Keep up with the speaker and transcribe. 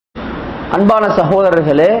அன்பான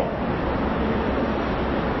சகோதரர்களே,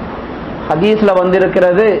 ஹதீஸ்ல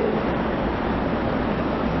வந்திருக்கிறது,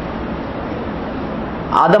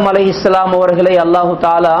 ஆதம் அலைஹிஸ்ஸலாம் அவர்களை அல்லாஹு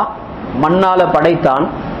தாலா மண்ணால படைத்தான்.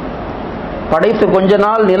 படைத்து கொஞ்ச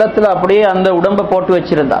நாள் நிலத்துல அப்படியே அந்த உடம்பை போட்டு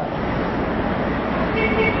வச்சிருந்தார்,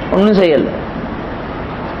 ஒன்னும் செய்யல.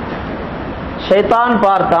 ஷைத்தான்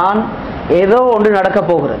பார்த்தான், ஏதோ ஒன்று நடக்க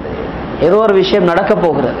போகிறது, ஏதோ ஒரு விஷயம் நடக்க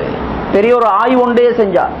போகிறது. பெரிய ஒரு ஆய்வு ஒன்றே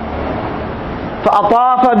செஞ்சார்.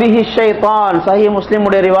 சஹீஹ்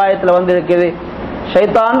முஸ்லிமுடைய ரிவாயத்தில் வந்திருக்கிறது,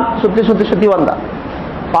 ஷைத்தான் சுத்தி சுத்தி சுத்தி வந்தான்,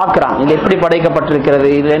 பார்க்கிறான் இது எப்படி படைக்கப்பட்டிருக்கிறது,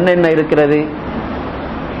 இது என்னென்ன இருக்கிறது.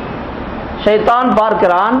 ஷைத்தான்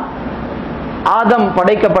பார்க்கிறான், ஆதம்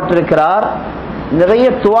படைக்கப்பட்டிருக்கிறார், நிறைய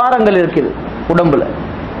துவாரங்கள் இருக்குது உடம்புல,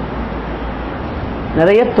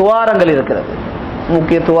 நிறைய துவாரங்கள் இருக்கிறது,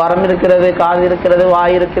 முக்கிய துவாரம் இருக்கிறது, காது இருக்கிறது,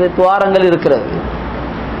 வாய் இருக்கிறது, துவாரங்கள் இருக்கிறது.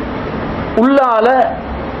 உள்ளால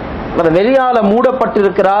வெளியால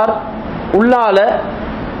மூடப்பட்டிருக்கிறார், உள்ளால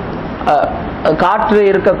காற்று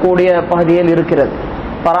இருக்கக்கூடிய பகுதியில் இருக்கிறது.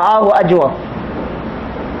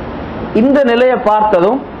 இந்த நிலையை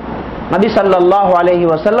பார்த்ததும் நபி ஸல்லல்லாஹு அலைஹி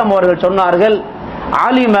வஸல்லம் அவர்கள் சொன்னார்கள்,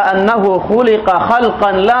 அலிம அன்னஹு குலிக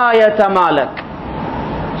ஹல்கன் லா யதமாலக்.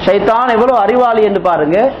 ஷைத்தான் எவ்வளவு அறிவாளி என்று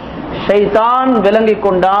பாருங்க. ஷைத்தான் விளங்கிக்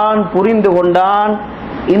கொண்டான், புரிந்து கொண்டான்,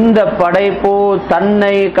 இந்த படைப்பு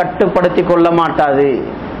தன்னை கட்டுப்படுத்திக் கொள்ள மாட்டாது.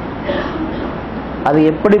 அது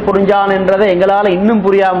எப்படி புரிஞ்சான் என்றதை எங்களால இன்னும்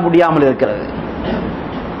முடியாமல் இருக்கிறது.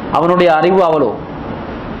 அவனுடைய அறிவு அவ்வளோ.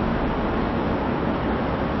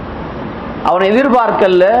 அவன்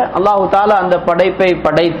எதிர்பார்க்கல. அல்லாஹு தாலா அந்த படைப்பை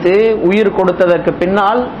படைத்து உயிர் கொடுத்ததற்கு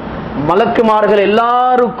பின்னால் மலக்குமார்கள்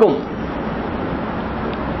எல்லாருக்கும்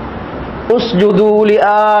உஸ்ஜுது லி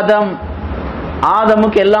ஆதம்,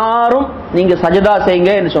 ஆதமுக்கு எல்லாரும் நீங்க சஜதா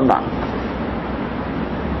செய்யுங்க என்று சொன்னான்.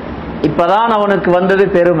 இப்பதான் அவனுக்கு வந்தது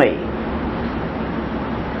பெருமை.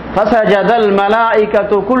 ஃபஸஜதல்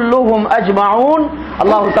மலாயிகத்து குல்லுஹும் அஜ்மஊன்.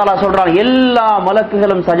 அல்லாஹ் தஆலா சொல்றான், எல்லா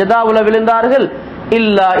மலக்குகளும் சஜதாவுல விழுந்தார்கள்,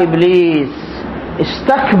 இல்லா இப்லீஸ்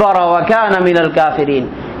இஸ்தக்பர வ கான மினல் காஃபிரீன்.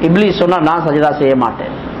 இப்லீஸ் சொன்னா நான் சஜதா செய்ய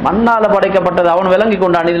மாட்டேன். மண்ணால படைக்கப்பட்டது, அவன் விளங்கிக்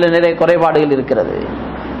கொண்டான், இதுல நிறைய குறைபாடுகள் இருக்கிறது,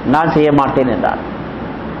 நான் செய்ய மாட்டேன் என்றான்.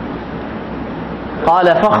 قال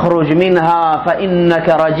فاخرج منها فإنك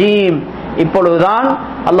رجيم. இப்பொழுதுதான்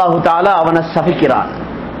அல்லாஹு தஆலா அவனை சபிக்கிறான்.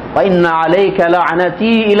 وإن عليك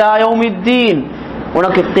لعنتي إلى يوم الدين.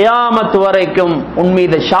 உனக்கு கியாமத் வரைக்கும் உன்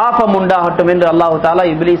மீது சாபம் உண்டாகட்டும் என்று அல்லாஹு தஆலா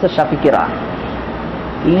இப்லீஸை சபிக்கிறான்.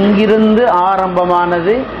 இங்கிருந்து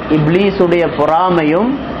ஆரம்பமானது இப்லீஸுடைய பொறாமையும்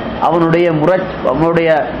அவனுடைய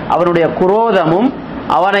குரோதமும்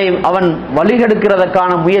அவன்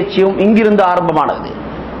வழிகெடுக்கிறதற்கான முயற்சியும் இங்கிருந்து ஆரம்பமானது.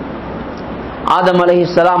 ஆதம்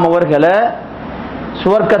அலைஹிஸ்ஸலாம் அவர்களை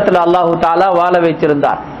சுவர்க்கத்தில் அல்லாஹு தஆலா வாழ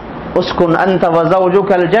வைத்திருந்தார். உஸ்குன் அன்த வ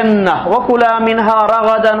ஸௌஜுகல் ஜன்னஹ் வ குலா மின்ஹா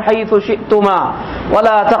ரகதன் ஹைது ஷி'துமா வ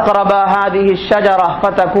லா தக்ரபா ஹாதிஹி ஷஜரஹ்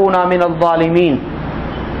ஃபதகூனா மினல் ஸாலிமீன்.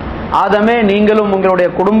 ஆதமே, நீங்களும் உங்களுடைய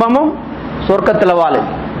குடும்பமும் சொர்க்கத்தில் வாழுங்க,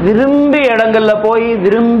 விரும்பிய இடங்கள்ல போய்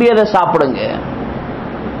விரும்பியதை சாப்பிடுங்க.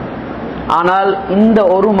 ஆனால் இந்த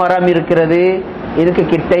ஒரு மரம் இருக்கிறது, இதுக்கு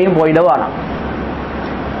கிட்டையும் போயிடவானாம்.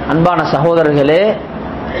 அன்பான சகோதரர்களே,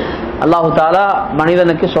 அல்லாஹு தாலா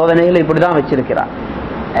மனிதனுக்கு சோதனைகள் இப்படிதான் வச்சிருக்கிறார்.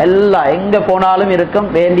 எல்லாம் எங்க போனாலும் இருக்கும்,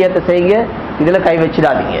 வேண்டியதை செய்யுங்க, இதுல கை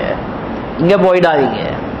வச்சிடாதீங்க, இங்க போயிடாதீங்க.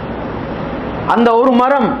 அந்த ஒரு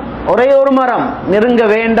மரம், ஒரே ஒரு மரம் நெருங்க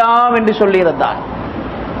வேண்டாம் என்று சொல்லியிருந்தான்.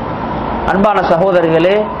 அன்பான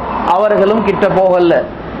சகோதரர்களே, அவர்களும் கிட்ட போகல,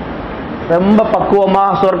 ரொம்ப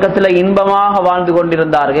பக்குவமாக சொர்க்கத்தில் இன்பமாக வாழ்ந்து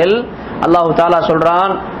கொண்டிருந்தார்கள். அல்லாஹு தாலா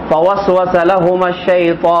சொல்றான், ஃபவஸ்வஸ லஹும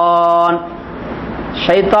ஷைத்தான்.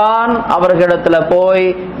 ஷைத்தான் அவர்களிடத்துல போய்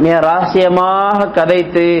மிக ரகசியமாக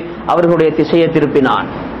கதைத்து அவர்களுடைய திசையை திருப்பினான்.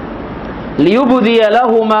 லியுப்திய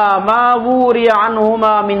லஹுமா மா ஊரிய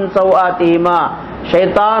அன்ஹுமா மின் ஸௌஆத்திஹிமா.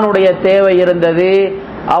 ஷைத்தானுடைய தேவை இருந்தது,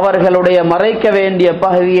 அவர்களுடைய மறைக்க வேண்டிய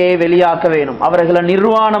பகுதியை வெளியாக்க வேண்டும், அவர்களை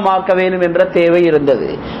நிர்வாணமாக்க வேண்டும் என்ற தேவை இருந்தது.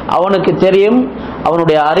 அவனுக்கு தெரியும்,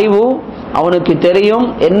 அவனுடைய அறிவு அவனுக்கு தெரியும்,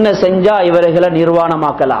 என்ன செஞ்சா இவர்களை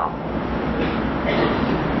நிர்வாணமாக்கலாம்.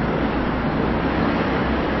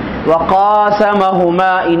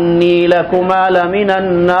 وَقَاسَمَهُمَا إِنِّي لَكُمَا لَمِنَ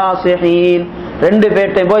النَّاصِحِينَ. ரெண்டு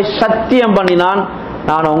பேர்ட்டை போய் சத்தியம் பண்ணினான்,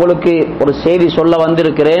 நான் உங்களுக்கு ஒரு செய்தி சொல்ல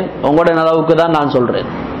வந்திருக்கிறேன், உங்களுடைய நலவுக்கு தான் நான் சொல்றேன்,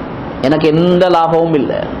 எனக்கு எந்த லாபமும்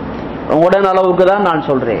இல்லை, உங்களுடைய நலவுக்கு தான் நான்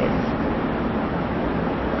சொல்றேன்.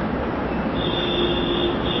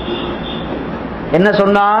 என்ன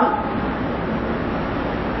சொன்னான்?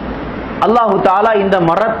 அல்லாஹு தாலா இந்த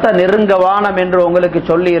மரத்தை நெருங்க வானம் என்று உங்களுக்கு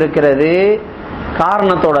சொல்லி இருக்கிறது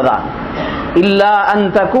காரணத்தோட தான். இல்லா அன்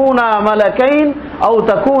தகூனா மலகைன் அவ்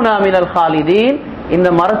தகூனா மினல் காலிதீன். இந்த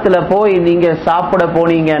மரத்துல போய் நீங்க சாப்பிட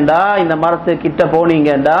போனீங்கடா, இந்த மரத்து கிட்ட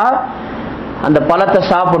போனீங்கடா, அந்த பழத்தை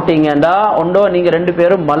சாப்பிட்டீங்கடா, ஒன்றோ நீங்க 2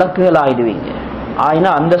 பேரும் மலக்குகள் ஆயிடுவீங்க. ஆயினா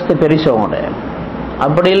அந்தஸ்து பெருசவங்க.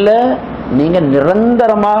 அப்படி இல்லை, நீங்க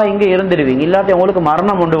நிரந்தரமாக இங்க இருந்துடுவீங்க. இல்லாட்டி உங்களுக்கு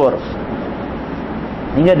மரணம் கொண்டு வரும்.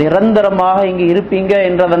 நீங்க நிரந்தரமாக இங்க இருப்பீங்க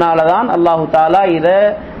என்றதனாலதான் அல்லாஹு தாலா இதை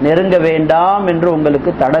நெருங்க வேண்டாம் என்று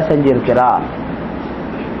உங்களுக்கு தடை செஞ்சிருக்கிறார்.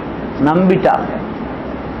 நம்பிட்டாங்க.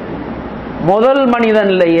 முதல்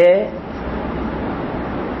மனிதன்லயே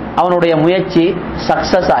அவனுடைய முயற்சி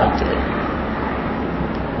சக்சஸ் ஆயிடுச்சு.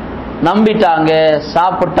 நம்பிட்டாங்க,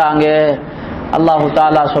 சாப்பிட்டாங்க. அல்லாஹு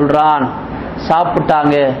தாலா சொல்றான்,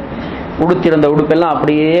 சாப்பிட்டாங்க, உடுத்திருந்த உடுப்பெல்லாம்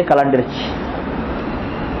அப்படியே கலண்டுருச்சு.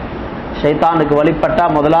 ஷைத்தானுக்கு வழிபட்டா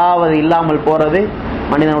முதலாவது இல்லாமல் போறது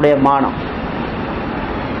மனிதனுடைய மானம்.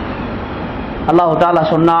 அல்லாஹு தாலா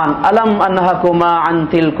சொன்னான், அலம் அன்ஹகுமா அன்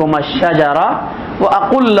தில்குமா ஷஜரா வ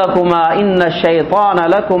அகுல் லகுமா இன்ன ஷைத்தான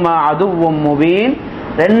லகுமா அதுவும் முபீன்.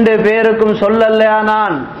 2 பேருக்கும் சொல்லலையா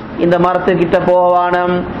நான் இந்த மரத்துக்கிட்ட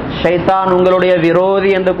போவானம், ஷைத்தான் உங்களுடைய விரோதி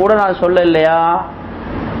என்று கூட நான் சொல்லலையா?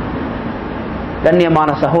 கண்ணியமான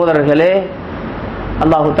சகோதரர்களே,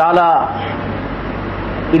 அல்லாஹு தாலா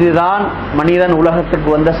இதுதான் மனிதன் உலகத்துக்கு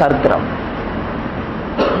வந்த சரித்திரம்.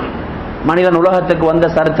 மனிதன் உலகத்துக்கு வந்த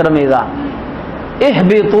சரித்திரம் இதுதான்.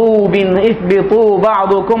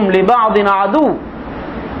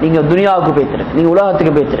 நீங்க துனியாவுக்கு போய்த்திருக்க, நீங்க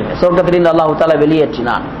உலகத்துக்கு போய்த்திருக்க. சொர்க்கத்திலிருந்து அல்லாஹு தாலா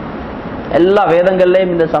வெளியேற்றினான். எல்லா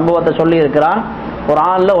வேதங்கள்லயும் இந்த சம்பவத்தை சொல்லி இருக்கிறான்.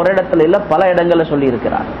 குர்ஆன்ல ஒரு இடத்துல இல்ல, பல இடங்கள்ல சொல்லி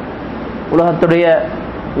இருக்கிறான். உலகத்துடைய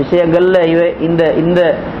விஷயங்கள்ல இந்த இந்த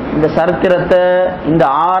இந்த சரித்திரத்தை, இந்த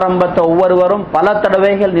ஆரம்பத்தை ஒவ்வொருவரும் பல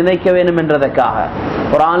தடவைகள் நினைக்க வேண்டும் என்றதற்காக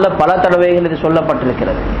குர்ஆன்ல பல தடவைகள் இது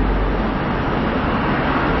சொல்லப்பட்டிருக்கிறது.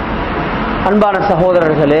 அன்பான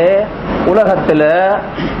சகோதரர்களே, உலகத்துல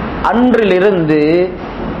அன்றிலிருந்து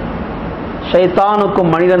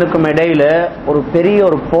ஷைத்தானுக்கும் மனிதனுக்கும் இடையில ஒரு பெரிய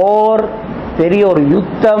ஒரு போர், பெரிய ஒரு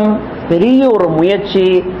யுத்தம், பெரிய ஒரு முயற்சி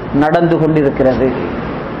நடந்து கொண்டிருக்கிறது.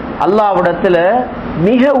 அல்லாஹ்விடத்துல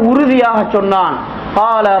மிக உறுதியாக சொன்னான்,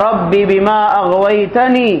 قال رب بما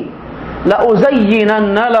أغويتني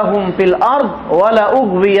لأزينن لهم في الأرض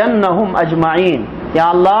ولأغوينهم أجمعين. யா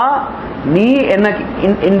அல்லாஹ், நீ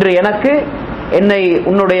இன்று எனக்கு என்னை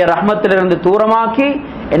உன்னுடைய ரஹ்மத்திலிருந்து தூரமாக்கி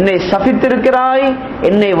என்னை சபித்திருக்கிறாய்,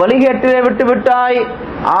 என்னை வழிகேட்டிலே விட்டு விட்டாய்.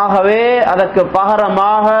 ஆகவே அதற்கு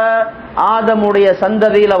பகரமாக ஆதமுடைய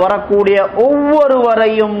சந்ததியில வரக்கூடிய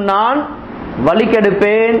ஒவ்வொருவரையும் நான்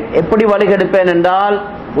வழிகெடுப்பேன். எப்படி வழிகெடுப்பேன் என்றால்,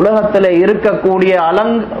 உலகத்தில்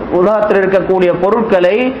இருக்கக்கூடிய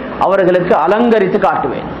பொருட்களை அவர்களுக்கு அலங்கரித்து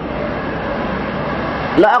காட்டுவேன்.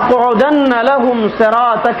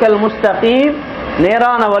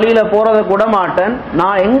 நேரான வழியில போறத கூட மாட்டேன்.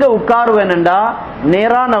 நான் எங்க உட்காருவேன் என்றா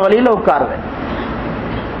நேரான வழியில உட்காருவேன்.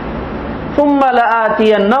 ثم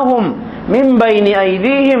لآتينهم من بين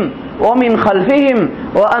أيديهم ومن خلفهم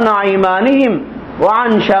وعن أيمانهم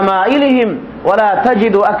وعن شمائلهم ولا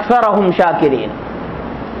تجد أكثرهم شاكرين.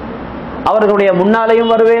 அவர்களுடைய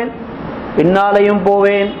முன்னாலேயும் வருவேன், பின்னாலேயும்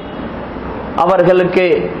போவேன், அவர்களுக்கு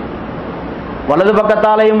வலது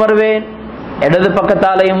பக்கத்தாலேயும் வருவேன், இடது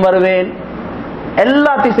பக்கத்தாலேயும் வருவேன்,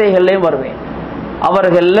 எல்லா திசைகள்லையும் வருவேன்.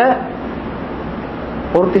 அவர்கள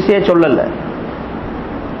ஒரு திசையை சொல்லல,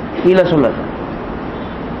 கீழே சொல்லல,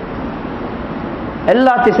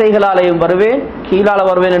 எல்லா திசைகளாலையும் வருவேன், கீழால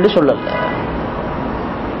வருவேன் என்று சொல்லல.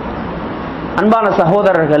 அன்பான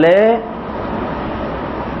சகோதரர்களே,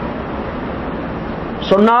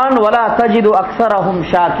 சொன்னான் வலா தஜிது அக்ஸரஹும்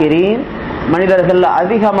ஷாக்கிரீன். மனிதர்கள்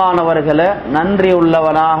அதிகமானவர்களை நன்றி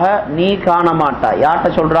உள்ளவனாக நீ காண மாட்டாய். யார்கிட்ட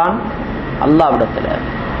சொல்றான்? அல்லாஹ்விடத்துல.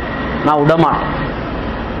 நான் விடமாட்டேன்,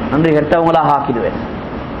 நன்றி கெட்டவங்களாக ஆக்கிடுவேன்.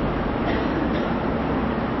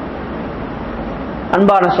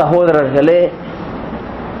 அன்பான சகோதரர்களே,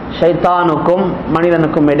 ஷைத்தானுக்கும்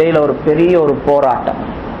மனிதனுக்கும் இடையில ஒரு பெரிய ஒரு போராட்டம்.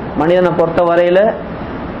 மனிதனை பொறுத்த வரையில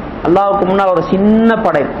அல்லாஹ்வுக்கு முன்னால் ஒரு சின்ன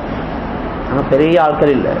படைப்பு, ஆனா பெரிய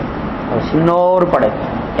ஆட்கள் இல்லை, ஒரு சின்ன ஒரு படைப்பு.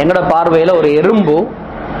 எங்கட பார்வையில ஒரு எறும்பு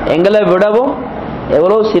எங்களை விடவும்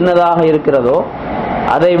எவ்வளவு சின்னதாக இருக்கிறதோ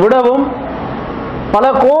அதை விடவும் பல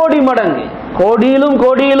கோடி மடங்கு,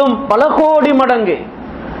 கோடியிலும் பல கோடி மடங்கு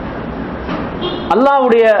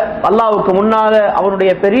அல்லாஹ்வுக்கு முன்னால,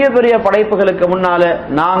 அவருடைய பெரிய பெரிய படைப்புகளுக்கு முன்னால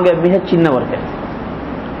நாங்க மிக சின்னவர்கள்.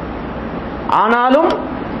 ஆனாலும்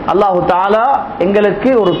அல்லாஹு தஆலா எங்களுக்கு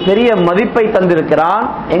ஒரு பெரிய மதிப்பை தந்திருக்கிறான்,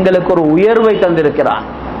 எங்களுக்கு ஒரு உயர்வை தந்திருக்கிறான்.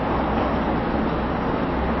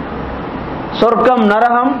 சொர்க்கம்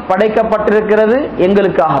நரகம் படைக்கப்பட்டிருக்கிறது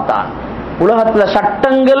எங்களுக்காகத்தான். உலகத்துல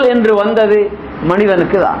சட்டங்கள் என்று வந்தது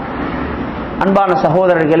மனிதனுக்கு தான். அன்பான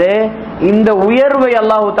சகோதரர்களே, இந்த உயர்வை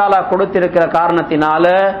அல்லாஹு தஆலா கொடுத்திருக்கிற காரணத்தினால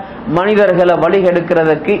மனிதர்களை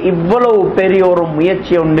வழிகெடுக்கிறதுக்கு இவ்வளவு பெரிய ஒரு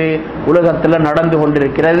முயற்சி உண்டு உலகத்துல நடந்து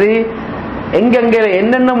கொண்டிருக்கிறது. எங்கெங்க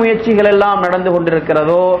என்னென்ன முயற்சிகள் எல்லாம் நடந்து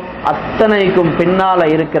கொண்டிருக்கிறதோ அத்தனைக்கும் பின்னால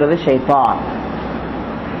இருக்கிறது ஷைத்தான்.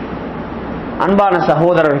 அன்பான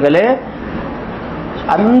சகோதரர்களே,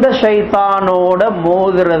 அந்த ஷைத்தானோட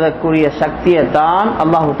மோதுறதற்குரிய சக்தியை தான்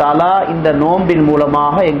அல்லாஹு தாலா இந்த நோம்பின்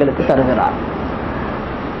மூலமாக எங்களுக்கு தருகிறார்.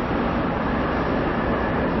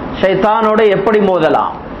 ஷைத்தானோட எப்படி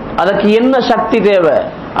மோதலாம், அதற்கு என்ன சக்தி தேவை?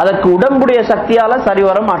 அதற்கு உடம்புடைய சக்தியால சரி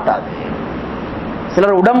வர மாட்டாது.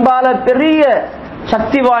 சிலர் உடம்பால பெரிய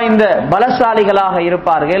சக்தி வாய்ந்த பலசாலிகளாக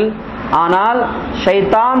இருப்பார்கள். ஆனால்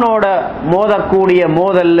ஷைத்தானோட மோதக்கூடிய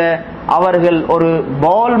மோதல்ல அவர்கள் ஒரு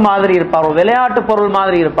பால் மாதிரி இருப்பார்கள், விளையாட்டு பொருள்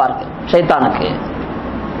மாதிரி இருப்பார்கள் ஷைத்தானுக்கு.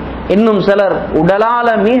 இன்னும் சிலர் உடலால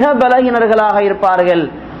மிக பலகீனர்களாக இருப்பார்கள்.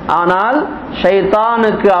 ஆனால்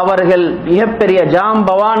ஷைத்தானுக்கு அவர்கள் மிகப்பெரிய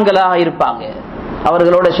ஜாம்பவான்களாக இருப்பாங்க.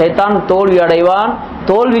 அவர்களோட ஷைத்தான் தோல்வி அடைவான்,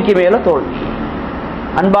 தோல்விக்கு மேல தோல்வி.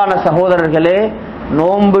 அன்பான சகோதரர்களே,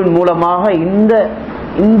 நோம்பின் மூலமாக இந்த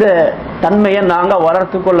தன்மையை நாங்க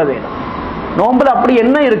வளர்த்து கொள்ள வேண்டும். நோம்புல அப்படி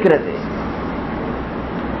என்ன இருக்கிறது?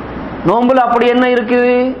 நோம்புல அப்படி என்ன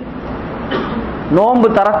இருக்குது? நோம்பு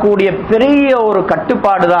தரக்கூடிய பெரிய ஒரு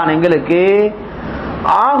கட்டுப்பாடு தான் எங்களுக்கு.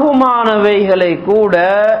 ஆகுமானவைகளை கூட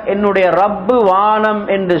என்னுடைய ரப்பு வானம்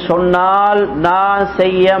என்று சொன்னால் நான்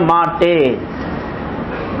செய்ய மாட்டேன்.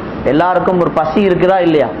 எல்லாருக்கும் ஒரு பசி இருக்குதா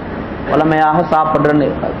இல்லையா? வளமையாக சாப்பிடுறேன்னு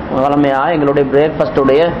வளமையாக எங்களுடைய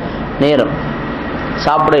பிரேக்ஃபாஸ்டுடைய நேரம்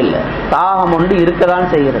சாப்பிட இல்லை, தாகம் ஒன்று இருக்கதான்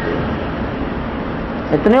செய்கிறது.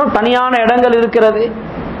 எத்தனையோ தனியான இடங்கள் இருக்கிறது,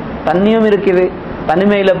 தண்ணியும் இருக்குது,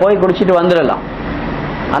 தனிமையில போய் குடிச்சிட்டு வந்துடலாம்.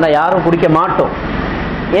 ஆனா யாரும் குடிக்க மாட்டோம்.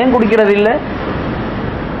 ஏன் குடிக்கிறது இல்லை?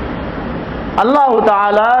 அல்லாஹு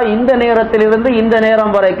தஆலா இந்த நேரத்திலிருந்து இந்த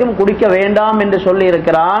நேரம் வரைக்கும் குடிக்க வேண்டாம் என்று சொல்லி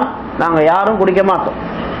இருக்கிறான். நாங்க யாரும் குடிக்க மாட்டோம்,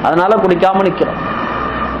 அதனால குடிக்காம நிக்கிறோம்.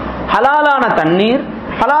 ஹலாலான தண்ணீர்,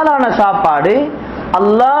 ஹலாலான சாப்பாடு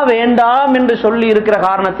அல்லாஹ் வேண்டாம் என்று சொல்லி இருக்கிற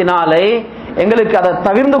காரணத்தினாலே எங்களுக்கு அதை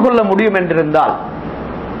தவிர்த்து கொள்ள முடியும் என்றிருந்தால்,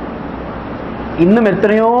 இன்னும்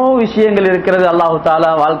எத்தனையோ விஷயங்கள் இருக்கிறது அல்லாஹு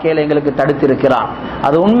தஆலா வாழ்க்கையில எங்களுக்கு தடுத்து இருக்கிறான்.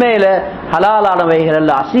 அது உண்மையில ஹலாலானவைகள்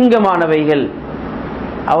அல்ல, அசிங்கமானவைகள்.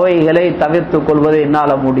 அவைகளை தவிர்த்து கொள்வது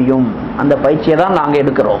என்னால முடியும். அந்த பயிற்சியை தான் நாங்க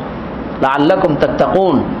எடுக்கிறோம். லஅல்லக்கும்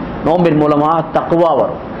தத்தகூன், நோம்பின் மூலமாக தக்வா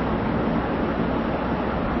வரும்.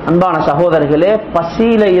 அன்பான சகோதரர்களே,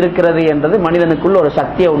 பசியில இருக்கிறது என்றது மனிதனுக்குள்ள ஒரு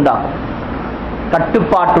சக்தியை உண்டாகும்,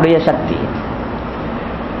 கட்டுப்பாட்டுடைய சக்தி.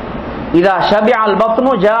 இதா ஷபிஅல்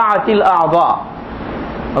பத்னு ஜாஅத்தில் அஅதா,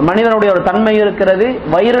 மனிதனுடைய ஒரு தன்மை இருக்கிறது,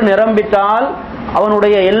 வயிறு நிரம்பிட்டால்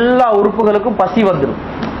அவனுடைய எல்லா உறுப்புகளுக்கும் பசி வந்துடும்.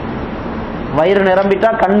 வயிறு நிரம்பிட்டா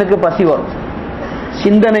கண்ணுக்கு பசி வரும்,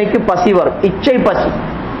 சிந்தனைக்கு பசி வரும், இச்சை பசி.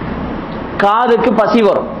 காதுக்கு பசி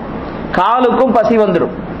வரும், காலுக்கும் பசி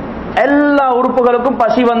வந்துடும், எல்லா உறுப்புகளுக்கும்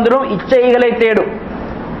பசி வந்துடும், இச்சைகளை தேடும்.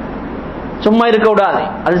 சும்மா இருக்க விடாது,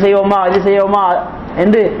 அது செய்வோமா அது செய்வோமா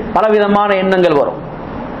என்று பலவிதமான எண்ணங்கள் வரும்.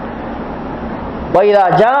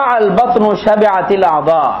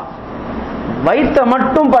 வயிற்ற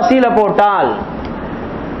மட்டும் பசியில போட்டால்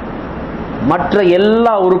மற்ற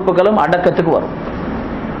எல்லா உறுப்புகளும் அடக்கத்துக்கு வரும்.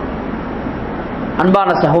 அன்பான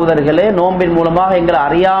சகோதரர்களே, நோம்பின் மூலமாக எங்களை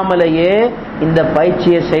அறியாமலேயே இந்த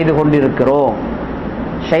பயிற்சியை செய்து கொண்டிருக்கிறோம்.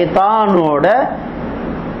 ஷைத்தானோட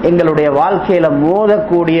எங்களுடைய வாழ்க்கையில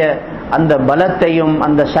மோதக்கூடிய அந்த பலத்தையும்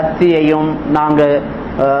அந்த சக்தியையும் நாங்க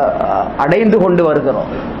அடைந்து கொண்டு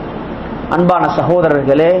வருகிறோம். அன்பான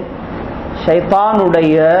சகோதரர்களே,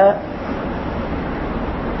 ஷைத்தானுடைய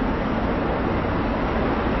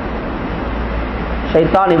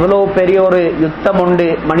ஷைத்தான் இவ்வளவு பெரிய ஒரு யுத்தம் உண்டு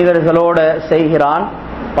மனிதர்களோட செய்கிறான்.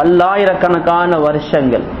 பல்லாயிரக்கணக்கான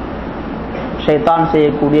வருஷங்கள் ஷைத்தான்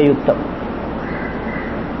செய்யக்கூடிய யுத்தம்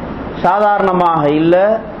சாதாரணமாக இல்ல.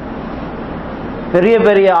 பெரிய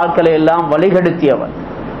பெரிய ஆட்களை எல்லாம் வழிகெடுத்தியவன்,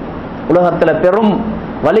 உலகத்துல பெரும்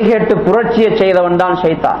வழிகேட்டு புரட்சியை செய்தவன் தான்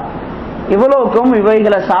ஷைத்தான். இவ்வளவுக்கும்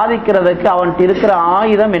இவைகளை சாதிக்கிறதுக்கு அவன் இருக்கிற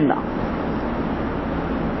ஆயுதம் என்ன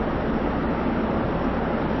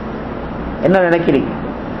நினைக்கிறீங்க?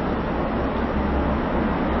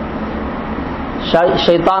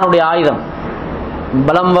 ஷைத்தானுடைய ஆயுதம்,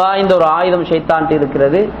 பலம் வாய்ந்த ஒரு ஆயுதம் ஷைத்தான்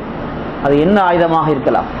இருக்கிறது. அது என்ன ஆயுதமாக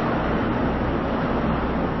இருக்கலாம்?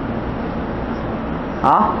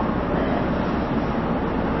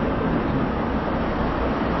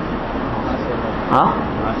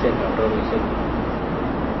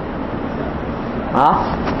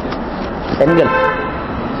 பெண்கள்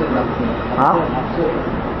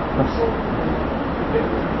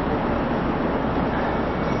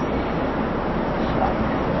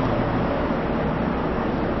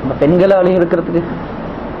பெண்களை வழி இருக்கிறதுக்கு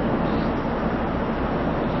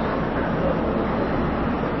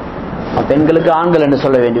பெண்களுக்கு ஆண்கள் என்று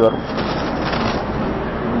சொல்ல வேண்டி வரும்.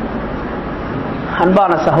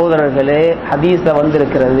 அன்பான சகோதரர்களே, ஹதீஸ்ல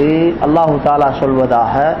வந்திருக்கிறது, அல்லாஹு தாலா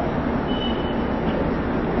சொல்வதாக,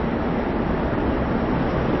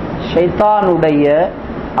 ஷைத்தானுடைய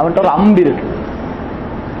அவன்கிட்ட ஒரு அம்பு இருக்கு.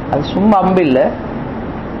 அது சும்மா அம்பு இல்லை,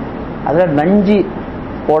 அதுல நஞ்சு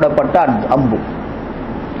போடப்பட்ட அம்பு.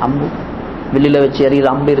 அம்பு வெளியில வச்சு எறிகிற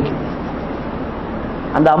அம்பு இருக்கு.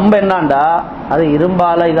 அந்த அம்பு என்னாண்டா, அது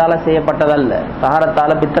இரும்பால இதால செய்யப்பட்டதல்ல,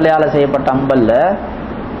 சகரத்தால பித்தளையால செய்யப்பட்ட அம்பல்ல.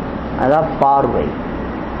 அதான் பார்வை.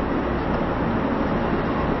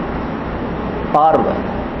 பார்வை.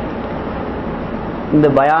 இந்த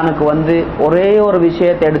பயானுக்கு வந்து ஒரே ஒரு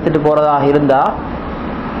விஷயத்தை எடுத்துட்டு போறதாக இருந்தா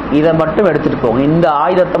இதை மட்டும் எடுத்துட்டு போங்க, இந்த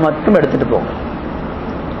ஆயுதத்தை மட்டும் எடுத்துட்டு போங்க.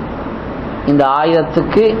 இந்த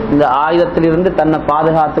ஆயுதத்துக்கு, இந்த ஆயுதத்திலிருந்து தன்னை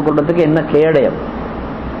பாதுகாத்துக் கொள்றதுக்கு என்ன கேடயம்?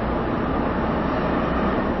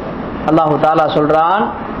 அல்லாஹு தாலா சொல்றான்,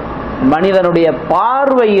 மனிதனுடைய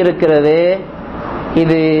பார்வை இருக்கிறது,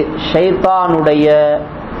 இது ஷைத்தானுடைய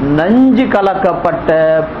நஞ்சு கலக்கப்பட்ட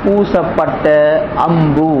பூசப்பட்ட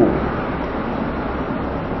அம்பு.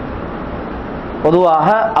 பொதுவாக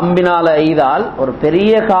அம்பினால எய்தால் ஒரு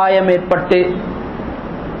பெரிய காயம் ஏற்பட்டு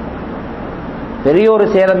பெரிய ஒரு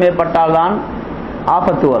சேதம் ஏற்பட்டால்தான்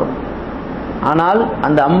ஆபத்து வரும். ஆனால்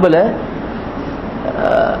அந்த அம்புல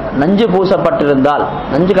நஞ்சு பூசப்பட்டிருந்தால்,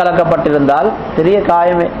 நஞ்சு கலக்கப்பட்டிருந்தால் பெரிய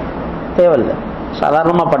காயமே தேவையில்லை.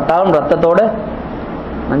 சாதாரணமா பட்டாலும் ரத்தத்தோட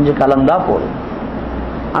நஞ்சு கலந்தா போதும்.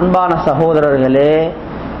 அன்பான சகோதரர்களே,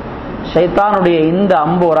 ஷைத்தானுடைய இந்த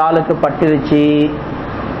அம்பு ஒரு ஆளுக்கு பட்டிருச்சு,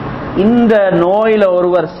 இந்த நோயில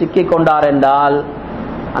ஒருவர் சிக்கிக் கொண்டார் என்றால்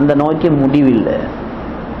அந்த நோய்க்கு முடிவில்லை.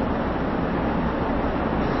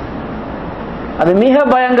 அது மிக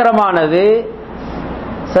பயங்கரமானது.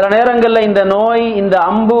 சில நேரங்களில் இந்த நோய், இந்த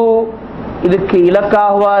அம்பு இதுக்கு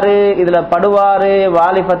இலக்காகுவாரு, இதுல படுவாரு.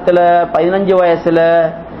 வாலிபத்துல 15 வயசுல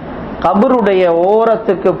கபருடைய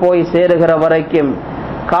ஓரத்துக்கு போய் சேருகிற வரைக்கும்,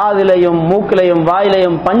 காதிலையும் மூக்கிலையும்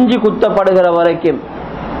வாயிலையும் பஞ்சு குத்தப்படுகிற வரைக்கும்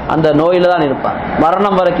அந்த நோயில தான் இருப்பார்.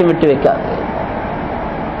 மரணம் வரைக்கும் விட்டு வைக்காது.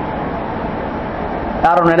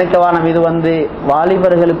 யாரும் நினைக்கவானம் இது வந்து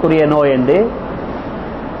வாலிபர்களுக்குரிய நோய் என்று.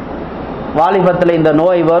 வாலிபத்தில் இந்த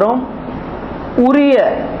நோய் வரும். உரிய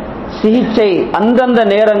சிகிச்சை அந்தந்த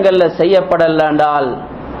நேரங்களில் செய்யப்படல என்றால்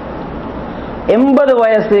 80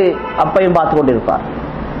 வயசு அப்பையும் பார்த்து கொண்டிருப்பார்.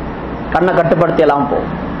 கண்ணை கட்டுப்படுத்தி எல்லாம்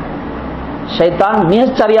போகும். ஷைத்தான்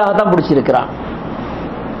மிகச்சரியாகத்தான் பிடிச்சிருக்கிறான்,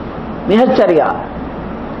 மிகச்சரியா.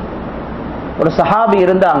 ஒரு சஹாபி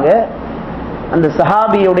இருந்தாங்க. அந்த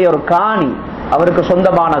சஹாபியுடைய ஒரு காணி, அவருக்கு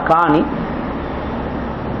சொந்தமான காணி,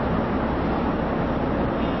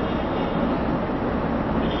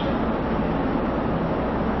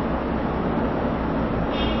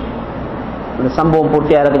 சம்பவம்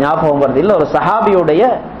பூர்த்தியா எனக்கு ஞாபகம் வருது இல்லை. ஒரு சஹாபியுடைய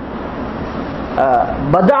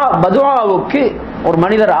பதுஆவுக்கு ஒரு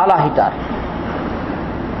மனிதர் ஆளாகிட்டார்.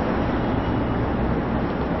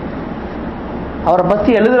 அவரை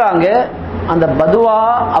பத்தி எழுதுறாங்க, அந்த பதுவா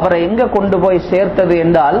அவரை எங்க கொண்டு போய் சேர்த்தது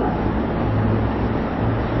என்றால்,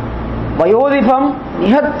 வயோதிபம்,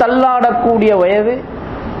 மிக தள்ளாடக்கூடிய வயது,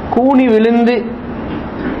 கூனி விழுந்து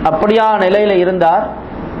அப்படியா நிலையில இருந்தார்.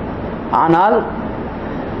 ஆனால்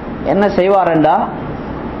என்ன செய்வார் என்றா,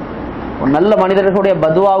 நல்ல மனிதர்களுடைய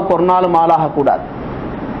பதுவாவுக்கு ஒரு நாளும் ஆளாக கூடாது,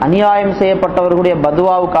 அநியாயம் செய்யப்பட்டவர்களுடைய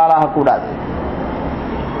பதுவாவுக்கு ஆளாக கூடாது.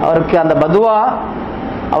 அவருக்கு அந்த பதுவா,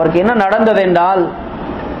 அவருக்கு என்ன நடந்தது என்றால்,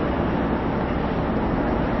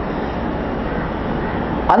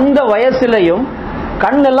 அந்த வயசுலையும்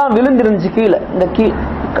கண்ணெல்லாம் விழுந்திருந்துச்சு கீழே. இந்த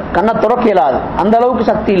கண்ணை துறக்க இயலாது, அந்த அளவுக்கு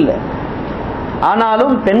சக்தி இல்லை.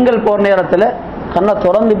 ஆனாலும் பெண்கள் போற நேரத்தில் கண்ணை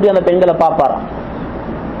திறந்து இப்படி அந்த பெண்களை பார்ப்பாராம்.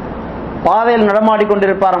 பாதையில் நடமாடி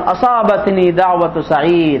கொண்டிருப்பாராம். அசாபத்னி தாவத்து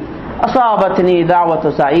சயீத், அசாபத்னி தாவத்து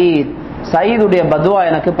சயீத், சயீதுடைய பதுவா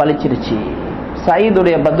எனக்கு பலிச்சிருச்சு,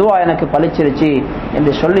 சயீதுடைய பதுவா எனக்கு பலிச்சிருச்சு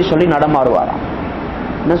என்று சொல்லி சொல்லி நடமாடுவாராம்.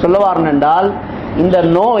 என்ன சொல்லுவார் என்றால்,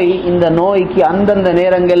 இந்த நோய்க்கு அந்தந்த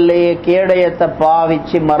நேரங்களிலேயே கேடயத்தை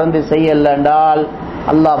பாவிச்சு மருந்து செய்யல என்றால்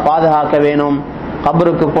அல்லாஹ் பாதுகாக்க வேணும்.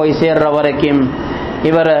 கபருக்கு போய் சேர்ற வரைக்கும்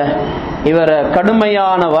இவர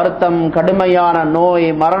கடுமையான வருத்தம், கடுமையான நோய்,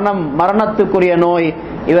 மரணத்துக்குரிய நோய்,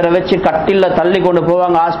 இவரை வச்சு கட்டில தள்ளி கொண்டு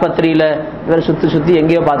போவாங்க ஆஸ்பத்திரியில. இவர் சுத்தி சுத்தி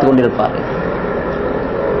எங்கேயோ பார்த்து கொண்டிருப்பாரு.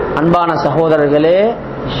 அன்பான சகோதரர்களே,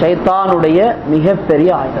 ஷைத்தானுடைய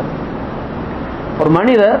மிகப்பெரிய ஆயுதம். ஒரு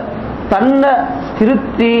மனிதர் தன்னை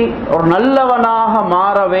திருத்தி ஒரு நல்லவனாக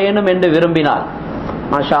மாற வேணும் என்று விரும்பினால்,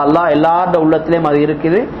 மாஷா அல்லாஹ் எல்லாரோட உள்ளத்திலேயும் அது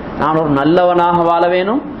இருக்குது. நான் ஒரு நல்லவனாக வாழ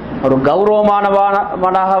வேணும், ஒரு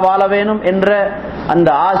கௌரவமானவனாக வாழ வேணும் என்ற அந்த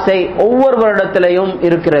ஆசை ஒவ்வொருவரிடத்திலையும்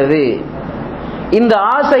இருக்கிறது. இந்த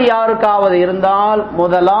ஆசை யாருக்காவது இருந்தால்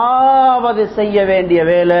முதலாவது செய்ய வேண்டிய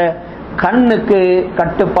வேலை கண்ணுக்கு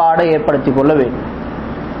கட்டுப்பாடை ஏற்படுத்திக் கொள்ள வேண்டும்.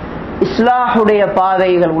 இஸ்லாஹுடைய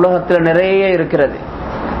பாதைகள் உலகத்தில் நிறைய இருக்கிறது.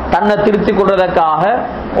 தன்னை திருத்திக் கொள்வதற்காக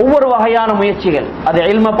ஒவ்வொரு வகையான முயற்சிகள், அது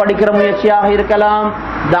இல்ம படிக்கிற முயற்சியாக இருக்கலாம்,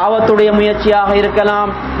 தாவத்துடைய முயற்சியாக இருக்கலாம்,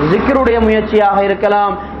 ஜிக்ருடைய முயற்சியாக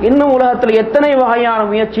இருக்கலாம், இன்னும் உலகத்தில் எத்தனை வகையான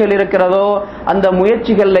முயற்சிகள் இருக்கிறதோ அந்த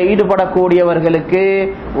முயற்சிகளில் ஈடுபடக்கூடியவர்களுக்கு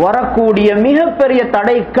வரக்கூடிய மிகப்பெரிய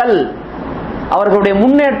தடைக்கல், அவர்களுடைய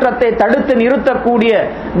முன்னேற்றத்தை தடுத்து நிறுத்தக்கூடிய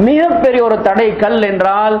மிகப்பெரிய ஒரு தடைக்கல்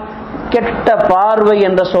என்றால் கெட்ட பார்வை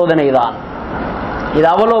என்ற சோதனை தான். இது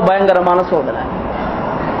அவ்வளவு பயங்கரமான சோதனை.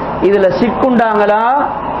 இதுல சிக்குண்டாங்களா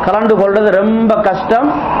கலந்து கொள்றது ரொம்ப கஷ்டம்.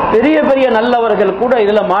 பெரிய பெரிய நல்லவர்கள் கூட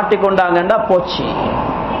இதுல மாட்டிக்கொண்டாங்கன்னா போச்சு.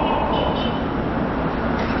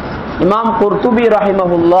 இமாம் குர்துபி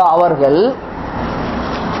ரஹிமஹுல்லா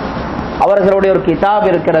அவர்களுடைய ஒரு கிதாப்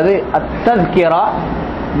இருக்கிறது, அத்தஸ்கிரா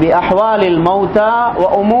பி அஹ்வாலில் மௌதா வ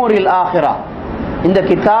உமூரில் ஆகிரா. இந்த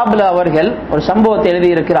கிதாப்ல அவர்கள் ஒரு சம்பவத்தை எழுதி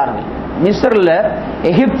இருக்கிறார்கள். மிஸ்ர்ல,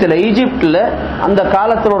 எகிப்துல, ஈஜிப்ட்ல அந்த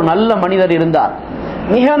காலத்தில் ஒரு நல்ல மனிதர் இருந்தார்.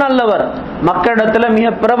 மிக நல்லவர், மக்களிடத்துல மிக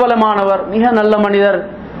பிரபலமானவர், மிக நல்ல மனிதர்.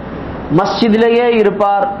 மஸ்ஜிதிலேயே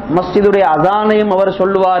இருப்பார், மஸ்ஜிதுடைய அதானையும் அவர்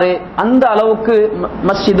சொல்லுவாரு. அந்த அளவுக்கு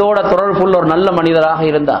மஸ்ஜிதோட தொடர்புள்ள ஒரு நல்ல மனிதராக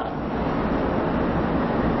இருந்தார்.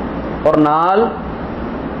 ஒரு நாள்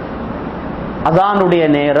அதானுடைய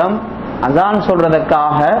நேரம், அதான்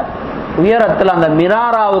சொல்றதற்காக உயரத்தில் அந்த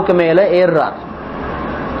மினாராவுக்கு மேல ஏறுறார்.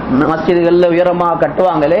 மஸ்ஜிதுகள்ல உயரமாக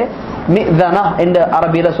கட்டுவாங்களே, மிதனா என்று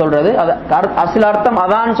அரபியில சொல்றது, அசல் அர்த்தம்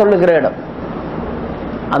அதான் சொல்லுகிற இடம்.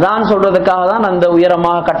 அதான் சொல்றதுக்காக தான் அந்த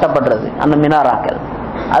உயரமாக கட்டப்படுறது அந்த மினாராக்கள்.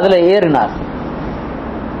 அதுல ஏறினார்.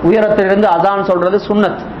 உயரத்திலிருந்து அதான் சொல்றது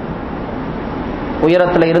சுன்னத்.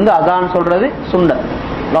 உயரத்துல இருந்து அதான் சொல்றது சுன்னத்.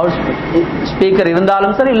 லவுட் ஸ்பீக்கர்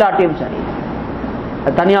இருந்தாலும் சரி, இல்லாட்டியும் சரி,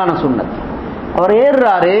 தனியான சுன்னத். அவர்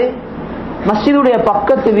ஏறுறாரு. மஸ்ஜிதுடைய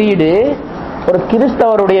பக்கத்து வீடு ஒரு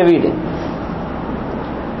கிறிஸ்தவருடைய வீடு.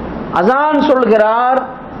 அசான் சொல்கிறார்,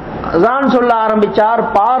 அசான் சொல்ல ஆரம்பிச்சார்.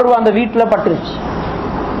 பார்வை அந்த வீட்டுல பட்டுருச்சு,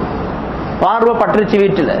 பார்வை பட்டுருச்சு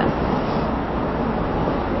வீட்டுல.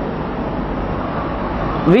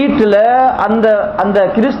 வீட்டுல அந்த அந்த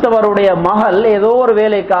கிறிஸ்தவருடைய மகள் ஏதோ ஒரு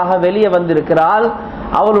வேலைக்காக வெளியே வந்திருக்கிறாள்.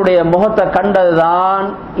 அவளுடைய முகத்தை கண்டதுதான்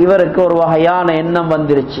இவருக்கு ஒரு வகையான எண்ணம்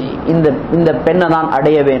வந்துருச்சு, இந்த பெண்ணை நான்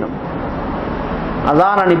அடைய வேணும்.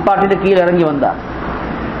 அதான நிப்பாட்டிட்டு கீழே இறங்கி வந்தார்.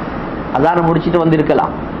 அதான முடிச்சிட்டு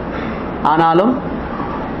வந்திருக்கலாம். ஆனாலும்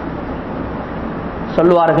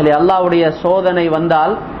சொல்லுவார்களே, அல்லாஹ்வுடைய சோதனை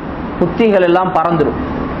வந்தால் புத்திகள் எல்லாம் பறந்துடும்.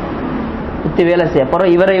 புத்தி வேலை செய்ய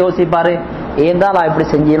அப்புறம் இவரை யோசிப்பாரு, ஏன் தான் நான் இப்படி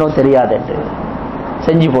செஞ்சேனோ தெரியாது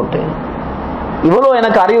செஞ்சு போட்டு, இவ்வளவு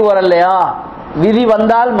எனக்கு அறிவு வரலையா, விதி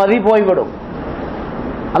வந்தால் மதி போய்விடும்.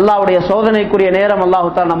 அல்லாஹ்வுடைய சோதனைக்குரிய நேரம் அல்லாஹ்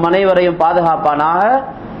தஆலா நம் அனைவரையும் பாதுகாப்பானாக.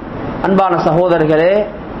 அன்பான சகோதரர்களே,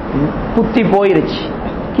 புத்தி போயிருச்சு.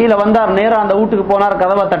 கீழே வந்தார், நேரா அந்த வீட்டுக்கு போனார்,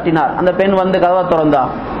 கதவை தட்டினார். அந்த பெண் வந்து கதவை திறந்தா,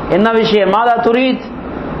 என்ன விஷயம், மாதா துரீத்,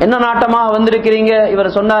 என்ன நாட்டமாக வந்திருக்கிறீங்க?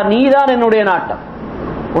 இவர் சொன்னார், நீதான் என்னுடைய நாட்டம்,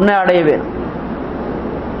 உன்னை அடைய வேணும்.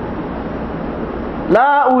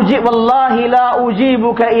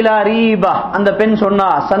 அந்த பெண் சொன்னா,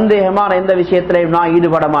 சந்தேகமான எந்த விஷயத்திலையும் நான்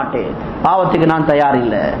ஈடுபட மாட்டேன், பாவத்துக்கு நான் தயார்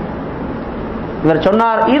இல்லை. இவர்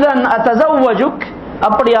சொன்னார், இதன் அத்தஸவ்வஜுக்,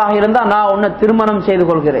 அப்படியாக இருந்தா நான் உன்னை திருமணம் செய்து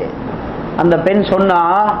கொள்கிறேன். அந்த பெண் சொன்னா,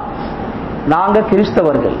 நாங்க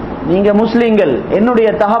கிறிஸ்தவர்கள், நீங்க முஸ்லிம்கள், என்னுடைய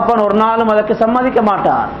தகப்பன் ஒரு நாளும் அதற்கு சம்மதிக்க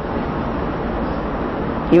மாட்டார்.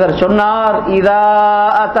 இவர் சொன்னார், இதா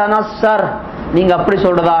அத்தனஸ்ஸர், நீங்க அப்படி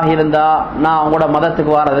சொல்றதாக இருந்தா நான் உங்களோட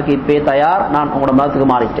மதத்துக்கு வர்றதுக்கு இப்பே தயார், நான் உங்களோட மதத்துக்கு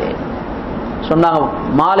மாறிட்டேன். சொன்னாங்க,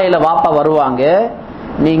 மாலையில வாப்பா வருவாங்க,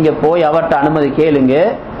 நீங்க போய் அவர்கிட்ட அனுமதி கேளுங்க,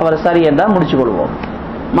 அவர் சரி என்றா முடிச்சு கொள்வோம்.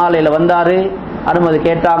 மாலையில வந்தாரு, அனுமதி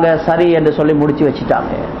கேட்டாங்க, சரி என்று சொல்லி முடிச்சு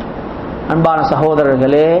வச்சுட்டாங்க. அன்பான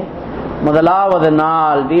சகோதரர்களே, முதலாவது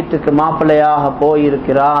நாள் வீட்டுக்கு மாப்பிள்ளையாக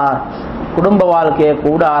போயிருக்கிறார். குடும்ப வாழ்க்கையை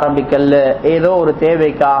கூட ஆரம்பிக்கல, ஏதோ ஒரு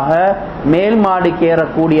தேவைக்காக மேல் மாடிக்கு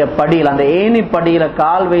ஏறக்கூடிய படியில், அந்த ஏணி படியில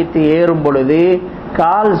கால் வைத்து ஏறும் பொழுது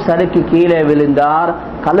கால் சறுக்கி கீழே விழுந்தார்,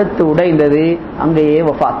 கழுத்து உடைந்தது, அங்கேயே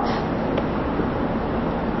வஃபாத்.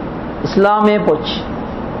 இஸ்லாமே போச்சு.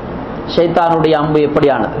 ஷைத்தானுடைய அம்பு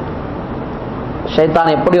எப்படியானது,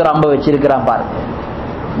 ஷைத்தான் எப்படி ஒரு அம்பு வச்சிருக்கிறான் பாருங்க.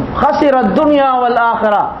 ஹஸிரத் துன்யா வல்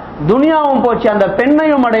ஆகிரா, துனியாவும் போச்சு, அந்த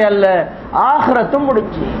பெண்ணையும் அடையல்ல, ஆகிரத்தும்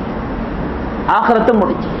முடிச்சு, ஆகிரத்தும்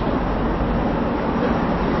முடிச்சு.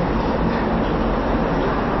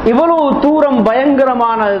 இவ்வளவு தூரம்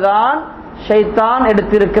பயங்கரமானதுதான் ஷைத்தான்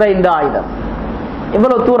எடுத்திருக்கிற இந்த ஆயுதம்.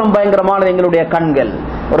 இவ்வளவு தூரம் பயங்கரமானது எங்களுடைய கண்கள்.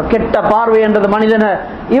 ஒரு கெட்ட பார்வை என்றது மனிதனை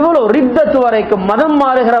இவ்வளவு ரித்தத்து வரைக்கும், மதம்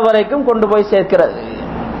மாறுகிற வரைக்கும் கொண்டு போய் சேர்க்கிறது.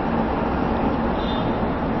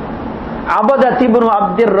 அபதத் இப்னு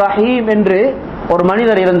அப்துர் ரஹீம் என்று ஒரு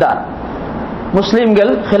மனிதர் இருந்தார்.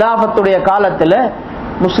 முஸ்லிம்கள் ஹிலாஃபத்துடைய காலத்தில்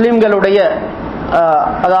முஸ்லிம்களுடைய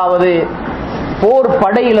அதாவது போர்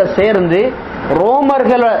படையில சேர்ந்து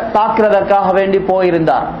ரோமர்களை தாக்குறதற்காக வேண்டி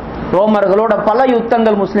போயிருந்தார். ரோமர்களோட பல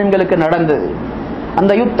யுத்தங்கள் முஸ்லிம்களுக்கு நடந்தது.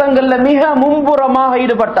 அந்த யுத்தங்கள்ல மிக மும்புறமாக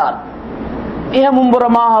ஈடுபட்டார். மிக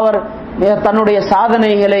மும்புறமாக அவர் தன்னுடைய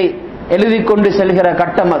சாதனைகளை எழுதி கொண்டு செல்கிற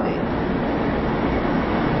கட்டம் அது.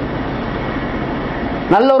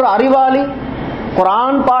 நல்ல ஒரு அறிவாளி,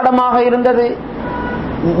 குர்ஆன் பாடமாக இருந்தது.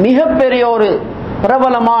 மிகப்பெரிய ஒரு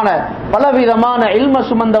பிரபலமான பலவிதமான இல்ம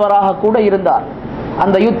சுமந்தவராக கூட இருந்தார்.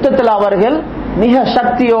 அந்த யுத்தத்தில் அவர்கள் மிக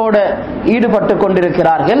சக்தியோடு ஈடுபட்டு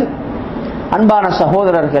கொண்டிருக்கிறார்கள். அன்பான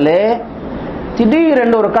சகோதரர்களே,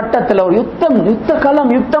 திடீரென்று ஒரு கட்டத்தில் ஒரு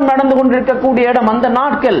யுத்தம் நடந்து கொண்டிருக்கக்கூடிய இடம் அந்த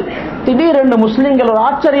நாட்கள். திடீரென்று முஸ்லிம்கள் ஒரு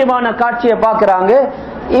ஆச்சரியமான காட்சியை பார்க்கிறாங்க.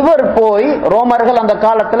 இவர் போய், ரோமர்கள் அந்த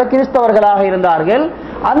காலத்தில் கிறிஸ்தவர்களாக இருந்தார்கள்,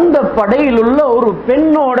 அந்த படையில் உள்ள ஒரு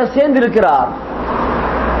பெண்ணோட சேர்ந்திருக்கிறார்.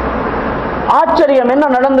 ஆச்சரியம், என்ன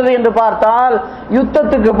நடந்தது என்று பார்த்தால்,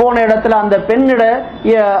 யுத்தத்துக்கு போன இடத்துல அந்த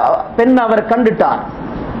பெண் அவர் கண்டுட்டார்.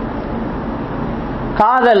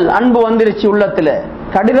 காதல் அன்பு வந்துருச்சு உள்ளத்துல.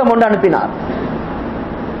 கடிதம் ஒன்று அனுப்பினார்.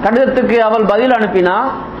 கடிதத்துக்கு அவள் பதில் அனுப்பினா,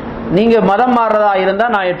 நீங்க மதம் மாறுறதா இருந்தா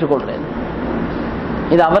நான் ஏற்றுக்கொள்றேன்.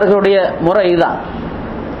 இது அவர்களுடைய முறை தான்.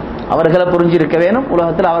 அவர்களை புரிஞ்சிருக்க வேணும்.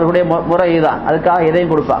 உலகத்தில் அவர்களுடைய முறை தான். அதுக்காக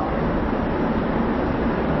எதையும் கொடுப்பாங்க.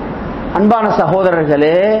 அன்பான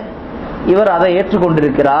சகோதரர்களே, இவர் அதை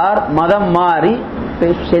ஏற்றுக்கொண்டிருக்கிறார். மதம் மாறி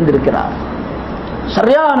சேர்ந்திருக்கிறார்.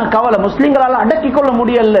 சரியான கவலை. முஸ்லிம்களால் அடக்கிக் கொள்ள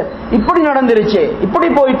முடியல. இப்படி நடந்துருச்சு, இப்படி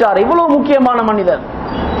போயிட்டார், இவ்வளவு முக்கியமான மனிதர்.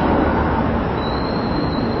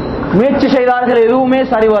 முயற்சி செய்தார்கள், எதுவுமே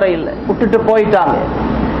சரிவர இல்லை, விட்டுட்டு போயிட்டாங்க.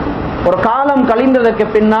 ஒரு காலம் கழிந்ததற்கு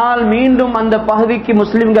பின்னால் மீண்டும் அந்த பகுதிக்கு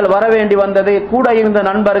முஸ்லிம்கள் வர வேண்டி வந்தது. கூட இருந்த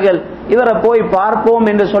நண்பர்கள் இவரை போய் பார்ப்போம்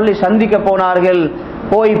என்று சொல்லி சந்திக்க போனார்கள்.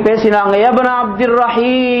 போய் பேசினாங்க. இப்னு அப்துர்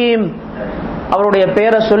ரஹீம், அவருடைய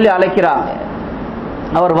பேரை சொல்லி அழைக்கிறாங்க.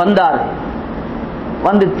 அவர் வந்தார்.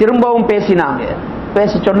 வந்து திரும்பவும் பேசினாங்க.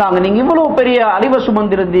 பேசி சொன்னாங்க, நீங்க இவ்வளவு பெரிய அறிவை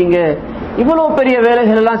சுமந்திருந்தீங்க, இவ்வளவு பெரிய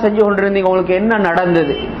வேலைகள் எல்லாம் செஞ்சு கொண்டிருந்தீங்க, உங்களுக்கு என்ன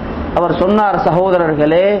நடந்தது? அவர் சொன்னார்,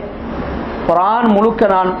 சகோதரர்களே, குர்ஆன் முழுக்க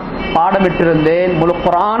நான் பாடமிட்டிருந்தேன், முழு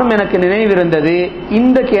குர்ஆனும் எனக்கு நினைவிருந்தது.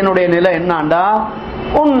 இன்றைக்கு என்னுடைய நிலை என்னாண்டா,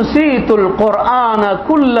 உன்சீதுல் குர்ஆன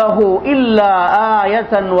குல்லஹு இல்லா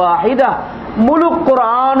ஆயத்தன் வாஹிதா, முழு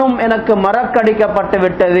குர்ஆனும் எனக்கு மறக்கடிக்கப்பட்டு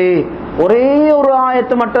விட்டது, ஒரே ஒரு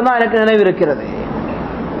ஆயத்து மட்டும்தான் எனக்கு நினைவிருக்கிறது.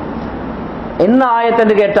 என்ன ஆயத்து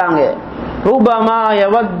என்று கேட்டாங்க. ரூபமா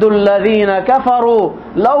யவத்துல் லதீன கஃபரு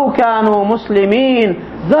லவ் கானூ முஸ்லிமீன்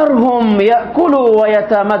ذرهم يأكلوا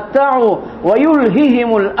ويتمتعوا ويلههم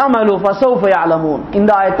الأمل فسوف يعلمون. இந்த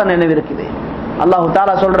ஆயத்தை நினைவிருக்குது. அல்லாஹ்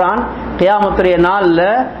தஆலா சொல்றான், கியாமத்துடைய நாள்ல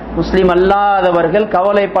முஸ்லிம் அல்லாதவர்கள்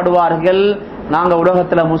கவலைப்படுவார்கள், நாங்க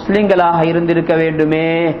உலகத்துல முஸ்லிம்களாக இருந்திருக்க வேண்டுமே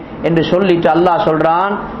என்று சொல்லிட்டு அல்லாஹ்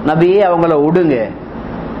சொல்றான், நபியே அவங்கள விடுங்க,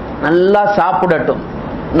 நல்லா சாப்பிடட்டும்,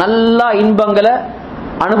 நல்லா இன்பங்களை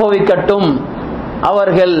அனுபவிக்கட்டும்,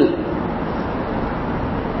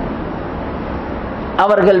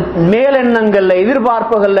 அவர்கள் மேலெண்ணங்கள்ல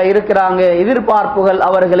எதிர்பார்ப்புகள்ல இருக்கிறாங்க, எதிர்பார்ப்புகள்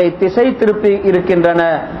அவர்களை திசை திருப்பி இருக்கின்றன,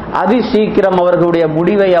 அதி சீக்கிரம் அவர்களுடைய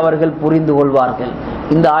முடிவை அவர்கள் புரிந்து கொள்வார்கள்.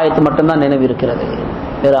 இந்த ஆயத்து மட்டும்தான் நினைவிருக்கிறது,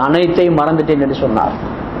 வேறு அனைத்தையும் மறந்துட்டேன் என்று சொன்னார்.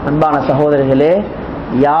 அன்பான சகோதரர்களே,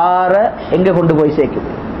 யார எங்க கொண்டு போய்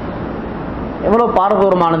சேர்க்குது, எவ்வளவு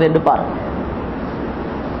பாரதூரமானது என்று பாருங்க.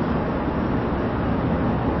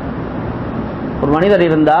 ஒரு மனிதர்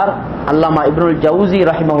இருந்தார், அல்லாமா இப்னுல் ஜவுசி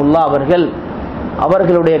ரஹிமஹுல்லா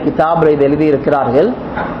அவர்களுடைய கிதாபில் இதை எழுதி இருக்கிறார்கள்.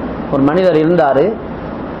 ஒரு மனிதர் இருந்தாரு,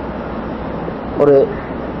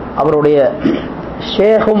 அவருடைய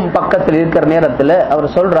ஷேகும் பக்கத்தில் இருக்கிற நேரத்தில் அவர்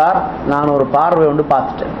சொல்றார், நான் ஒரு பார்வை ஒன்று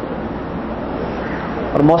பார்த்துட்டேன்,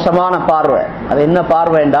 ஒரு மோசமான பார்வை. அது என்ன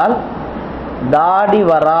பார்வை என்றால், தாடி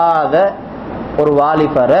வராத ஒரு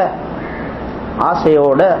வாலிபரை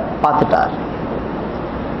ஆசையோட பார்த்துட்டார்.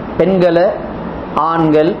 பெண்களை,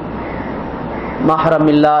 ஆண்கள்,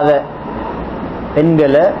 மஹரம் இல்லாத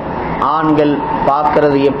பெண்களை ஆண்கள்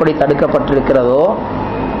பார்க்கிறது எப்படி தடுக்கப்பட்டிருக்கிறதோ,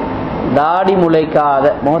 தாடி முளைக்காத,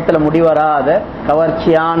 முகத்தில் முடிவராத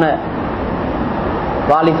கவர்ச்சியான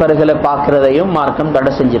வாலிபர்களை பார்க்கிறதையும் மார்க்கம்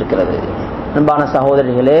தடை செஞ்சிருக்கிறது. அன்பான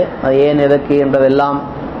சகோதரிகளே, அது ஏன் எதற்கு என்றதெல்லாம்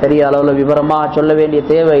பெரிய அளவில் விவரமாக சொல்ல வேண்டிய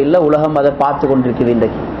தேவையில்லை. உலகம் அதை பார்த்து கொண்டிருக்குது.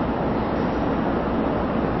 இன்றைக்கு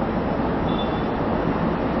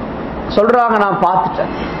சொல்றாங்க, நான்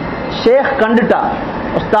பார்த்துட்டேன், ஷேக் கண்டுட்டார்,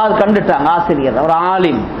 உஸ்தாத் கண்டுட்டாங்க, ஆசிரியர், அவர்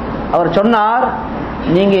ஆலிம். அவர் சொன்னார்,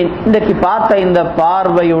 நீங்க இன்றைக்கு பார்த்த இந்த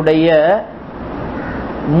பார்வையுடைய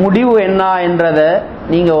முடிவு என்ன என்றத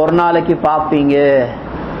நீங்க ஒரு நாளைக்கு பார்ப்பீங்க.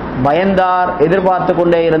 பயந்தார், எதிர்பார்த்து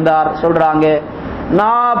கொண்டே இருந்தார். சொல்றாங்க,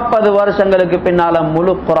 40 வருஷங்களுக்கு பின்னால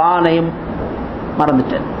முழு குர்ஆனையும்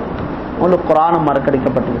மறந்துட்டேன், முழு குர்ஆனும்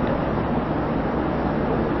மறக்கடிக்கப்பட்டு விட்டேன்.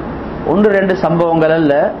 1-2 சம்பவங்கள்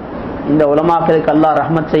அல்ல. இந்த உலமாக்களுக்கு அல்லாஹ்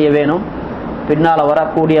ரஹ்மத் செய்ய வேணும், பின்னால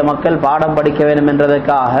வரக்கூடிய மக்கள் பாடம் படிக்க வேண்டும்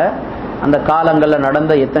என்றதுக்காக அந்த காலங்களில்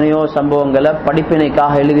நடந்த எத்தனையோ சம்பவங்களை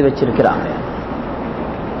படிப்பினைக்காக எழுதி வச்சிருக்கிறாங்க.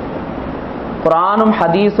 குர்ஆனும்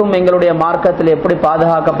ஹதீஸும் எங்களுடைய மார்க்கத்தில் எப்படி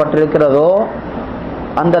பாதுகாக்கப்பட்டிருக்கிறதோ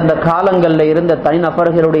அந்தந்த காலங்களில் இருந்த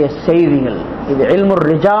தனிநபர்களுடைய செய்திகள், இது இல்முர்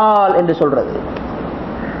ரிஜால் என்று சொல்றது,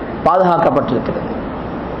 பாதுகாக்கப்பட்டிருக்கிறது.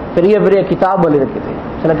 பெரிய பெரிய கிதாபுகள் இருக்குது,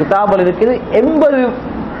 சில கிதாபுகள் இருக்குது 80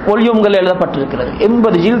 வால்யூம்கள் எழுதப்பட்டிருக்கிறது,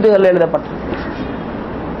 80 ஜில்துகள் எழுதப்பட்டிருக்கிறது.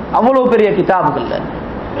 அவ்வளவு பெரிய கிதாபுகள்.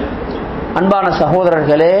 அன்பான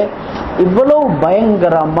சகோதரர்களே, இவ்வளவு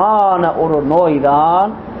பயங்கரமான ஒரு நோய்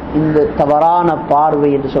தான் இந்த தவறான பார்வை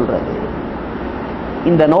என்று சொல்றது.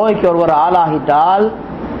 இந்த நோய்க்கு ஒருவர் ஆளாகிட்டால்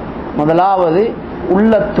முதலாவது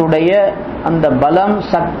உள்ளத்துடைய அந்த பலம்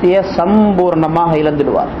சக்தியை சம்பூர்ணமாக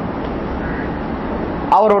இழந்துடுவார்.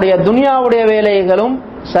 அவருடைய துனியாவுடைய வேலைகளும்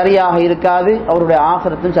சரியாக இருக்காது, அவருடைய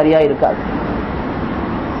ஆகிரத்தும் சரியாக இருக்காது.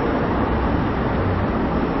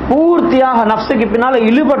 பூர்த்தியாக நஃப்ஸுக்கு பின்னால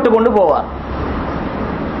இழுபட்டு கொண்டு போவார்.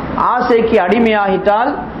 ஆசைக்கு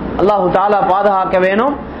அடிமையாகிட்டால் அல்லாஹு தஆலா பாதுகாக்க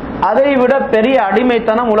வேணும். அதை விட பெரிய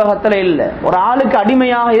அடிமைத்தனம் உலகத்தில் இல்லை. ஒரு ஆளுக்கு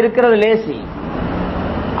அடிமையாக இருக்கிறது லேசி.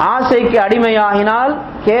 ஆசைக்கு அடிமையாகினால்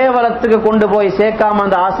கேவலத்துக்கு கொண்டு போய் சேர்க்காம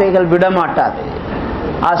அந்த ஆசைகள் விட மாட்டாது.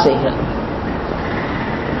 ஆசைகள்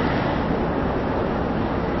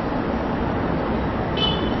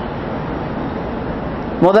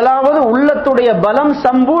முதலாவது உள்ளத்துடைய பலம்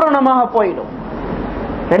சம்பூரணமாக போயிடும்.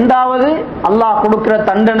 இரண்டாவது அல்லாஹ் கொடுக்கிற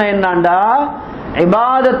தண்டனை என்னண்டா,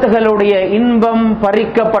 இபாதத்துகளுடைய இன்பம்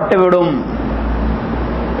பறிக்கப்பட்டுவிடும்.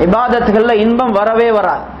 இபாதத்துகள்ல இன்பம் வரவே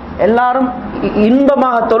வராது. எல்லாரும்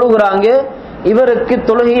இன்பமாக தொழுகிறாங்க, இவருக்கு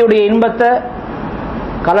தொழுகையுடைய இன்பத்தை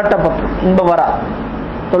கலட்டப்பட்டு இன்பம் வராது.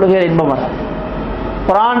 தொழுகையில் இன்பம் வராது,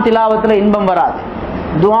 குர்ஆன் திலாவத்துல இன்பம் வராது,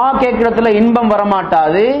 துஆ கேட்கிறதுல இன்பம்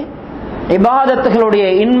வரமாட்டாது. இபாதத்துகளுடைய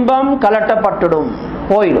இன்பம் கலட்டப்பட்டுடும்,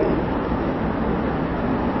 போயிடும்.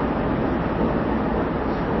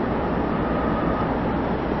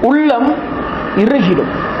 உள்ளம்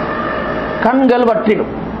இறுகிடும், கண்கள்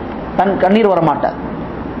வற்றிடும், கண்ணீர் வரமாட்டாது.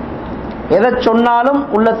 எதை சொன்னாலும்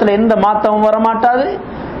உள்ளத்துல எந்த மாற்றமும் வரமாட்டாது.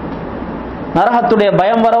 நரகத்துடைய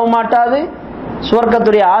பயம் வரவும் மாட்டாது,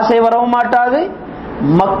 சுவர்க்கத்துடைய ஆசை வரவும் மாட்டாது,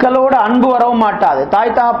 மக்களோட அன்பு வரவும் மாட்டாது,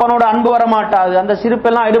 தாய் தகப்பனோட அன்பு வர மாட்டாது. அந்த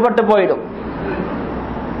சிரிப்பெல்லாம் ஈடுபட்டு போயிடும்.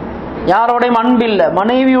 யாரோடையும் அன்பு இல்லை,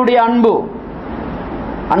 மனைவியுடைய அன்பு.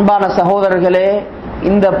 அன்பான சகோதரர்களே,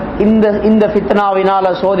 இந்த ஃபித்னாவினால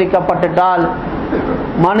சோதிக்கப்பட்டுட்டால்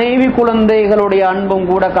மனைவி குழந்தைகளுடைய அன்பும்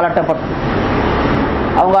கூட கலட்டப்பட்டு,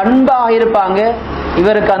 அவங்க அன்பாக இருப்பாங்க,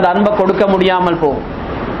 இவருக்கு அந்த அன்பை கொடுக்க முடியாமல் போகும்.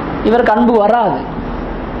 இவருக்கு அன்பு வராது,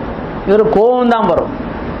 இவருக்கு கோபம் தான் வரும்.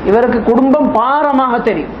 இவருக்கு குடும்பம் பாரமாக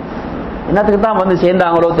தெரியும். என்னத்துக்கு தான் வந்து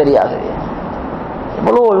சேர்ந்தாங்களோ தெரியாது.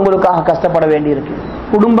 எவ்வளோ இவங்களுக்காக கஷ்டப்பட வேண்டி இருக்கு.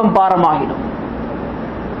 குடும்பம் பாரமாகிடும்.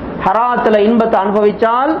 ஹராத்துல இன்பத்தை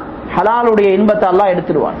அனுபவிச்சால் ஹலாலுடைய இன்பத்தை அல்லாஹ்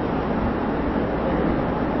எடுத்துடுவான்.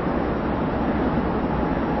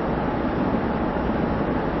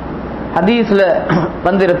 ஹதீஸ்ல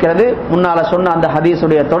வந்திருக்கிறது, முன்னால சொன்ன அந்த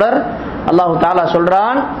ஹதீஸுடைய தொடர். அல்லாஹு தஆலா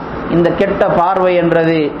சொல்றான், இந்த கெட்ட பார்வை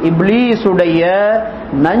என்றது இப்லீசுடைய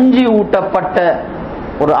நஞ்சி ஊட்டப்பட்ட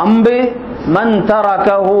ஒரு அம்பு. மன்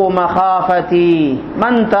தரகஹு மகாஃபதி,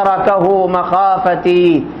 மன் தரகஹு மகாஃபதி,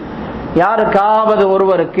 யாருக்காவது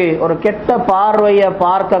ஒருவருக்கு ஒரு கெட்ட பார்வையை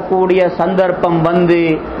பார்க்கக்கூடிய சந்தர்ப்பம் வந்து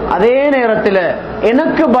அதே நேரத்தில்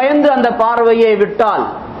எனக்கு பயந்து அந்த பார்வையை விட்டால்,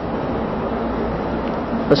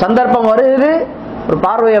 சந்தர்ப்பம் வருது ஒரு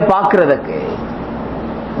பார்வையை பார்க்கிறதுக்கு,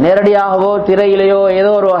 நேரடியாகவோ திரையிலேயோ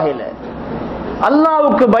ஏதோ ஒரு வகையில்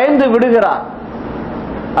அல்லாஹ்வுக்கு பயந்து விடுகிறார்.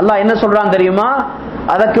 அல்லாஹ் என்ன சொல்றான் தெரியுமா?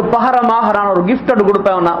 அதற்கு பகரமாக நான் ஒரு கிஃப்ட்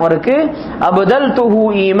கொடுப்பேன் அவருக்கு. அபதல்துஹு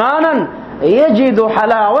ஈமானன் யஜிது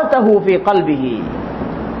ஹலாவதஹு ஃபீ கல்பிஹி,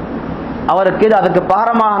 அவருக்கு அதுக்கு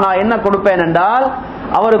பகரமாக நான் என்ன கொடுப்பேன் என்றால்,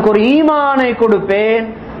 அவருக்கு ஒரு ஈமானை கொடுப்பேன்.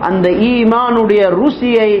 அந்த ஈமானுடைய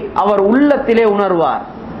ருசியை அவர் உள்ளத்திலே உணர்வார்.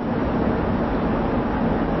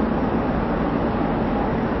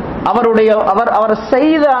 அவர்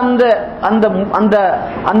செய்த அந்த அந்த அந்த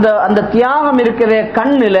அந்த அந்த தியாகம் இருக்கிற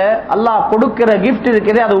கண்ணுல அல்லாஹ் கொடுக்கிற கிஃப்ட்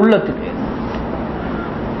இருக்கிறதே அது உள்ளத்துக்கு.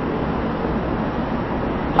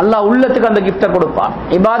 அல்லாஹ் உள்ளத்துக்கு அந்த கிஃப்டை கொடுப்பான்,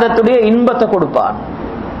 இபாதத்துடைய இன்பத்தை கொடுப்பான்.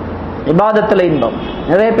 இபாதத்துல இன்பம்.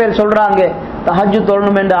 நிறைய பேர் சொல்றாங்க தஹஜ்ஜுத்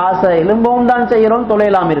தொழணும் என்ற ஆசை, எலும்பவும் தான் செய்யறோம்,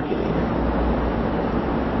 தொலைலாம் இருக்கு.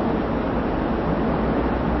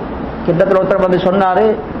 கிட்டத்தில் ஒருத்தர் வந்து சொன்னாரு,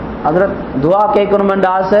 அதுல துவா கேட்கணும் என்ற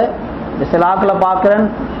ஆசை, சில ஆக்களை பாக்குறேன்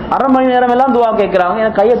அரை மணி நேரம் எல்லாம் துவா கேட்கிறாங்க,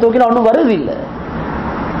 எனக்கு கையை தூக்கில ஒன்றும் வருது இல்லை.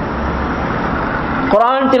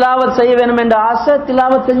 குர்ஆன் திலாவத் செய்ய வேண்டும் என்ற ஆசை,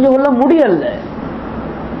 திலாவத் செஞ்சு கொள்ள முடியல.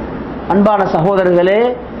 அன்பான சகோதரர்களே,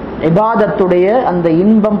 இபாதத்துடைய அந்த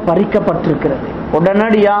இன்பம் பறிக்கப்பட்டிருக்கிறது.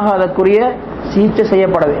 உடனடியாக அதற்குரிய சிகிச்சை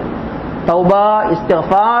செய்யப்பட வேண்டும். தௌபா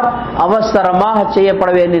இஸ்திக்ஃபார் அவசரமாக செய்யப்பட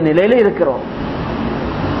வேண்டிய நிலையில இருக்கிறோம்.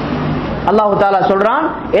 அல்லாஹ் தஆலா சொல்றான்,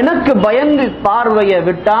 எனக்கு பயந்து பார்வையை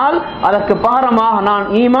விட்டால் அதற்கு பாரமாக நான்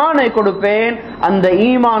ஈமானை கொடுப்பேன். அந்த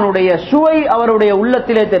ஈமானுடைய சுவை அவருடைய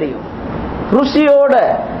உள்ளத்திலே தெரியும். ருசியோட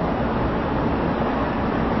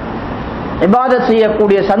இபாதத்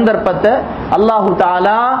செய்யக்கூடிய சந்தர்ப்பத்தை அல்லாஹ்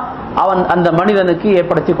தஆலா அவன் அந்த மனிதனுக்கு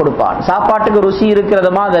ஏற்படுத்தி கொடுப்பான். சாப்பாட்டுக்கு ருசி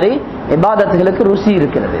இருக்கிறது மாதிரி இபாதத்துகளுக்கு ருசி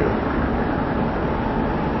இருக்கிறது.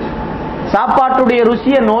 சாப்பாட்டுடைய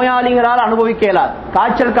ருசியை நோயாளிகளால் அனுபவிக்க இயலாது,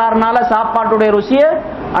 காய்ச்சல்காரனால சாப்பாட்டுடைய ருசியை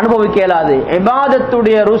அனுபவிக்க இயலாது.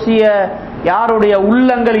 இபாதத்துடைய ருசியை யாருடைய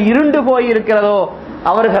உள்ளங்கள் இருண்டு போய் இருக்கிறதோ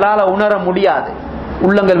அவர்களால உணர முடியாது.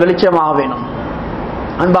 உள்ளங்கள் வெளிச்சமாக வேணும்.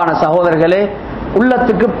 அன்பான சகோதரர்களே,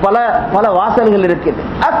 உள்ளத்துக்கு பல பல வாசல்கள் இருக்குது.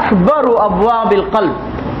 அக்பரு அப்வாபில் கல்ப்,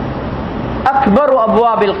 அக்பரு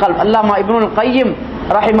அப்வாபில் கல்ப். அல்லாமா இப்னுல் கையிம்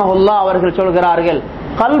ரஹிமஹுல்லாஹ் அவர்கள் சொல்கிறார்கள்,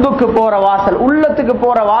 கல்புக்கு போற வாசல், உள்ளத்துக்கு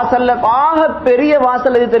போற வாசல்ல ஆக பெரிய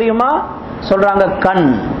வாசல் எது தெரியுமா? சொல்றாங்க கண்.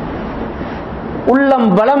 உள்ளம்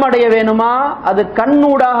பலமடைய வேணுமா? அது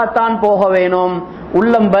கண்ணூடாகத்தான் போக வேணும்.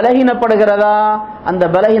 உள்ளம் பலகீனப்படுகிறதா? அந்த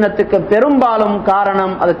பலகீனத்துக்கு பெரும்பாலும்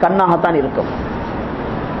காரணம் அது கண்ணாகத்தான் இருக்கும்.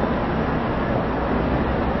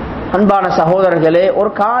 அன்பான சகோதரர்களே, ஒரு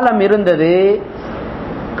காலம் இருந்தது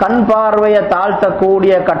கண் பார்வையை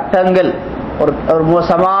தாழ்த்தக்கூடிய கட்டங்கள், ஒரு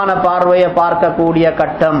மோசமான பார்வையை பார்க்கக்கூடிய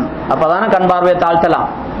கட்டம். அப்பதான கண் பார்வையை தாழ்த்தலாம்,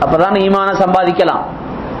 அப்பதான் ஈமான சம்பாதிக்கலாம்.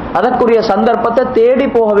 அதற்குரிய சந்தர்ப்பத்தை தேடி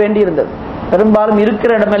போக வேண்டி இருந்தது. பெரும்பாலும்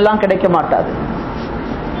இருக்கிற இடமெல்லாம் கிடைக்க மாட்டாது.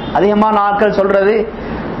 அதிகமான ஆட்கள் சொல்றது,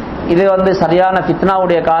 இது சரியான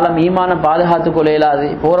ஃபித்னாவுடைய காலம், ஈமான பாதுகாத்துக் கொள்ள இயலாது.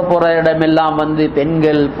 போற இடமெல்லாம்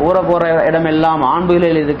பெண்கள், போற இடமெல்லாம் ஆண்கள்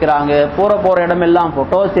இருக்கிறாங்க, போற இடமெல்லாம்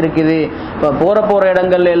போட்டோஸ் இருக்குது, போற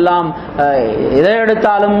இடங்கள் எல்லாம் எதை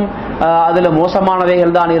எடுத்தாலும் அதுல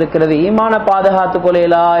மோசமானவைகள் தான் இருக்கிறது, ஈமான பாதுகாத்துக் கொள்ள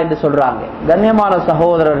இயலா என்று சொல்றாங்க. கண்ணியமான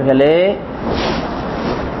சகோதரர்களே,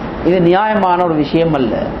 இது நியாயமான ஒரு விஷயம்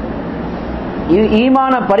அல்ல. இது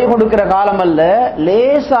ஈமான பறி கொடுக்கிற காலம் அல்ல,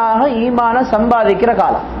 லேசாக ஈமான சம்பாதிக்கிற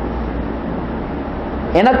காலம்.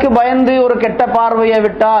 எனக்கு பயந்து ஒரு கெட்ட பார்வையை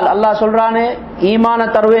விட்டால் அல்லாஹ் சொல்றானே ஈமான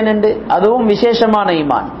தருவேன் என்று, அதுவும் விசேஷமான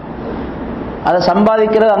ஈமான். அதை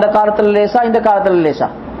சம்பாதிக்கிறது அந்த காலத்துல லேசா, இந்த காலத்துல லேசா?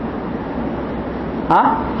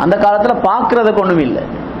 அந்த காலத்துல பாக்குறதுக்கு ஒண்ணும் இல்லை.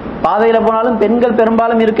 பாதையில போனாலும் பெண்கள்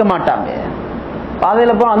பெரும்பாலும் இருக்க மாட்டாங்க.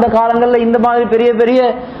 பாதையில போன அந்த காலங்கள்ல இந்த மாதிரி பெரிய பெரிய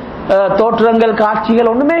தோற்றங்கள், காட்சிகள்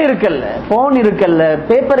ஒண்ணுமே இருக்கல்ல. போன் இருக்கல்ல,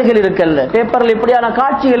 பேப்பர்கள் இருக்கல்ல, பேப்பர்ல இப்படியான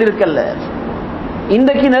காட்சிகள் இருக்கல்ல.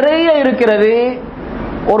 இன்றைக்கு நிறைய இருக்கிறது.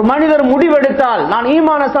 ஒரு மனிதர் முடிவெடுத்தால் நான்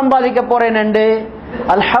ஈமான சம்பாதிக்க போறேன் என்று,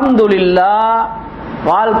 அல்ஹம்துலில்லாஹ்,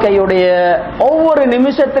 வாழ்க்கையுடைய ஒவ்வொரு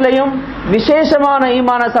நிமிஷத்திலையும் விசேஷமான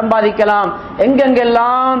ஈமான சம்பாதிக்கலாம்.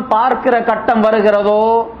 எங்கெங்கெல்லாம் பார்க்கிற கட்டம் வருகிறதோ,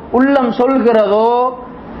 உள்ளம் சொல்கிறதோ,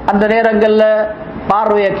 அந்த நேரங்கள்ல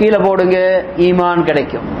பார்வையை கீழே போடுங்க, ஈமான்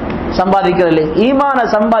கிடைக்கும். சம்பாதிக்கிறது ஈமான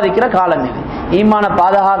சம்பாதிக்கிற காலம் இது. ஈமான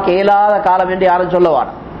பாதுகாக்க இயலாத காலம் என்று யாரும் சொல்லவான.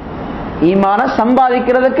 ஈமான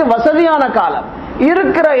சம்பாதிக்கிறதுக்கு வசதியான காலம்.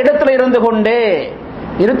 இருக்கிற இடத்துல இருந்து கொண்டே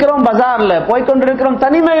இருக்கிறோம், பஜார்ல போய்கொண்டிருக்கிறோம்,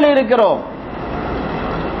 தனிமையில இருக்கிறோம்,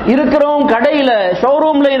 கடையில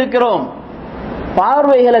ஷோரூம்ல இருக்கிறோம்.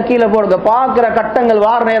 பார்வைகளை கீழே போடுங்க. பார்க்கிற கட்டங்கள்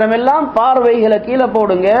வார நேரம் எல்லாம் பார்வைகளை கீழே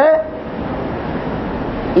போடுங்க,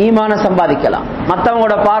 ஈமான சம்பாதிக்கலாம்.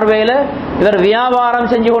 மற்றவங்களோட பார்வையில இவர்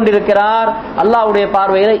வியாபாரம் செஞ்சு கொண்டிருக்கிறார், அல்லாஹ்வுடைய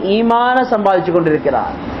பார்வையில ஈமான சம்பாதிச்சு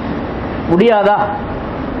கொண்டிருக்கிறார். முடியாதா?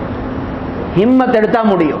 ஹிம்மத் எடுத்தா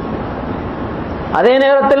முடியும். அதே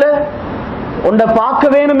நேரத்தில் உன்னை பார்க்க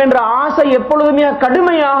வேண்டும் என்ற ஆசை எப்பொழுதுமே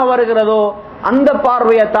கடுமையாக வருகிறதோ அந்த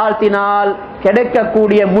பார்வையை தாழ்த்தினால்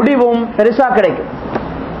கிடைக்கக்கூடிய முடிவும் பெருசா கிடைக்கும்.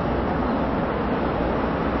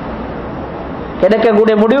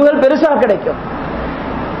 கிடைக்கக்கூடிய முடிவுகள் பெருசா கிடைக்கும்.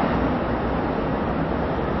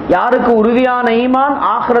 யாருக்கு உறுதியான ஈமான்,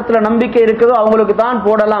 ஆகிரத்துல நம்பிக்கை இருக்குதோ அவங்களுக்கு தான்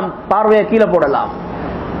போடலாம், பார்வையை கீழே போடலாம்.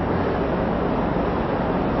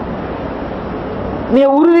 நீ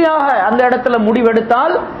உறுதியாக அந்த இடத்துல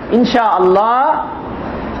முடிவெடுத்தால் இன்ஷா அல்லாஹ்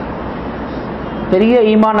பெரிய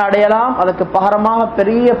ஈமான் அடையலாம். அதுக்கு பகரமாக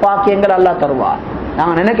பெரிய பாக்கியங்கள் அல்லாஹ் தருவார்.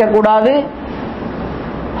 நாங்க நினைக்க கூடாது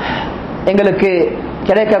எங்களுக்கு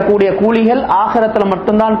கிடைக்கக்கூடிய கூலிகள் ஆகிரத்துல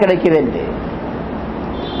மட்டும்தான் கிடைக்குது என்று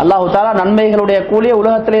அல்லாஹு தஆலா நன்மைகளுடைய கூலியை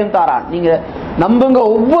உலகத்திலேயும் தாரான். நீங்க நம்புங்க,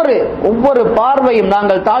 ஒவ்வொரு பார்வையும்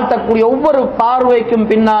நாங்கள் தாழ்த்தக்கூடிய ஒவ்வொரு பார்வைக்கும்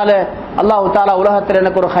பின்னால அல்லாஹு தஆலா உலகத்தில்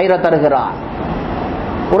எனக்கு ஒரு ஹைர தருகிறான்,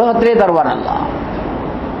 உலகத்திலே தருவான் அல்லாஹ்.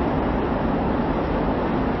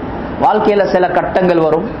 வாழ்க்கையில சில கட்டங்கள்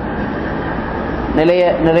வரும்.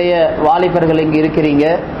 நிறைய வாலிபர்கள் இங்க இருக்கிறீங்க,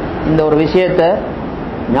 இந்த ஒரு விஷயத்தை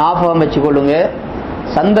ஞாபகம் வச்சுக்கொள்ளுங்க,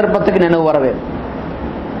 சந்தர்ப்பத்துக்கு நினைவு வர வேண்டும்.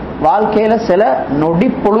 வாழ்க்கையில சில நொடி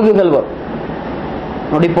பொழுதுகள் வரும்.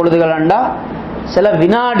 நொடி பொழுதுகள் சில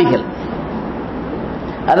வினாடிகள்,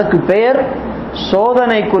 அதுக்கு பெயர்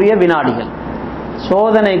சோதனைக்குரிய வினாடிகள்,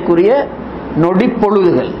 சோதனைக்குரிய நொடி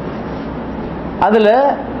பொழுதுகள். அதுல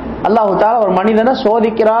அல்லாஹு தஆலா ஒரு மனிதனை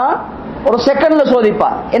சோதிக்கிறார், ஒரு செகண்ட்ல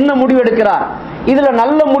சோதிப்பார். என்ன முடிவு எடுக்கிறார்? இதுல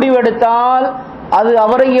நல்ல முடிவு எடுத்தால் அது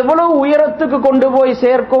அவரை எவ்வளவு உயரத்துக்கு கொண்டு போய்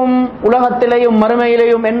சேர்க்கும் உலகத்திலேயும்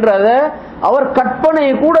மறுமையிலேயும் என்றத அவர் கற்பனை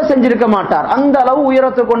கூட செஞ்சிருக்க மாட்டார். அந்த அளவு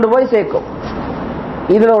உயரத்துக்கு கொண்டு போய் சேர்க்கும்.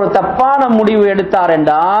 இதுல ஒரு தப்பான முடிவு எடுத்தார்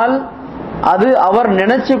என்றால் அது அவர்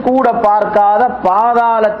நினைச்சு கூட பார்க்காத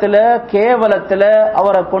பாதாளத்துல கேவலத்துல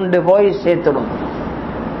அவரை கொண்டு போய் சேர்த்துடும்.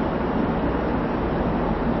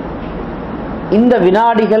 இந்த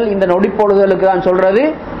வினாடிகள், இந்த நொடிப்பொழுதுகளுக்கு தான் சொல்றது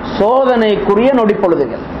சோதனைக்குரிய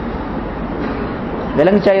நொடிப்பொழுதுகள்.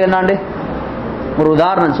 விலங்குச்சா இதனாண்டு ஒரு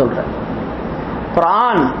உதாரணம் சொல்றேன்.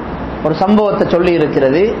 குர்ஆன் ஒரு சம்பவத்தை சொல்லி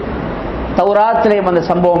இருக்கிறது. தௌராத்திலேயும் அந்த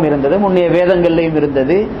சம்பவம் இருந்தது, முன்னைய வேதங்கள்லையும்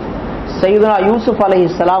இருந்தது. சையதுனா யூசுப்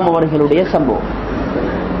அலைஹிஸ்ஸலாம் அவர்களுடைய சம்பவம்.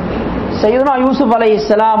 சையதுனா யூசுப்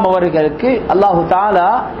அலைஹிஸ்ஸலாம் அவர்களுக்கு அல்லாஹு தஆலா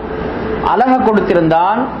அழக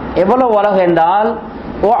கொடுத்திருந்தான். எவ்வளவு அழகு என்றால்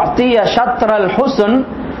உஅதிய ஷத்ரல் ஹுஸ்ன்,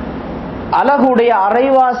 அழகுடைய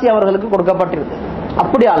அரைவாசி அவர்களுக்கு கொடுக்கப்பட்டிருந்தது.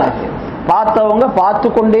 அப்படி அழகு, பார்த்தவங்க பார்த்து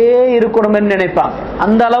கொண்டே இருக்கணும் என்று நினைப்பாங்க,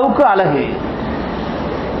 அந்த அளவுக்கு அழகு.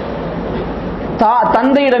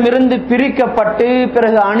 தந்தையிடமிருந்து பிரிக்கப்பட்டு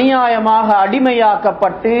பிறகு அநியாயமாக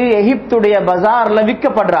அடிமையாக்கப்பட்டு எகிப்துடைய பஜார்ல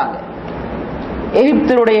விற்கப்படுறாங்க.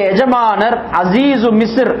 எகிப்தினுடைய எஜமானர் அசீசு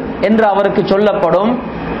மிஸ்ர் என்று அவருக்கு சொல்லப்படும்.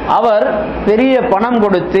 அவர் பெரிய பணம்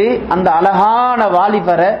கொடுத்து அந்த அழகான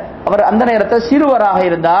வாலிபரை, அவர் அந்த நேரத்தில் சிறுவராக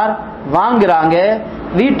இருந்தார், வாங்குறாங்க,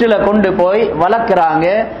 வீட்டுல கொண்டு போய் வளர்க்கிறாங்க.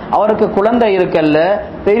 அவருக்கு குழந்தை இருக்கல்ல,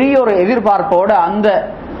 பெரிய ஒரு எதிர்பார்ப்போட அந்த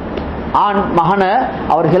ஆண் மகனை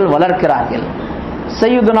அவர்கள் வளர்க்கிறார்கள்.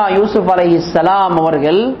 சையதுனா யூசுப் அலைஹிஸ்ஸலாம்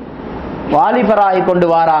அவர்கள் வாலிபராகி கொண்டு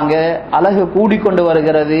வராங்க. அழகு கூடிக்கொண்டு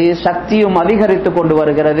வருகிறது, சக்தியும் அதிகரித்து கொண்டு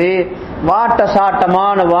வருகிறது. வாட்ட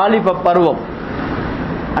சாட்டமான வாலிப பருவம்.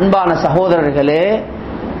 அன்பான சகோதரர்களே,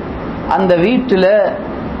 அந்த வீட்டில்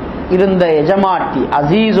இருந்த எஜமாட்டி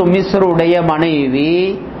அசீசு மிஸ்ருடைய மனைவி,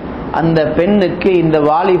 அந்த பெண்ணுக்கு இந்த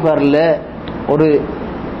வாலிபர்ல ஒரு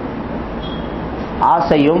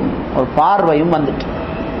ஆசையும் ஒரு பார்வையும் வந்துட்டு,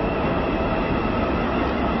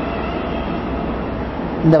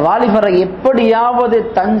 இந்த வாலிபரை எப்படியாவது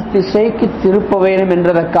தன் திசைக்கு திருப்ப வேண்டும்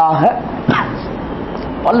என்றதற்காக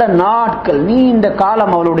பல நாட்கள், நீண்ட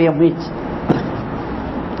காலம் அவளுடைய முயற்சி.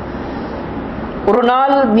 ஒரு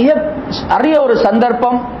நாள் மிக அரிய ஒரு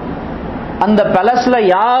சந்தர்ப்பம், அந்த பேலஸ்ல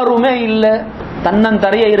யாருமே இல்லை,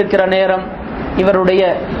 தன்னந்தரைய இருக்கிற நேரம். இவருடைய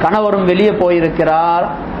கணவரும் வெளியே போயிருக்கிறார்.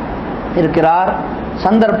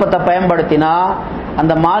 சந்தர்ப்பத்தை பயன்படுத்தினா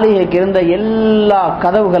அந்த மாளிகைக்கு இருந்த எல்லா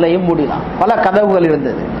கதவுகளையும் மூடினான். பல கதவுகள்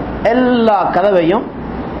இருந்தது, எல்லா கதவையும்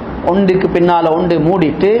ஒன்றுக்கு பின்னால ஒன்று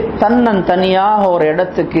மூடிட்டு தன்னன் தனியாக ஒரு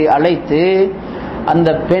இடத்துக்கு அழைத்து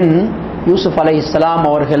அந்த பெண் யூசுப் அலைஹிஸ்ஸலாம்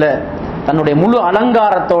அவர்களை தன்னுடைய முழு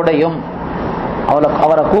அலங்காரத்தோடையும்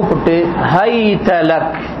அவரை கூப்பிட்டு, ஹை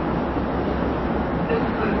தலக்,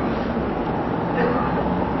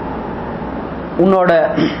 உன்னோட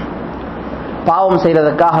பாவம்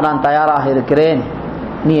செய்வதற்காக நான் தயாராக இருக்கிறேன்,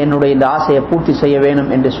 நீ என்னுடைய இந்த ஆசையை பூர்த்தி செய்ய வேண்டும்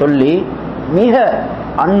என்று சொல்லி மிக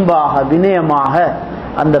அன்பாக வினயமாக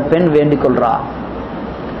அந்த பெண் வேண்டிக் கொள்றார்.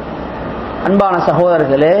 அன்பான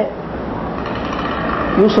சகோதரர்களே,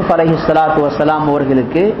 யூசுப் அலைஹிஸ்ஸலாத்து வஸ்ஸலாம்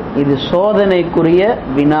அவர்களுக்கு இது சோதனைக்குரிய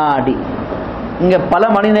வினாடி. இங்க பல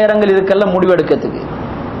மணி நேரங்கள் இருக்கல்ல முடிவெடுக்கிறதுக்கு.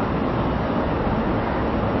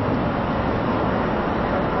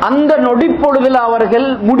 அந்த நொடிப்பொழுதில் அவர்கள்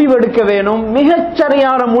முடிவெடுக்க வேணும்.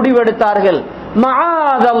 மிகச்சரியான முடிவெடுத்தார்கள்.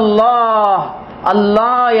 மஆதல்லாஹ்,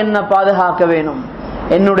 அல்லாஹ் என்ன பாதுகாக்க வேணும்,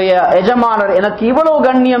 என்னுடைய எஜமானர் எனக்கு இவ்வளவு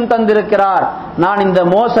கண்ணியம் தந்திருக்கிறார், நான் இந்த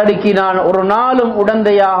மோசடிக்கு நான் ஒரு நாளும்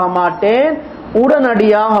உடந்தையாக மாட்டேன்.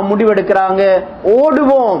 உடனடியாக முடிவெடுக்கிறாங்க.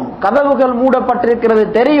 ஓடுவோம், கதவுகள் மூடப்பட்டிருக்கிறது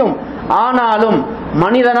தெரியும், ஆனாலும்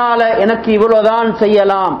மனிதனால எனக்கு இவ்வளவுதான்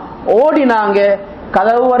செய்யலாம். ஓடினாங்க,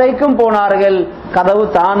 கதவு வரைக்கும் போனார்கள். கதவு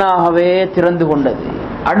தானாகவே திறந்து கொண்டது.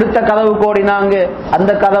 அடுத்த கதவு ஓடினாங்க,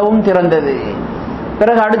 அந்த கதவும் திறந்தது.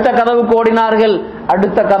 பிறகு அடுத்த கதவுக்கு ஓடினார்கள்.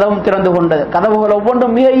 அடுத்த கதவும் திறந்து கொண்டது. கதவுகள்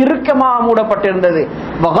ஒவ்வொன்றும் மிக இறுக்கமாக மூடப்பட்டிருந்தது.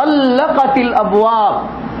 வகல்லகத்தில் அப்வாப்,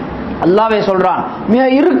 அல்லாஹ்வே சொல்றான், மிக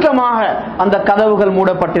இறுக்கமாக அந்த கதவுகள்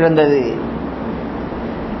மூடப்பட்டிருந்தது.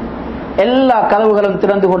 எல்லா கதவுகளும்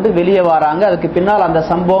திறந்து கொண்டு வெளியே வராங்க. அதுக்கு பின்னால் அந்த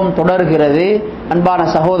சம்பவம் தொடர்கிறது. அன்பான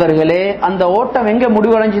சகோதரர்களே, அந்த ஓட்டம் எங்க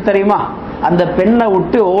முடிவடைஞ்சு தெரியுமா? அந்த பெண்ணை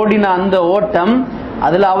விட்டு ஓடின அந்த ஓட்டம்,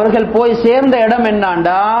 அதுல அவர்கள் போய் சேர்ந்த இடம்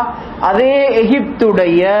என்னாண்டா, அதே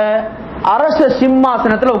எகிப்துடைய அரச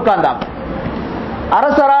சிம்மாசனத்தில் உட்கார்ந்தாங்க.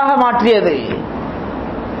 அரசராக மாற்றியது.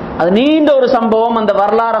 அது நீண்ட ஒரு சம்பவம். அந்த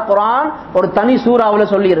வரலாறு குர்ஆன் ஒரு தனி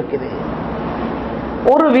சூறாவில் சொல்லி இருக்குது.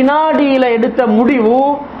 ஒரு வினாடியில எடுத்த முடிவு,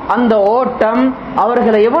 அந்த ஓட்டம்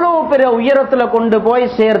அவர்களை எவ்வளவு பெரிய உயரத்துல கொண்டு போய்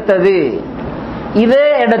சேர்த்தது. இதே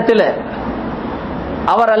இடத்துல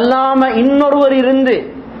அவர் அல்லாம இன்னொருவர் இருந்து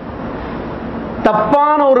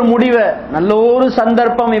தப்பான ஒரு முடிவை, நல்ல ஒரு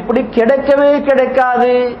சந்தர்ப்பம் இப்படி கிடைக்கவே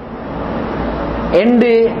கிடைக்காது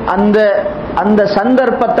என்று அந்த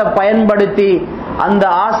சந்தர்ப்பத்தை பயன்படுத்தி அந்த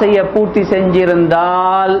ஆசையை பூர்த்தி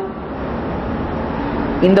செஞ்சிருந்தால்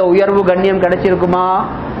இந்த உயர்வு கண்ணியம் கிடைச்சிருக்குமா?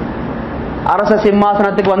 அரச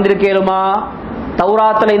சிம்மாசனத்துக்கு வந்திருக்கேலுமா?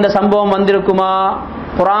 தௌராத்துல இந்த சம்பவம் வந்திருக்குமா?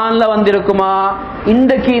 குர்ஆன்ல வந்திருக்குமா?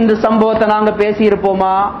 இன்றைக்கு இந்த சம்பவத்தை நாங்க பேசி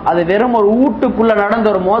இருப்போமா? அது வெறும் ஒரு வீட்டுக்குள்ள நடந்த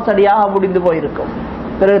ஒரு மோசடியாக முடிந்து போயிருக்கும்.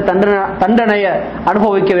 பிறகு தண்டனைய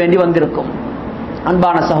அனுபவிக்க வேண்டி வந்திருக்கும்.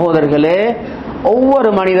 அன்பான சகோதரர்களே,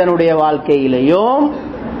 ஒவ்வொரு மனிதனுடைய வாழ்க்கையிலையும்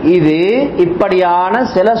இது இப்படியான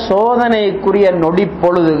சில சோதனைக்குரிய நொடி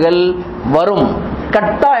பொழுதுகள் வரும்,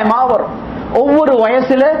 கட்டாயமா வரும். ஒவ்வொரு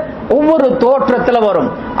வயசுல ஒவ்வொரு தோற்றத்துல வரும்.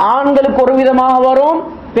 ஆண்களுக்கு ஒரு விதமாக வரும்,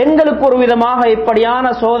 பெண்களுக்கு ஒரு விதமாக இப்படியான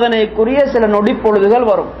சோதனைக்குரிய சில நொடி பொழுதுகள்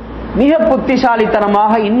வரும். மிக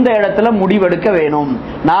புத்திசாலித்தனமாக இந்த இடத்துல முடிவெடுக்க வேணும்.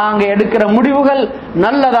 நாங்க எடுக்கிற முடிவுகள்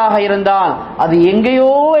நல்லதாக இருந்தால் அது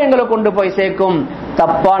எங்கேயோ எங்களை கொண்டு போய் சேர்க்கும்.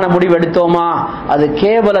 தப்பான முடிவு எடுத்தோமா, அது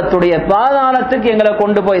கேவலத்துடைய பாதாளத்துக்கு எங்களை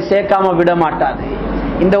கொண்டு போய் சேர்க்காம விட மாட்டாது.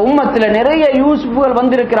 இந்த உம்மத்துல நிறைய யூசுஃப்கள்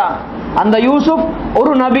வந்திருக்கிறாங்க. அந்த யூசுப்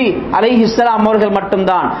ஒரு நபி அலைஹிஸ்ஸலாம் அவர்கள்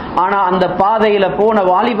மட்டும்தான். ஆனா அந்த பாதையில போன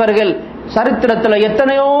வாலிபர்கள் சரித்திரத்துல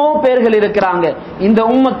எத்தனையோ பேர்கள் இருக்கிறாங்க. இந்த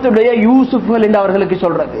உம்மத்துடைய யூசுஃப்கள் என்று அவர்களுக்கு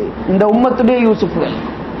சொல்றது, இந்த உம்மத்துடைய யூசுஃப்கள்.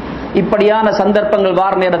 இப்படியான சந்தர்ப்பங்கள்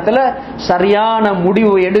வார நேரத்துல சரியான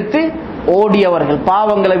முடிவு எடுத்து ஓடியவர்கள்,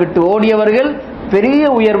 பாவங்களை விட்டு ஓடியவர்கள் பெரிய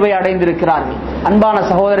உயர்வை அடைந்திருக்கிறார்கள். அன்பான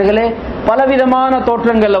சகோதரர்களே, பலவிதமான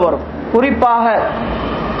தோற்றங்கள்ல வரும். குறிப்பாக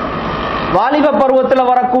வாலிப பருவத்தில்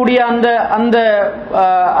வரக்கூடிய அந்த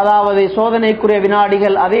அதாவது சோதனைக்குரிய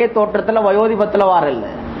வினாடிகள் அதே தோற்றத்தில் வயோதிபத்தில் வரல.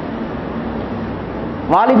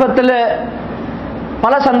 வாலிபத்தில்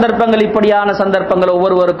பல சந்தர்ப்பங்கள், இப்படியான சந்தர்ப்பங்கள்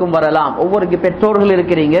ஒவ்வொருவருக்கும் வரலாம். ஒவ்வொருக்கு பெற்றோர்கள்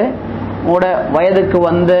இருக்கிறீங்க, உங்களோட வயதுக்கு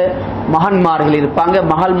வந்த மகன்மார்கள் இருப்பாங்க,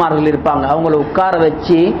 மகள்மார்கள் இருப்பாங்க. அவங்கள உட்கார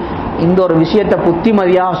வச்சு இந்த ஒரு விஷயத்தை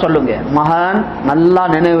புத்திமதியாக சொல்லுங்க. மகன், நல்லா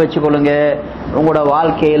நினைவு வச்சுக்கொள்ளுங்க, உங்களோட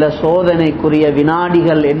வாழ்க்கையில சோதனைக்குரிய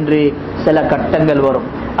வினாடிகள் என்று சில கட்டங்கள் வரும்.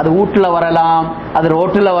 அது வீட்டுல வரலாம், அது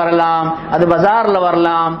ரோட்டுல வரலாம், அது பஜார்ல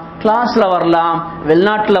வரலாம், கிளாஸ்ல வரலாம்,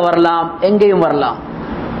 வெளிநாட்டுல வரலாம், எங்கேயும் வரலாம்.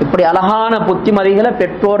 இப்படி அழகான புத்திமதிகளை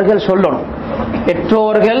பெற்றோர்கள் சொல்லணும்.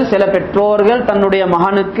 சில பெற்றோர்கள் தன்னுடைய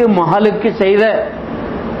மகனுக்கு மகளுக்கு செய்த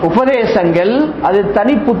உபதேசங்கள் அது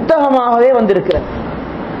தனி புத்தகமாகவே வந்திருக்கிறது,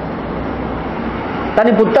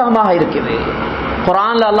 தனி புத்தகமாக இருக்குது.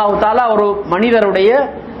 குர்ஆன்ல அல்லாஹ் தஆலா ஒரு மனிதருடைய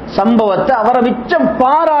சம்பவத்தை அவரை மிச்சம்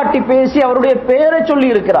பாராட்டி பேசி அவருடைய பெயரை சொல்லி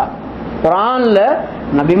இருக்கிறார். குர்ஆன்ல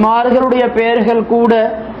நபிமார்களுடைய பெயர்கள் கூட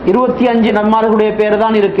 25 நபிமார்களுடைய பெயர்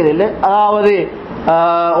தான் இருக்குது. அதாவது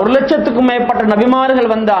 1,00,000க்கும் மேற்பட்ட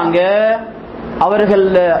நபிமார்கள் வந்தாங்க. அவர்கள்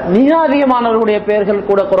மிக அதிகமானவர்களுடைய பெயர்கள்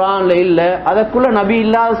கூட குர்ஆன்ல இல்ல. அதற்குள்ள நபி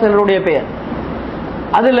இல்லாத சிலருடைய பெயர்.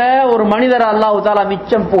 அதுல ஒரு மனிதர் அல்லாஹ் தஆலா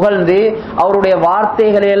மிச்சம் புகழ்ந்து அவருடைய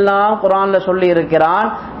வார்த்தைகளை எல்லாம் குர்ஆன்ல சொல்லி இருக்கிறான்.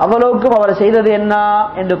 அவ்வளவுக்கு அவர் செய்தது என்ன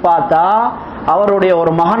என்று பார்த்தா, அவருடைய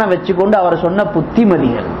ஒரு மகனை வச்சுக்கொண்டு அவர் சொன்ன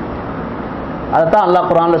புத்திமதிகள். அதைத்தான் அல்லாஹ்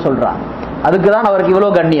குர்ஆன்ல சொல்றான். அதுக்குதான் அவருக்கு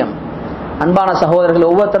இவ்வளவு கண்ணியம். அன்பான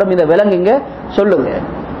சகோதரர்கள், ஒவ்வொருத்தரும் இதை விளங்குங்க, சொல்லுங்க.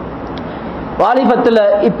 வாலிபத்துல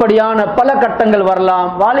இப்படியான பல கட்டங்கள் வரலாம்.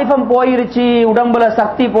 வாலிபம் போயிருச்சு, உடம்புல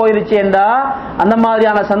சக்தி போயிருச்சு என்றா அந்த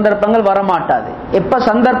மாதிரியான சந்தர்ப்பங்கள் வரமாட்டாது. எப்ப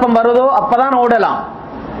சந்தர்ப்பம் வருதோ அப்பதான் ஓடலாம்.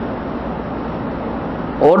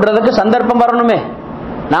 ஓடுறதுக்கு சந்தர்ப்பம் வரணுமே.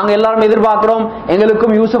 நாங்க எல்லாரும் எதிர்பார்க்கிறோம்,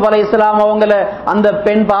 எங்களுக்கும் யூசுப் அலைஹிஸ்ஸலாம் அவங்கள அந்த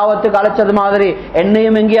பெண் பாவத்துக்கு அழைச்சது மாதிரி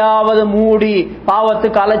என்னையும் எங்கேயாவது மூடி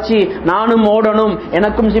பாவத்துக்கு அழைச்சி நானும் ஓடணும்,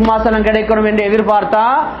 எனக்கும் சிம்மாசனம் கிடைக்கணும் என்று எதிர்பார்த்தா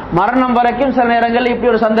மரணம் வரைக்கும் சில நேரங்களில்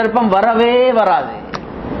இப்படி ஒரு சந்தர்ப்பம் வரவே வராது.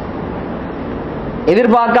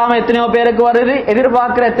 எதிர்பார்க்காம எத்தனையோ பேருக்கு வருது,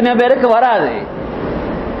 எதிர்பார்க்கிற எத்தனையோ பேருக்கு வராது.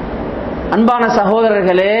 அன்பான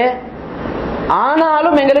சகோதரர்களே,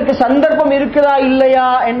 ஆனாலும் எங்களுக்கு சந்தர்ப்பம் இருக்குதா இல்லையா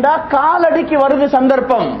என்றா காலடிக்கு வருது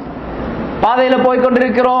சந்தர்ப்பம். பாதையில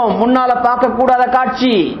போய்கொண்டிருக்கிறோம், முன்னால பார்க்க கூடாத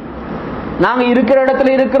காட்சி, நாங்க இருக்கிற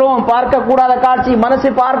இடத்துல இருக்கிறோம், பார்க்க கூடாத காட்சி, மனசு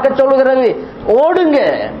பார்க்க சொல்லுகிறது, ஓடுங்க.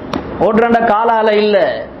 ஓடுற காலால இல்ல,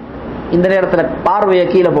 இந்த நேரத்துல பார்வையை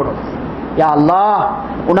கீழே போடும். யா அல்லாஹ்,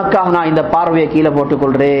 உனக்காக நான் இந்த பார்வையை கீழே போட்டுக்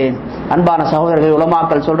கொள்றேன். அன்பான சகோதரர்கள்,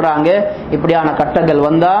 உலமாக்கள் சொல்றாங்க, இப்படியான கட்டங்கள்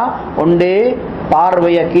வந்தா ஒன்று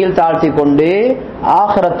பார்வையை கீழ் தாழ்த்தி கொண்டு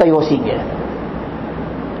ஆகிரத்தை யோசிங்க,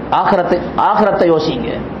 ஆகிரத்தை யோசிங்க,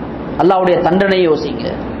 அல்லாஹ்வுடைய தண்டனையை யோசிங்க.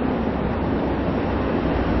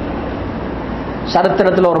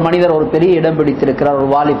 சரித்திரத்தில் ஒரு மனிதர் ஒரு பெரிய இடம் பிடித்திருக்கிறார், ஒரு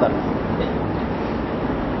வாலிபர்.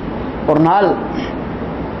 ஒரு நாள்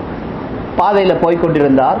பாதையில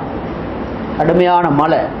போய்கொண்டிருந்தார், கடுமையான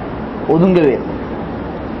மழை, ஒதுங்கவே.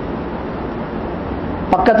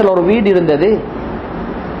 பக்கத்தில் ஒரு வீடு இருந்தது,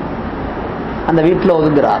 அந்த வீட்டில்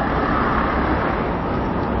ஒதுங்குறார்.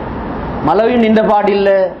 மழையும் நின்ற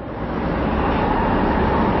பாடில்லை,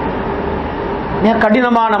 மிக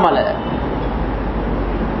கடினமான மழை.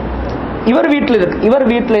 இவர்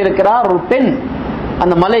வீட்டில் இருக்கிறார். ஒரு பெண்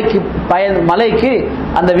அந்த மலைக்கு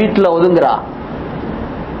அந்த வீட்டில் ஒதுங்குறார்.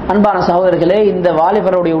 அன்பான சகோதரர்களே, இந்த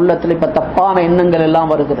வாலிபருடைய உள்ளத்தில் இப்ப தப்பான எண்ணங்கள் எல்லாம்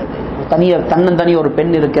வருகிறது. தன்னந்தனி ஒரு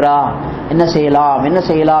பெண் இருக்கிறா, என்ன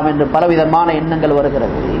செய்யலாம் என்று பலவிதமான எண்ணங்கள்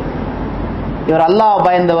வருகிறது. இவர் அல்லாஹ்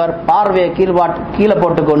பயந்தவர், பார்வையை கீழே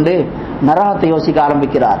போட்டுக்கொண்டு நரகத்தை யோசிக்க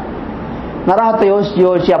ஆரம்பிக்கிறார். நரகத்தை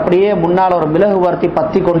யோசிச்சு அப்படியே முன்னால் ஒரு மிளகு வர்த்தி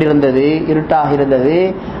பத்தி கொண்டிருந்தது, இருட்டாக இருந்தது.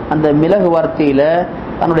 அந்த மிளகு வர்த்தியில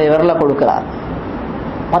தன்னுடைய விரலை கொடுக்கிறார்.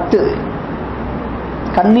 10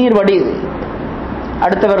 கண்ணீர் வடியுது.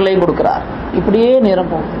 அடுத்த விரலையும் கொடுக்கிறார். இப்படியே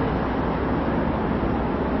நேரம் போகுது.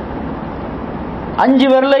 5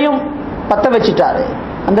 விரலையும் பத்த வச்சிட்டாரு.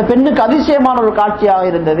 அந்த பெண்ணுக்கு அதிசயமான ஒரு காட்சியாக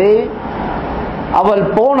இருந்தது. அவள்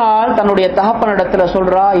போனால் தன்னுடைய தகப்பனிடத்துல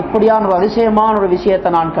சொல்றா, இப்படியான ஒரு அதிசயமான ஒரு விஷயத்தை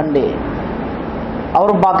நான் கண்டேன்.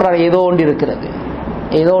 அவரும் பார்க்கிறார், ஏதோ ஒன்று இருக்கிறது.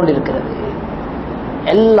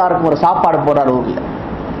 எல்லாருக்கும் ஒரு சாப்பாடு போறார் ஊர்ல.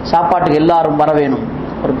 சாப்பாட்டுக்கு எல்லாரும் வர வேணும்.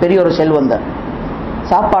 ஒரு பெரிய ஒரு செல்வந்தர்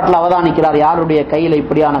சாப்பாட்டில் அவதானிக்கிறார், யாருடைய கையில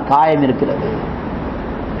இப்படியான காயம் இருக்கிறது.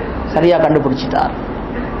 சரியா கண்டுபிடிச்சிட்டார்.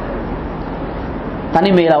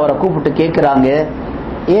 தனிமையில் அவரை கூப்பிட்டு கேட்கிறாங்க,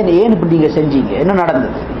 ஏன் இப்படி நீங்க செஞ்சீங்க, என்ன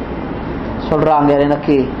நடந்தது? சொல்றாங்க,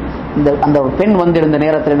 எனக்கு அந்த ஒரு பெண் வந்திருந்த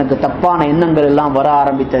நேரத்தில் எனக்கு தப்பான எண்ணங்கள் எல்லாம் வர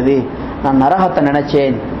ஆரம்பித்தது. நான் நரகத்தை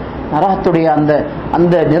நினைச்சேன். நரகத்துடைய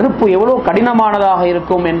அந்த நெருப்பு எவ்வளவு கடினமானதாக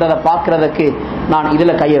இருக்கும் என்பதை பார்க்கிறதுக்கு நான்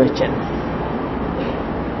இதுல கைய வச்சேன்.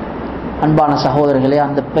 அன்பான சகோதரர்களே,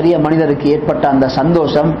 அந்த பெரிய மனிதருக்கு ஏற்பட்ட அந்த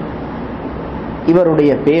சந்தோஷம்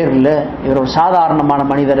இவருடைய பேர்ல, இவர் ஒரு சாதாரணமான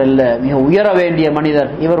மனிதர் அல்ல, மிக உயர வேண்டிய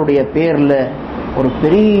மனிதர். இவருடைய பேர்ல ஒரு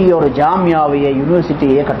பெரிய ஒரு ஜாமியாவையை,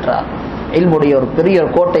 யூனிவர்சிட்டியை கட்டுறார். இல்முடைய ஒரு பெரிய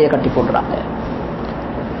கோட்டையை கட்டி போடுறாங்க.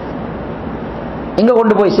 எங்க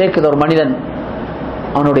கொண்டு போய் சேர்க்குது ஒரு மனிதன்,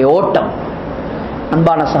 அவனுடைய ஓட்டம்.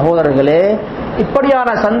 அன்பான சகோதரர்களே, இப்படியான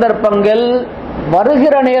சந்தர்ப்பங்கள்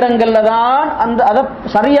வருகிற நேரங்கள்ல தான் அதை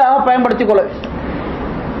சரியாக பயன்படுத்திக் கொள்ள வேண்டும்.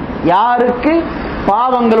 யாருக்கு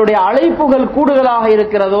பாவங்களுடைய அழைப்புகள் கூடுதலாக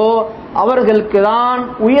இருக்கிறதோ அவர்களுக்கு தான்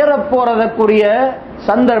உயர போறதற்குரிய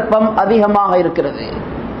சந்தர்ப்பம் அதிகமாக இருக்கிறது.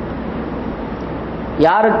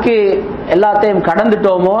 யாருக்கு எல்லாத்தையும்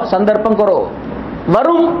கடந்துட்டோமோ சந்தர்ப்பம் குறைவு.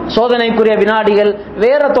 வரும் சோதனைக்குரிய வினாடிகள்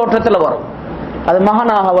வேற தோற்றத்தில் வரும். அது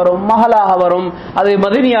மகனாக வரும், மகளாக வரும், அது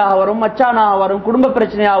மதினியாக வரும், மச்சானாக வரும், குடும்ப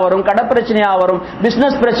பிரச்சனையாக வரும், கடை பிரச்சனையாக வரும்,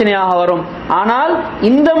 பிசினஸ் பிரச்சனையாக வரும். ஆனால்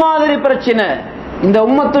இந்த மாதிரி பிரச்சனை, இந்த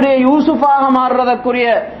உம்மத்துடைய யூசுஃபாக மாறுறதற்குரிய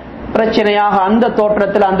பிரச்சனையாக அந்த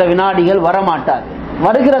தோற்றத்தில் அந்த வினாடிகள் வரமாட்டாது.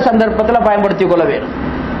 வருகிற சந்தர்ப்பத்தில் பயன்படுத்திக் கொள்ள வேண்டும்.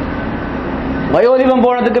 வயோதிபம்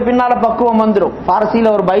போனதுக்கு பின்னால பக்குவம் வந்துடும்.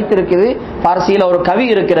 பாரசீல ஒரு பைத் இருக்குது, பாரசீல ஒரு கவி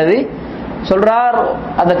இருக்கிறது. சொல்றார்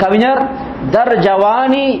அந்த கவிஞர், தர்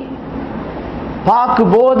ஜவானி பாக்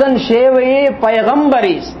போதன் ஷேவையே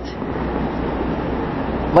பயகம்பரிஸ்த்.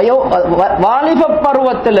 வாலிப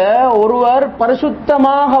பருவத்துல ஒருவர்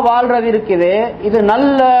பரிசுத்தமாக வாழ்றது இருக்குது, இது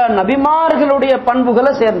நல்ல நபிமார்களுடைய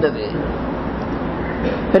பண்புகளை சேர்ந்தது.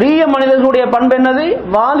 பெரிய மனிதர்களுடைய பண்பு என்னது?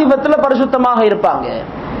 வாலிபத்துல பரிசுத்தமாக இருப்பாங்க.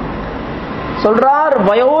 சொல்றார்,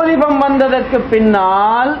 வயோதிபம் வந்ததற்கு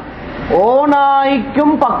பின்னால்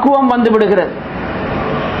ஓநாய்க்கும் பக்குவம் வந்து விடுகிறது.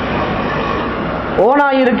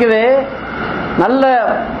 ஓநாய் இருக்குது, நல்ல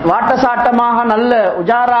வாட்டசாட்டமாக நல்ல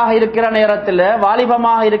உஜாராக இருக்கிற நேரத்தில்,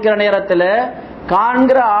 வாலிபமாக இருக்கிற நேரத்தில்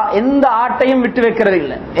காண்கிற எந்த ஆட்டையும் விட்டு வைக்கிறது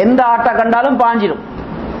இல்லை. எந்த ஆட்டை கண்டாலும் பாஞ்சிடும்,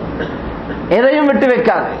 எதையும் விட்டு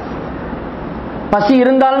வைக்காது. பசி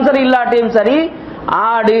இருந்தாலும் சரி இல்லாட்டியும் சரி,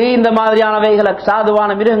 ஆடு இந்த மாதிரியானவைகளை, சாதுவான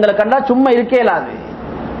மிருகங்களை கண்டா சும்மா இருக்கலாது,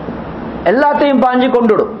 எல்லாத்தையும் பாஞ்சு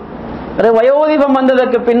கொண்டுடும். வயோதிபம்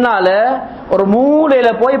வந்ததுக்கு பின்னால ஒரு மூலையில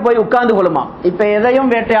போய் உட்கார்ந்து கொள்ளுமா. இப்ப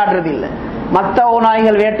எதையும் வேட்டையாடுறது இல்லை. மற்ற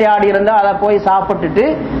ஓநாய்கள் வேட்டையாடி இருந்தா அதை போய் சாப்பிட்டுட்டு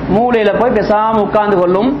மூலையில போய் பேசாம உட்கார்ந்து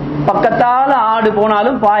கொள்ளும். பக்கத்தால ஆடு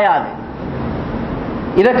போனாலும் பாயாது.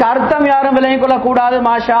 இதற்கு அர்த்தம் யாரும் விளங்கிக் கொள்ள கூடாது.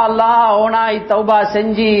 மாஷா அல்லாஹ், ஓனாய் தௌபா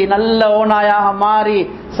செஞ்சு நல்ல ஓனாயாக மாறி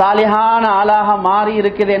சாலிஹான ஆளாக மாறி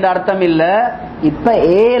இருக்குது என்ற அர்த்தம் இல்ல. இப்ப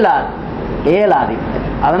ஏலாது,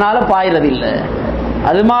 அதனால பாயிறது இல்ல.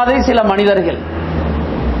 அது மாதிரி சில மனிதர்கள்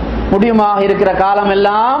முடியுமாக இருக்கிற காலம்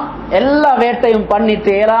எல்லாம் எல்லா வேட்டையும்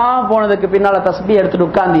பண்ணிட்டு ஏலாம் போனதுக்கு பின்னால தஸ்பீஹ் எடுத்துட்டு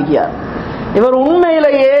உட்கார்ந்திருக்கிறார். இவர்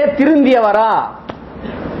உண்மையிலேயே திருந்தியவரா?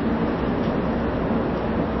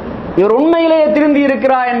 இவர் உண்மையிலேயே திருந்தி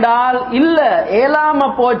இருக்கிறா என்றால் இல்ல, ஏலாம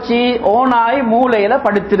போச்சு, ஓனாய் மூலையில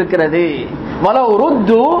படுத்திருக்கிறது. வலவ்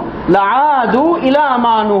ருத்து லஆது இலா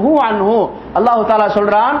மானுஹு அன்ஹு. அல்லாஹ் தஆலா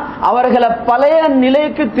சொல்றான், அவர்களை பழைய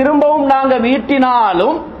நிலைக்கு திரும்பவும் நாங்க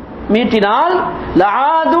மீட்டினால்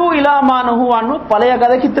லஆது இலா மானுஹு அன்ஹு, பழைய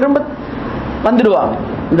கதைக்கு திரும்ப வந்துடுவாங்க.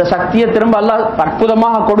 இந்த சக்தியை திரும்ப அல்லாஹ்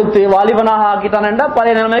அற்புதமாக கொடுத்து வாலிபனாக ஆக்கிட்டான் என்றால்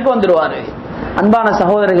பழைய நிலைமைக்கு வந்துடுவாரு. அன்பான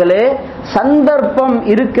சகோதரர்களே, சந்தர்ப்பம்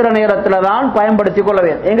இருக்கிற நேரத்துல தான் பயன்படுத்திக் கொள்ள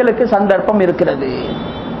வேண்டும். எங்களுக்கு சந்தர்ப்பம் இருக்கிறது.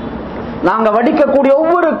 நாங்க வடிக்கக்கூடிய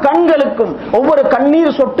ஒவ்வொரு கண்களுக்கும் ஒவ்வொரு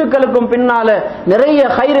கண்ணீர் சொட்டுகளுக்கும் பின்னால நிறைய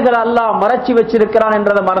கயிறுகள் அல்லாஹ் மறைச்சி வச்சிருக்கிறான்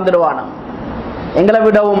என்றதை மறந்துடுவானா? எங்களை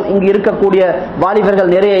விடவும் இங்கு இருக்கக்கூடிய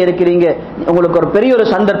வாலிபர்கள் நிறைய இருக்கிறீங்க. உங்களுக்கு ஒரு பெரிய ஒரு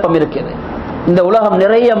சந்தர்ப்பம் இருக்குது. இந்த உலகம்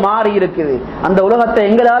நிறைய மாறி இருக்குது. அந்த உலகத்தை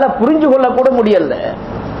எங்களால புரிஞ்சு கொள்ள கூட முடியல.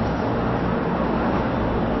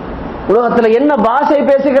 உலகத்துல என்ன பாஷை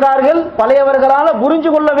பேசுகிறார்கள் பழையவர்களால புரிஞ்சு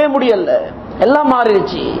கொள்ளவே முடியல. எல்லாம்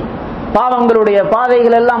மாறிடுச்சு. பாவங்களுடைய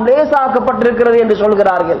பாதைகள் எல்லாம் லேசாக்கப்பட்டிருக்கிறது என்று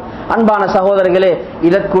சொல்கிறார்கள். அன்பான சகோதரர்களே,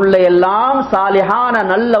 இதற்குள்ள எல்லாம் சாலிஹான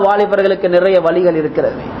நல்ல வாலிபர்களுக்கு நிறைய வழிகள்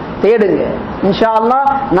இருக்கிறது. தேடுங்க. இன்ஷா அல்லாஹ்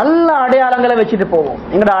நல்ல அடையாளங்களை வச்சுட்டு போவோம்.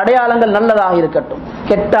 எங்களோட அடையாளங்கள் நல்லதாக இருக்கட்டும்.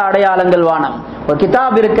 கெட்ட அடையாளங்கள் வானம். ஒரு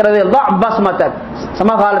கிதாப் இருக்கிறது, பஸ்மதக்.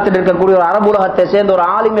 சமகாலத்தில் இருக்கக்கூடிய ஒரு அரபு உலகத்தை சேர்ந்த ஒரு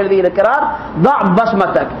ஆலிம் எழுதி இருக்கிறார்,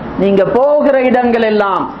 பஸ்மதக். நீங்க போகிற இடங்கள்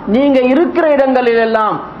எல்லாம், நீங்க இருக்கிற இடங்களில்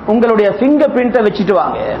எல்லாம் உங்களுடைய பிங்கர் பிரிண்ட வச்சுட்டு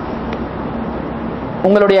வாங்க.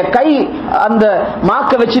 உங்களுடைய கை அந்த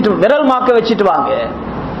மாக்க வச்சுட்டு, விரல் மாக்க வச்சுட்டு வாங்க.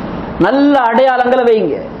 நல்ல அடையாளங்களை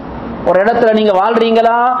வைங்க. ஒரு இடத்துல நீங்க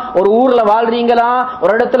வாழ்றீங்களா, ஒரு ஊர்ல வாழ்றீங்களா,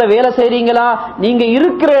 ஒரு இடத்துல வேலை செய்றீங்களா, நீங்க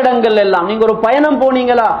இருக்கிற இடங்கள் எல்லாம், நீங்க ஒரு பயணம்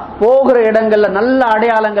போனீங்களா, போகிற இடங்கள்ல நல்ல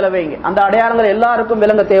அடையாளங்களை வைங்க. அந்த அடையாளங்கள் எல்லாருக்கும்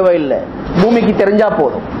விளங்க தேவையில்லை. பூமிக்கு தெரிஞ்சா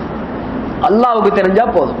போதும், அல்லாஹ்வுக்கு தெரிஞ்சா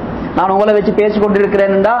போதும். நான் உங்களை வச்சு பேசிக்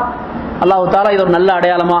கொண்டிருக்கிறேன்டா அல்லாஹ் தஆலா இது ஒரு நல்ல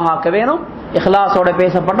அடையாளமாக ஆக்க வேணும். இஹ்லாஸோட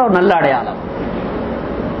பேசப்பட்ட ஒரு நல்ல அடையாளம்.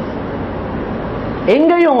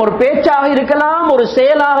 எங்கேயும் ஒரு பேச்சாக இருக்கலாம், ஒரு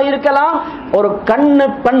செயலாக இருக்கலாம், ஒரு கண்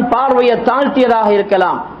பார்வையை தாழ்த்தியதாக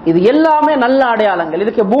இருக்கலாம். இது எல்லாமே நல்ல அடையாளங்கள்.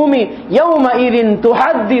 இதுக்கு பூமி யௌமஇதின்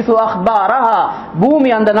துஹத்திஸு அக்பாரஹா, பூமி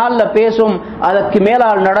அந்த நாள்ல பேசும். அதற்கு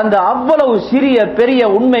மேலால் நடந்த அவ்வளவு சிறிய பெரிய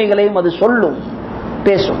உண்மைகளையும் அது சொல்லும்,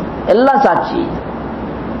 பேசும். எல்லாம் சாட்சி.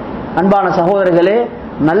 அன்பான சகோதரர்களே,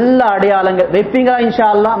 நல்ல அடையாளங்கள் வைப்பீங்களா இன்ஷா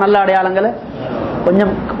அல்லாஹ்? நல்ல அடையாளங்களை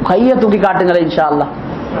கொஞ்சம் கையை தூக்கி காட்டுங்களேன் இன்ஷா அல்லாஹ்.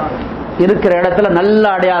 இருக்கிற இடத்துல நல்ல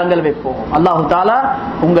அடையாளங்கள் வைப்போம். அல்லாஹு தஆலா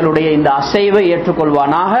உங்களுடைய இந்த அசைவை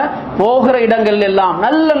ஏற்றுக்கொள்வானாக. போகிற இடங்கள் எல்லாம்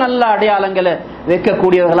நல்ல நல்ல அடையாளங்களை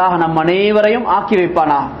வைக்கக்கூடியவர்களாக நம் அனைவரையும் ஆக்கி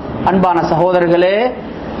வைப்பானாக. அன்பான சகோதரர்களே,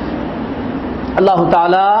 அல்லாஹு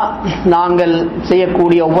தஆலா நாங்கள்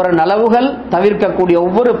செய்யக்கூடிய ஒவ்வொரு நலவுகள், தவிர்க்கக்கூடிய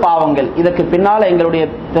ஒவ்வொரு பாவங்கள், இதற்கு பின்னால எங்களுடைய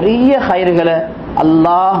பெரிய கயிறுகளை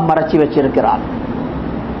அல்லாஹ் மறைச்சி வச்சிருக்கிறான்.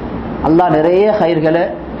 அல்லாஹ் நிறைய கயிறுகளை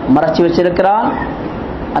மறைச்சி வச்சிருக்கிறான்.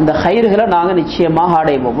 அந்த கயிறுகளை நாங்கள் நிச்சயமாக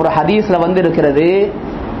அடைவோம். ஒரு ஹதீஸ்ல வந்து இருக்கிறது,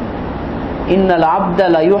 இன்னல் அப்த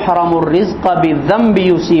ல யுஹரமு ரிஸ்க பிதம்பி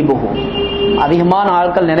யுஸீபுஹு. அதிகமான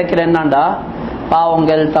ஆட்கள் நினைக்கிற என்னண்டா,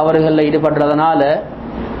 பாவங்கள் தவறுகளில் ஈடுபடுறதுனால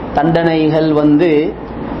தண்டனைகள் வந்து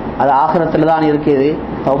அது ஆகிரத்துல தான் இருக்குது,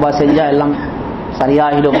 தௌபா செஞ்சா எல்லாம்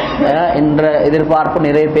சரியாகிடும் என்ற எதிர்பார்ப்பு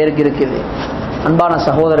நிறைய பேருக்கு இருக்குது. அன்பான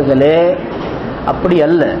சகோதரர்களே, அப்படி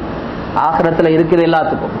அல்ல. ஆகிரத்துல இருக்குது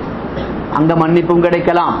எல்லாத்துக்கும், அங்க மன்னிப்பும்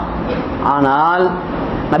கிடைக்கலாம். ஆனால்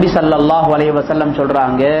நபி ஸல்லல்லாஹு அலைஹி வஸல்லம்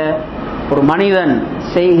சொல்றாங்க, ஒரு மனிதன்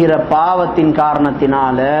செய்கிற பாவத்தின்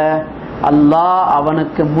காரணத்தினால அல்லாஹ்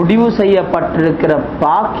அவனுக்கு முடிவு செய்யப்பட்டிருக்கிற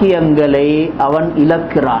பாக்கியங்களை அவன்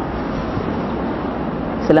இழக்கிறான்.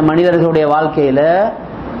 சில மனிதர்களுடைய வாழ்க்கையில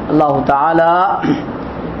அல்லாஹு தஆலா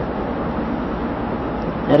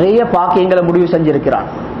நிறைய பாக்கியங்களை முடிவு செஞ்சிருக்கிறான்.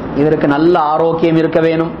 இவருக்கு நல்ல ஆரோக்கியம் இருக்க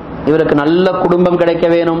வேணும், இவருக்கு நல்ல குடும்பம் கிடைக்க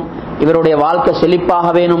வேணும், இவருடைய வாழ்க்கை செழிப்பாக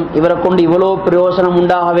வேணும், இவரை கொண்டு இவ்வளவு பிரயோசனம்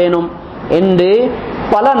உண்டாக வேணும் என்று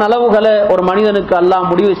பல நலவுகளை ஒரு மனிதனுக்கு அல்லாஹ்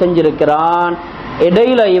முடிவு செஞ்சிருக்கிறான்.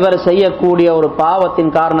 இடையில இவர் செய்யக்கூடிய ஒரு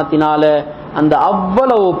பாவத்தின் காரணத்தினால அந்த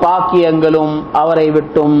அவ்வளவு பாக்கியங்களும் அவரை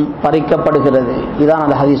விட்டும் பறிக்கப்படுகிறது. இதுதான்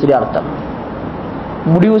அந்த ஹதீஸுடைய அர்த்தம்.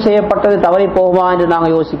 முடிவு செய்யப்பட்டது தவறி போகுமா என்று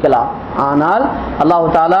நாங்கள் யோசிக்கலாம். ஆனால் அல்லாஹு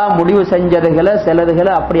தாலா முடிவு செஞ்சதுகளை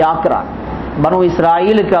சிலதுகளை அப்படி ஆக்குறான். பனு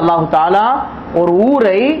இஸ்ராயீலுக்கு அல்லாஹு தாலா ஒரு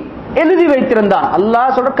ஊரை எழுதி வைத்திருந்தான்.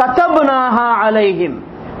 அல்லாஹ் சொல்ற கதப்னாஹா அலைஹிம்,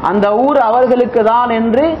 அந்த ஊர் அவர்களுக்கு தான்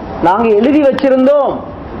என்று நாங்கள் எழுதி வச்சிருந்தோம்,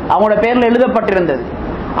 அவங்களோட பேர்ல எழுதப்பட்டிருந்தது.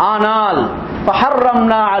 ஆனால்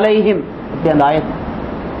ஃபஹர்ரம்னா அலைஹிம், அந்த ஆயத்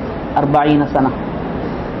 40 சனா,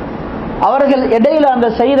 அவர்கள் இடையில அந்த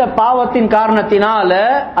செய்த பாவத்தின் காரணத்தினால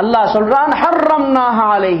அல்லாஹ் சொல்றான் ஹர்ரம்னாஹா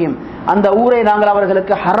அலைஹிம், அந்த ஊரை நாங்கள்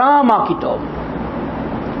அவர்களுக்கு ஹராமாக்கிட்டோம்.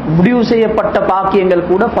 முடிவு செய்யப்பட்ட பாக்கியங்கள்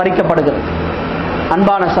கூட பறிக்கப்படுகிறது.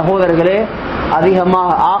 அன்பான சகோதரர்களே,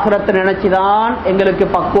 அதிகமாக ஆகிரத்தை நினைச்சுதான் எங்களுக்கு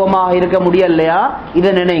பக்குவமாக இருக்க முடியலையா?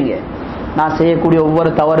 இதை நினைங்க. நான் செய்யக்கூடிய ஒவ்வொரு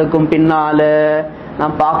தவறுக்கும் பின்னால,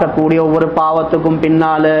 நான் பார்க்கக்கூடிய ஒவ்வொரு பாவத்துக்கும்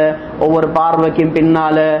பின்னால, ஒவ்வொரு பார்வைக்கும்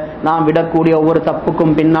பின்னால, நான் விடக்கூடிய ஒவ்வொரு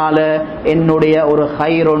தப்புக்கும் பின்னால என்னுடைய ஒரு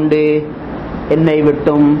ஹைர் உண்டு, என்னை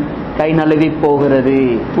விட்டும் கை நழுவி போகிறது,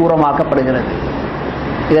 தூரமாக்கப்படுகிறது.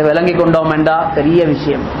 இதை விளங்கி கொண்டோம் என்றா பெரிய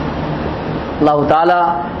விஷயம். அல்லாஹு தாலா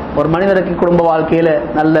ஒரு மனிதருக்கு குடும்ப வாழ்க்கையில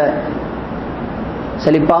நல்ல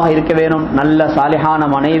செழிப்பாக இருக்க வேணும், நல்ல சாலிஹான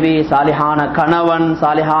மனைவி, சாலிஹான கணவன்,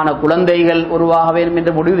 சாலிஹான குழந்தைகள் உருவாக வேண்டும்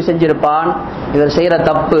என்று முடிவு செஞ்சிருப்பான். இவர் செய்யற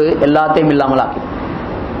தப்பு எல்லாத்தையும் இல்லாமலாக்கி.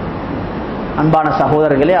 அன்பான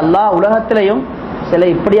சகோதரர்களே, அல்லாஹ் உலகத்திலையும் சில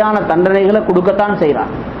இப்படியான தண்டனைகளை கொடுக்கத்தான்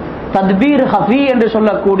செய்யறான். தத்பீர் ஹஃபி என்று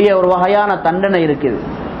சொல்லக்கூடிய ஒரு வகையான தண்டனை இருக்குது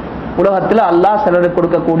உலகத்தில். அல்லாஹ் சிலருக்கு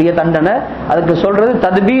கொடுக்கக்கூடிய தண்டனை, அதுக்கு சொல்றது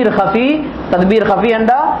தத்பீர் ஹஃபி. தத்பீர் ஹஃபி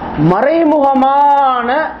என்றா மறைமுகமான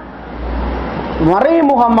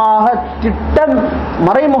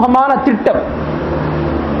திட்டம்.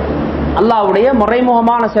 அல்லாஹ்வுடைய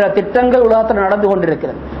மறைமுகமான சில திட்டங்கள் உலகத்தில் நடந்து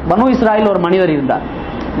கொண்டிருக்கிறது. பனு இஸ்ராயில் ஒரு மனிதர் இருந்தார்.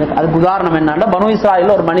 அதுக்கு உதாரணம் என்னன்னா, பனு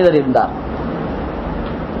இஸ்ராயில் ஒரு மனிதர் இருந்தார்.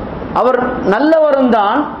 அவர் நல்லவரும்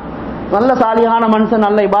தான், நல்ல சாலியான மனுஷன்,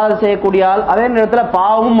 நல்ல இபாதத் செய்யக்கூடிய ஆள். அதே நேரத்தில்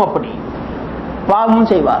பாவமும்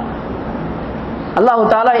செய்வார். அல்லாஹு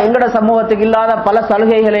தாலா எங்கட சமூகத்துக்கு இல்லாத பல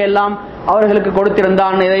சலுகைகளை எல்லாம் அவர்களுக்கு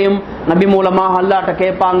கொடுத்திருந்தான். இதையும் நபி மூலமாக அல்லாஹ்ட்ட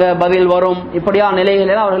கேட்பாங்க, பதில் வரும். இப்படியான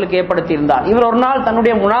நிலைகளை அவர்களுக்கு ஏற்படுத்தி இருந்தார். இவர் ஒரு நாள்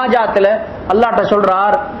தன்னுடைய முனாஜாத்துல அல்லாஹ்ட்ட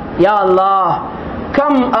சொல்றார், யா அல்லாஹ்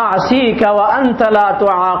கம் அஸீக வ அன்த லா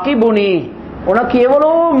துஆகிபுனி, உனக்கு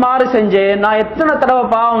எவ்வளவு மாறு செஞ்சேன், நான் எத்தனை தடவை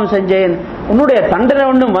பாவம் செஞ்சேன், உன்னுடைய தண்டனை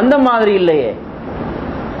ஒன்றும் வந்த மாதிரி இல்லையே,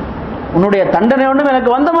 உன்னுடைய தண்டனை ஒன்றும் எனக்கு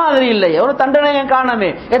வந்த மாதிரி இல்லையே, ஒரு தண்டனையை காணமே,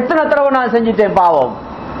 எத்தனை தடவை நான் செஞ்சுட்டேன் பாவம்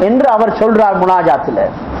என்று அவர் சொல்றார் முனாஜாத்துல.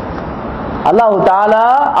 அல்லாஹு தாலா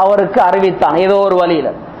அவருக்கு அறிவித்தான் ஏதோ ஒரு வழியில.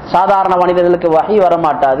 சாதாரண மனிதர்களுக்கு வஹி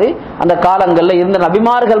வரமாட்டாது, அந்த காலங்கள்ல இருந்த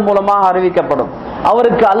நபிமார்கள் மூலமாக அறிவிக்கப்படும்.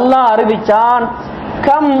 அவருக்கு அல்லாஹ் அறிவிச்சான்,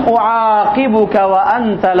 கம் உஆகிபுக வ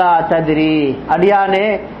அன்த லா தத்ரி, அடியானே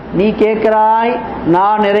நீ கேட்கிறாய்,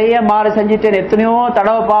 நான் நிறைய மாறு செஞ்சிட்டேன், எத்தனையோ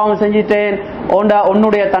தடவை பாவம் செஞ்சிட்டேன்,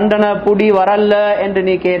 உன்னுடைய தண்டனை புடி வரல என்று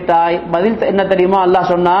நீ கேட்டாய். பதில் என்ன தெரியுமா?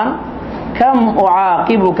 அல்லாஹ் சொன்னான், கம்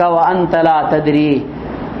உஆகிபுக வ அன்த லா தத்ரி,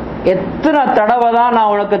 எத்தனை தடவை தான்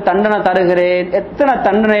நான் உனக்கு தண்டனை தருகிறேன், எத்தனை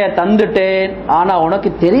தண்டனையை தந்துட்டேன், ஆனா உனக்கு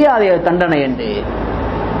தெரியாத தண்டனை என்று.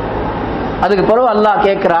 அதுக்கு பிறகு அல்லாஹ்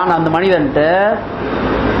கேட்கிறான் அந்த மனிதன்ட்ட,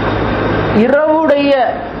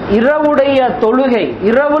 இரவுடைய தொழுகை,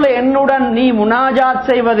 இரவுல என்னுடன் நீ முனாஜாத்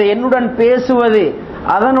செய்வது, என்னுடன் பேசுவது,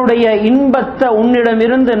 அதனுடைய இன்பத்தை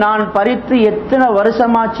உன்னிடமிருந்து நான் பறித்து எத்தனை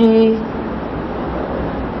வருஷமாச்சு?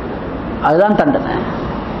 அதுதான் தண்டனை.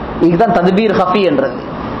 இதுதான் தத்பீர் ஹஃபி என்றது.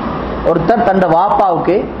 ஒருத்தர் தந்த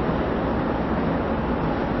வாப்பாவுக்கு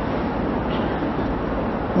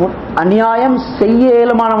அநியாயம் செய்ய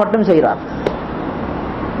இயலுமான மட்டும் செய்கிறார்.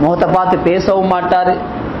 முகத்தை பார்த்து பேசவும் மாட்டாரு,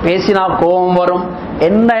 பேசினா கோபம் வரும்,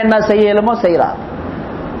 என்ன செய்ய இயலுமோ செய்கிறார்.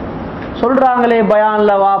 சொல்றாங்களே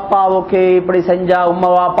பயான்ல, வாப்பாவுக்கு இப்படி செஞ்சா, உம்மா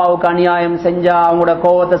வாப்பாவுக்கு அநியாயம் செஞ்சா, அவங்களோட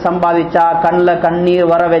கோபத்தை சம்பாதிச்சா, கண்ணில்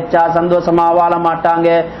கண்ணீர் வர வச்சா சந்தோஷமா வாழ மாட்டாங்க,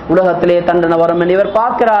 உலகத்திலே தண்டனை வரும். இவர்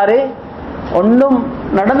பார்க்கிறாரு, ஒன்றும்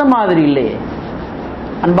நடந்த மாதிரி இல்லையே.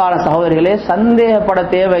 அன்பான சகோதரிகளே, சந்தேகப்பட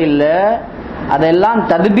தேவையில்லை. அதெல்லாம்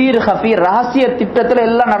தத்பீர் ஹஃபி, ரகசிய திட்டத்தில்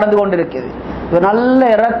எல்லாம் நடந்து கொண்டிருக்குது. இவர் நல்ல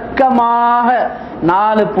இரக்கமாக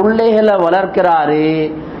 4 பிள்ளைகளை வளர்க்கிறாரு.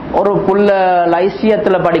 ஒரு புள்ள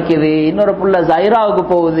லைசியத்துல படிக்குது, இன்னொரு புள்ள ஜைராவுக்கு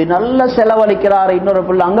போகுது, நல்ல செலவழிக்கிறாரு, இன்னொரு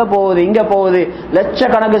புள்ள அங்க போகுது இங்க போகுது,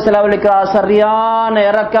 லட்சக்கணக்கு செலவழிக்கிறார். சரியான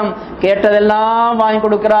இரக்கம், கேட்டதெல்லாம் வாங்கி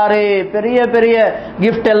கொடுக்கிறாரு, பெரிய பெரிய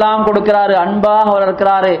கிஃப்ட் எல்லாம் கொடுக்கிறாரு, அன்பாக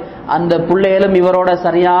வளர்க்கிறாரு. அந்த பிள்ளைகளும் இவரோட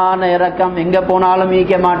சரியான இரக்கம், எங்க போனாலும்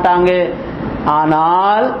ஈக்க மாட்டாங்க.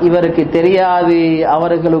 ஆனால் இவருக்கு தெரியாது,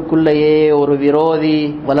 அவர்களுக்குள்ளேயே ஒரு விரோதி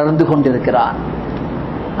வளர்ந்து கொண்டிருக்கிறார்.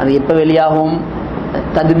 அது எப்ப வெளியாகும்?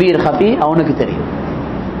 தத்பீர் ஹஃபி அவனுக்கு தெரியும்.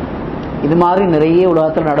 இது மாதிரி நிறைய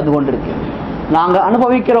உலகத்தில் நடந்து கொண்டிருக்கு. நாங்க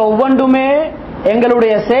அனுபவிக்கிற ஒவ்வொன்றுமே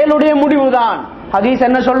எங்களுடைய செயலுடைய முடிவுதான். ஹதீஸ்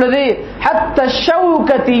என்ன சொல்லுது? ஹத்த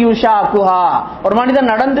ஷௌகதி யுஷாகுஹா. ஒரு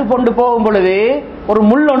மனிதன் நடந்து கொண்டு போகும் பொழுது ஒரு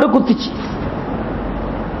முள் ஒன்று குத்திச்சு.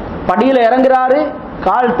 படியில இறங்குறாரு,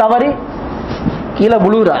 கால் தவறி கீழே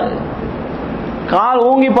விழுறாரு. கால்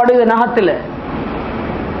ஊங்கி படுது நகத்துல,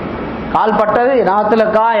 கால் பட்டது நகத்துல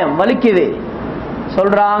காயம் வலிக்குது.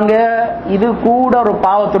 சொல்றாங்க இது கூட ஒரு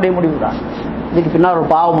பாவத்துடைய முடிவுதான். இதுக்கு பின்னால் ஒரு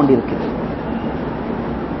பாவம் ஒன்று இருக்குது.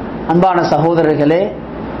 அன்பான சகோதரர்களே,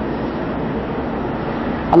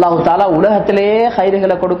 அல்லாஹு தாலா உலகத்திலே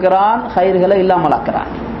ஹைர்களை கொடுக்கிறான், ஹைர்களை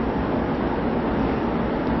இல்லாமலாக்குறான்.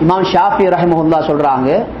 இமாம் ஷாஃபி ரஹிமஹுல்லாஹ் சொல்றாங்க,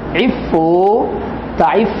 இஃபு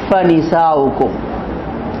தஇஃப நிசாஉக்கும்.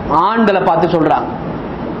 ஆண்களை பார்த்து சொல்றாங்க,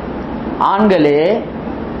 ஆண்களே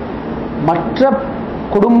மற்ற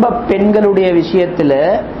குடும்ப பெண்களுடைய விஷயத்துல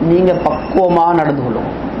நீங்க பக்குவமாக நடந்து கொள்ளும்,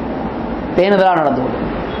 பேணுதலா நடந்து கொள்ளும்.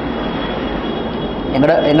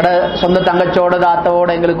 எங்கட சொந்த தங்கச்சோட தாத்தவோட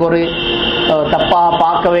எங்களுக்கு ஒரு தப்பா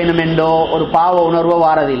பார்க்க வேணும் என்றோ ஒரு பாவ உணர்வோ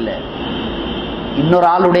வாரதில்லை. இன்னொரு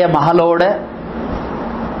ஆளுடைய மகளோட,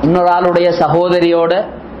 இன்னொரு ஆளுடைய சகோதரியோட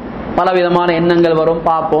பலவிதமான எண்ணங்கள் வரும்.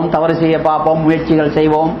 பார்ப்போம், தவறு செய்ய பார்ப்போம், முயற்சிகள்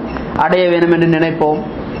செய்வோம், அடைய வேணும் என்று நினைப்போம்.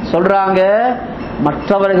 சொல்றாங்க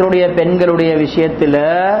மற்றவர்களுடைய பெண்களுடைய விஷயத்துல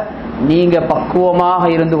நீங்க பக்குவமாக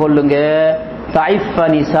இருந்து கொள்ளுங்க. தஇஃப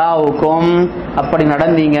நிசாஉக்கும். அப்படி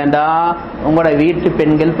நடந்தீங்கன்னா உங்களோட வீட்டு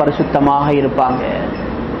பெண்கள் பரிசுத்தமாக இருப்பாங்க.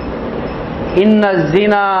 இன்ன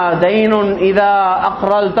ஸினா தைனுன் இதா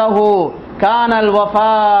அக்ரல்தஹு கானல்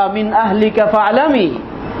வஃபா மின் அஹ்லிக ஃபஅலமி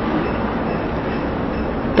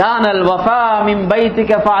கானல் வஃபா மின்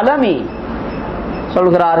பைத்திக ஃபஅலமி.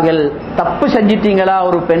 சொல்கிறார்கள், தப்பு செஞ்சிட்டீங்களா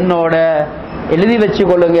ஒரு பெண்ணோட, எழுதி வச்சு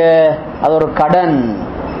கொள்ளுங்க, அது ஒரு கடன்.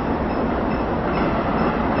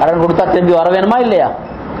 கடன் கொடுத்தா திரும்பி வர வேணுமா இல்லையா?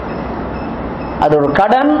 அது ஒரு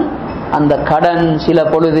கடன். அந்த கடன் சில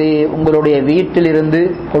பொழுது உங்களுடைய வீட்டில் இருந்து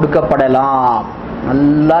கொடுக்கப்படலாம்.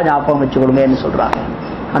 நல்லா ஞாபகம் வச்சு கொடுங்கன்னு சொல்றாங்க.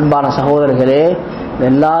 அன்பான சகோதரர்களே,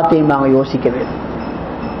 எல்லாத்தையும் நாங்கள் யோசிக்க வேண்டும்.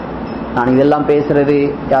 நான் இதெல்லாம் பேசுறது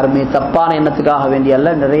யாருமே தப்பான எண்ணத்துக்காக வேண்டிய அல்ல,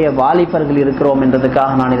 நிறைய வாலிபர்கள் இருக்கிறோம்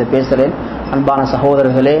என்றதுக்காக நான் இதை பேசுறேன். அன்பான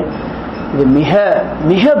சகோதரர்களே, இது மிக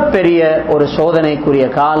மிக பெரிய ஒரு சோதனைக்குரிய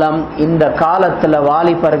காலம். இந்த காலத்துல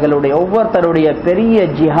வாலிபர்களுடைய ஒவ்வொருத்தருடைய பெரிய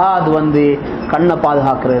ஜிஹாத் கண்ணை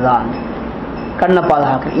பாதுகாக்கிறது தான். கண்ணை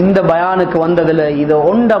பாதுகாக்கிறது. இந்த பயானுக்கு வந்ததுல இதை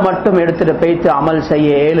ஒன்றை மட்டும் எடுத்துட்டு போய்த்து அமல்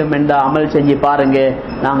செய்ய ஏழும் என்ற அமல் செஞ்சு பாருங்க,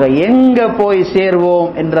 நாங்க எங்க போய் சேர்வோம்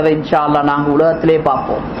என்றதை இன்ஷா அல்லாஹ் நாங்க உலகத்திலே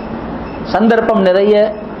பார்ப்போம். சந்தர்ப்பம் நிறைய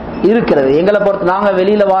இருக்கிறது. எங்களை பொறுத்து நாங்க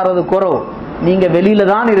வெளியில வாரது குறவு, நீங்க வெளியில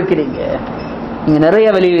தான் இருக்கிறீங்க. நீங்க நிறைய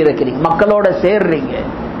வெளியில இருக்கிறீங்க, மக்களோட சேர்றீங்க,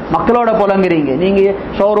 மக்களோட புலங்குறீங்க. நீங்க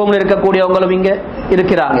ஷோரூம்ல இருக்கக்கூடியவங்களும் இங்க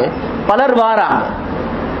இருக்கிறாங்க, பலர் வாராங்க.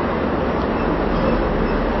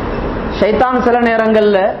 ஷைத்தான் சில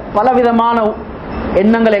நேரங்கள்ல பலவிதமான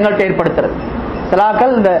எண்ணங்கள் எங்கள்கிட்ட ஏற்படுத்துறது.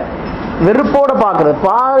 சிலாக்கள் இந்த வெறுப்போட பாக்குறது,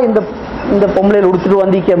 இந்த பொம்பளையில் உடுத்துட்டு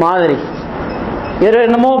வந்திக்க மாதிரி,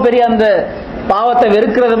 என்னமோ பெரிய அந்த பாவத்தை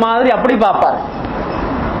வெறுக்கிறது மாதிரி அப்படி பார்ப்பாரு.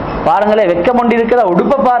 பாருங்களே, வெக்கம் கொண்டு இருக்கிற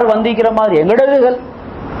உடுப்ப பாரு வந்திக்கிற மாதிரி எங்கடதுகள்.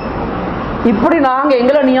 இப்படி நாங்க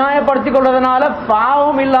எங்களை நியாயப்படுத்திக் கொள்றதுனால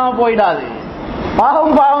பாவம் இல்லாம போயிடாது.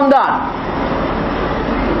 பாவம் பாவம் தான்.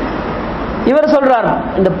 இவர் சொல்றார்,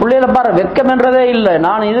 இந்த பிள்ளைகளை பாரு வெக்கம் என்றதே இல்லை,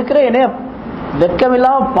 நான் இருக்கிறேன், என்ன வெக்கம்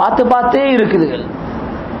இல்லாம பார்த்து பார்த்தே இருக்குதுகள்.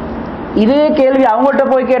 இதே கேள்வி அவங்கள்ட்ட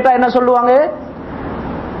போய் கேட்டா என்ன சொல்லுவாங்க?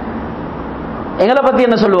 எங்களை பத்தி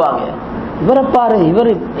என்ன சொல்லுவாங்க? இவரை பாரு,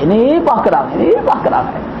 இவர் என்னையே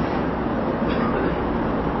பார்க்கிறாங்க.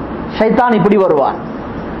 ஷைத்தான் இப்படி வருவான்.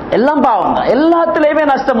 எல்லாம் பாவம் தான், எல்லாத்திலையுமே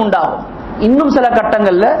நஷ்டம் உண்டாகும். இன்னும் சில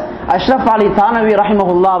கட்டங்கள்ல அஷ்ரஃப் அலி தானவி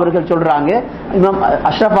ரஹிமஹுல்லாஹ் அவர்கள் சொல்றாங்க,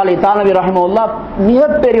 அஷ்ரஃப் அலி தானவி ரஹிமஹுல்லாஹ்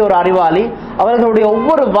மிகப்பெரிய ஒரு அறிவாளி. அவர்களுடைய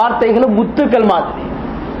ஒவ்வொரு வார்த்தைகளும் முத்துக்கள் மாதிரி.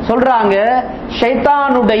 சொல்றாங்க,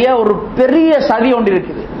 ஷைத்தானுடைய ஒரு பெரிய சதி ஒன்று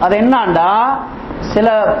இருக்குது. அது என்னண்டா, சில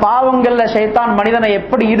பாவங்கள்ல ஷைத்தான் மனிதனை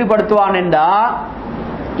எப்படி ஈடுபடுத்துவான் என்றா,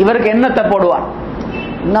 இவருக்கு எண்ணத்தை போடுவான்.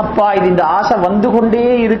 என்னப்பா இது, இந்த ஆசை வந்து கொண்டே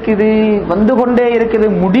இருக்குது,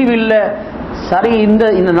 முடிவில்லை. சரி,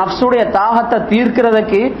 இந்த நஃப்ஸுடைய தாகத்தை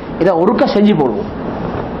தீர்க்கிறதுக்கு இதை ஒருக்க செஞ்சு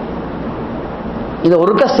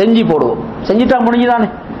போடுவோம். செஞ்சுட்டா முடிஞ்சுதானே?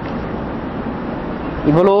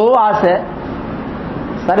 இவ்வளோ ஆசை,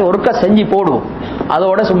 சரி ஒருக்க செஞ்சு போடுவோம்,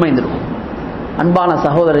 அதோட சும்மா இருந்துடுவோம். அன்பான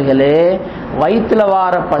சகோதரர்களே, வயிற்றுல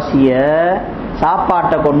வார பசிய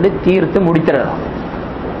சாப்பாட்டை கொண்டு தீர்த்து முடித்திடலாம்.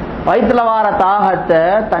 வயிற்றுல வார தாகத்தை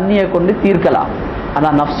தண்ணியை கொண்டு தீர்க்கலாம். ஆனா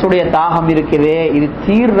நஃப்ஸுடைய தாகம் இருக்குது, இது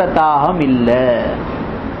தீர்ற தாகம் இல்லை.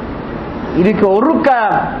 இதுக்கு ஒரு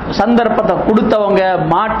சந்தர்ப்பத்தை கொடுத்தவங்க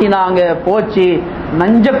மாட்டினாங்க, போச்சு,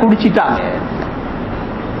 நஞ்ச குடிச்சிட்டாங்க.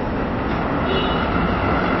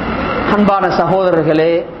 அன்பான சகோதரர்களே,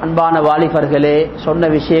 அன்பான வாலிபர்களே, சொன்ன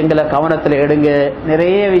விஷயங்களை கவனத்தில் எடுங்க.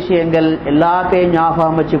 நிறைய விஷயங்கள் எல்லாத்தையும்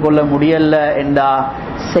ஞாபகம் வச்சு கொள்ள முடியல என்றா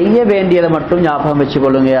செய்ய வேண்டியதை மட்டும் ஞாபகம் வச்சு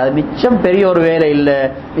கொள்ளுங்க. அது மிச்சம் பெரிய ஒரு வேலை இல்லை,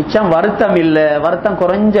 மிச்சம் வருத்தம் இல்லை, வருத்தம்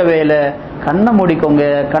குறைஞ்ச வேலை. கண்ணை மூடிக்கோங்க,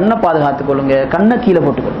 கண்ணை பாதுகாத்துக் கொள்ளுங்க, கண்ணை கீழே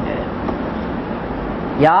போட்டுக்கொள்ளுங்க.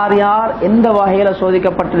 யார் யார் எந்த வகையில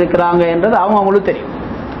சோதிக்கப்பட்டிருக்கிறாங்க என்றது அவங்களுக்கு தெரியும்.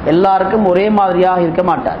 எல்லாருக்கும் ஒரே மாதிரியாக இருக்க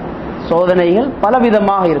மாட்டார். சோதனைகள்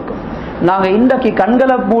பலவிதமாக இருக்கும். நாங்க இன்றைக்கு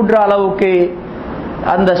கண்களை மூடுற அளவுக்கு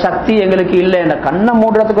அந்த சக்தி எங்களுக்கு இல்லை. கண்ணை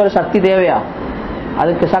மூடுறதுக்கு ஒரு சக்தி தேவையா?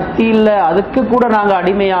 அதுக்கு சக்தி இல்லை. அதுக்கு கூட நாங்க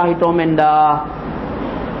அடிமையாகிட்டோம் என்றா,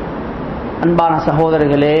 அன்பான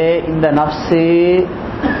சகோதரர்களே, இந்த நஃப்ஸு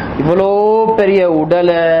இவ்வளோ பெரிய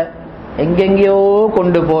உடலை எங்கெங்கேயோ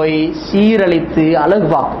கொண்டு போய் சீரழித்து அழகு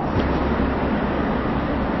பார்க்கும்.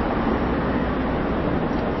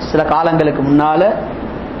 சில காலங்களுக்கு முன்னால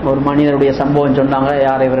ஒரு மனிதனுடைய சம்பவம் சொன்னாங்க.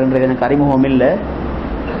 யார் இவர்ன்றது எனக்கு அறிமுகம் இல்லை.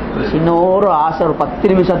 இன்னொரு ஆசை, ஒரு 10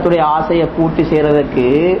 நிமிஷத்துடைய ஆசையை பூர்த்தி செய்யறதுக்கு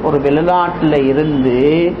ஒரு வெளிநாட்டில் இருந்து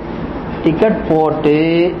டிக்கெட் போட்டு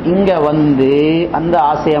இங்க வந்து அந்த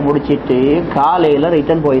ஆசையை முடிச்சிட்டு காலையில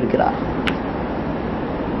ரிட்டர்ன் போயிருக்கிறார்.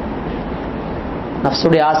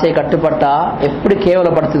 நஃப்ஸுடைய ஆசையை கட்டுப்பட்டா எப்படி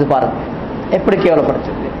கேவலப்படுத்துது பாருங்க, எப்படி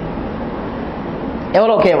கேவலப்படுத்துது,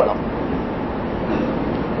 எவ்வளவு கேவலம்.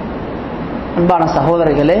 அன்பான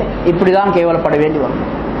சகோதரர்களே, இப்படிதான் கேவலப்பட வேண்டி வரும்.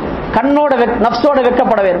 கண்ணோட நஃப்ஸோட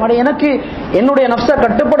வெக்கப்பட வேண்டும். எனக்கு என்னுடைய நஃப்ஸை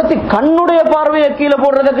கட்டுப்படுத்தி கண்ணுடைய பார்வையை கீழே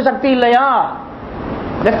போடுறதுக்கு சக்தி இல்லையா?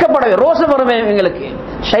 வெக்கப்படவே, ரோசம் வருமே எங்களுக்கு.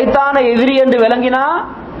 ஷைத்தான எதிரி என்று விளங்கினா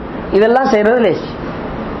இதெல்லாம் செய்யறது லேசி.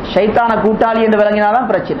 ஷைத்தான கூட்டாளி என்று விளங்கினாதான்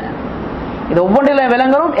பிரச்சனை. இது ஒவ்வொன்றில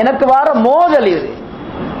விளங்கணும். எனக்கு வர மோதல் இது,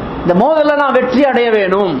 இந்த மோதல்ல நான் வெற்றி அடைய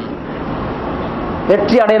வேணும்.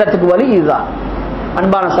 வெற்றி அடையறதுக்கு வழி இதுதான்.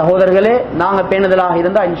 அன்பான சகோதரர்களே, நாங்க பேணுதலாக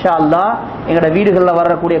இருந்தா இன்ஷா அல்லாஹ் எங்களோட வீடுகளில்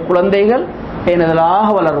வரக்கூடிய குழந்தைகள் பேணுதலாக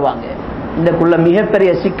வளருவாங்க. இதுக்குள்ள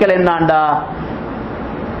மிகப்பெரிய சிக்கல் என்னாண்டா,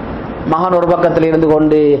 மகன் ஒரு பக்கத்தில் இருந்து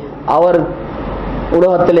கொண்டு அவர்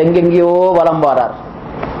உலகத்தில் எங்கெங்கேயோ வலம் வாரார்,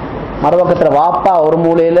 மறுபக்கத்தில் வாப்பா ஒரு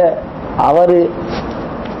மூலையில அவரு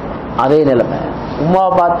அதே நிலைமை,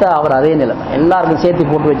 உமாவை பார்த்தா அவர் அதே நிலைமை, எல்லாருக்கும் சேர்த்து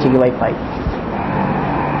போட்டு வச்சுக்க வைப்பாய்.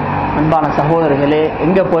 அன்பான சகோதரர்களே,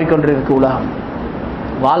 எங்க போய்கொண்டிருக்கு உலகம்?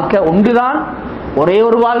 வாழ்க்கை ஒன்றுதான், ஒரே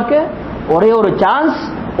ஒரு வாழ்க்கை, ஒரே ஒரு சான்ஸ்,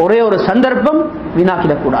 ஒரே ஒரு சந்தர்ப்பம்.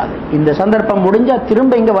 வீணாக்கிடக்கூடாது. இந்த சந்தர்ப்பம் முடிஞ்சா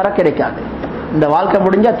திரும்ப இங்க வர கிடைக்காது. இந்த வாழ்க்கை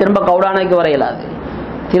முடிஞ்சா திரும்ப கவுடானைக்கு வர இயலாது,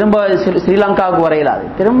 திரும்ப ஸ்ரீலங்காவுக்கு வர இயலாது,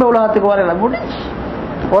 திரும்ப உலகத்துக்கு வர இயலாது. முடிஞ்சு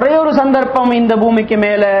ஒரே ஒரு சந்தர்ப்பம் இந்த பூமிக்கு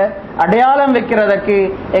மேல அடையாளம் வைக்கிறதுக்கு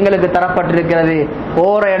எங்களுக்கு தரப்பட்டிருக்கிறது.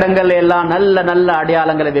 போற இடங்கள் எல்லாம் நல்ல நல்ல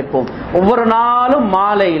அடையாளங்களை வைப்போம். ஒவ்வொரு நாளும்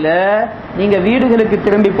மாலையில நீங்க வீடுகளுக்கு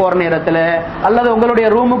திரும்பி போற நேரத்துல அல்லது உங்களுடைய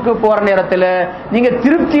ரூமுக்கு போற நேரத்துல நீங்க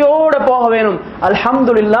திருப்தியோட போக வேணும்.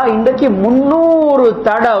 அல்ஹம்துலில்லாஹ், இன்றைக்கு 300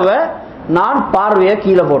 தடவை நான் பார்வையை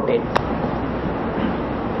கீழே போட்டேன்.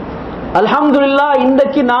 அல்ஹம்துலில்லாஹ்,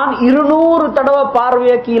 இன்றைக்கு நான் 200 தடவை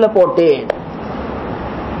பார்வையை கீழே போட்டேன்.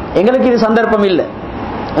 எங்களுக்கு இது சந்தர்ப்பம் இல்லை.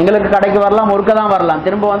 எங்களுக்கு கடைக்கு வரலாம், ஒருக்க தான் வரலாம்,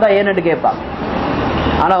 திரும்ப வந்தா ஏன்னு கேட்பாங்க.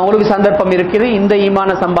 ஆனா உங்களுக்கு சந்தர்ப்பம் இருக்குது இந்த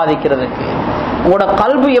ஈமான சம்பாதிக்கிறதுக்கு. உங்களோட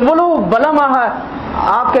கல்வி எவ்வளவு பலமாக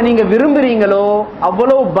ஆக்க நீங்க விரும்புறீங்களோ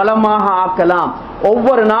அவ்வளவு பலமாக ஆக்கலாம்.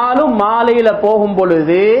 ஒவ்வொரு நாளும் மாலையில போகும்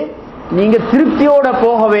பொழுது நீங்க திருப்தியோட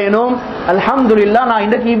போக வேணும். அல்ஹம்துலில்லாஹ், நான்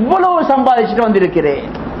இன்றைக்கு இவ்வளவு சம்பாதிச்சுட்டு வந்திருக்கிறேன்.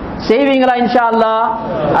 செய்வீங்களா இன்ஷா அல்லாஹ்?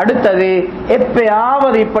 அடுத்தது,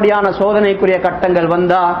 எப்பயாவது இப்படியான சோதனைக்குரிய கட்டங்கள்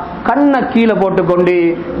வந்தா கண்ணை கீழே போட்டுக்கொண்டு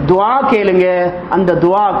துஆ கேளுங்க. அந்த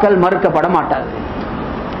துஆக்கள் மறுக்கப்பட மாட்டாது.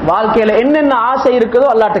 வாழ்க்கையில என்னென்ன ஆசை இருக்குதோ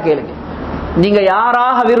அல்லாஹ்ட்ட கேளுங்க. நீங்க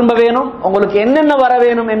யாராக விரும்ப வேணும், உங்களுக்கு என்னென்ன வர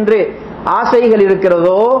வேணும் என்று ஆசைகள்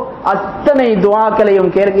இருக்கிறதோ அத்தனை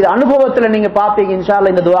துஆக்களையும் கேளுங்க. இது அனுபவத்துல நீங்க பாப்பீங்க. இன்ஷா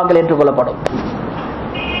அல்லாஹ் இந்த துஆக்கள் ஏற்றுக்கொள்ளப்படும்.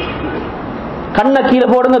 கண்ணை கீழே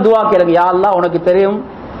போடுங்க, துஆ கேளுங்க. யா அல்லாஹ், உனக்கு தெரியும்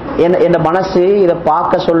என் மனசு இதை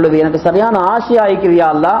பார்க்க சொல்லுது, எனக்கு சரியான ஆசையா இருக்கிறியா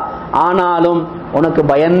அல்லாஹ், ஆனாலும் உனக்கு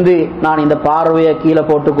பயந்து நான் இந்த பார்வையை கீழே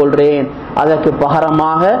போட்டுக் கொள்றேன். அதற்கு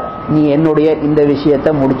பகரமாக நீ என்னுடைய இந்த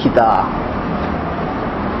விஷயத்தை முடிச்சுதா,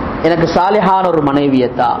 எனக்கு சாலிஹான ஒரு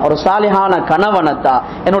மனைவியத்தா, ஒரு சாலிஹான கணவனத்தா,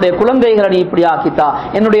 என்னுடைய குழந்தைகளை நீ இப்படி ஆக்கித்தா,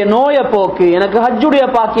 என்னுடைய நோயை போக்கு, எனக்கு ஹஜ்ஜுடைய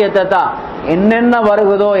பாக்கியத்தை தா. என்னென்ன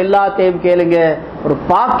வருகுதோ எல்லாத்தையும் கேளுங்க. ஒரு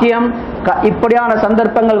பாக்கியம் இப்படியான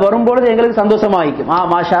சந்தர்ப்பங்கள் வரும்பொழுது எங்களுக்கு சந்தோஷமாயிக்கும்.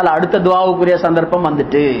 மாஷா அல்லாஹ், அடுத்த துஆவுக்குரிய சந்தர்ப்பம்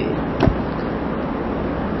வந்துட்டு.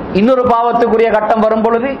 இன்னொரு பாவத்துக்குரிய கட்டம் வரும்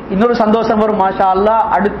பொழுது இன்னொரு சந்தோஷம் வரும். மாஷா அல்லாஹ்,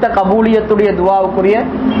 அடுத்த கபூலியத்துடைய துஆவுக்குரிய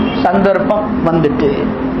சந்தர்ப்பம் வந்துட்டு.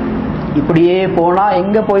 இப்படியே போனா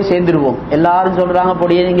எங்க போய் சேர்ந்துருவோம்? எல்லாரும் சொல்றாங்க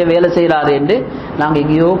அப்படியே நீங்க வேலை செய்யறாரு என்று, நாங்க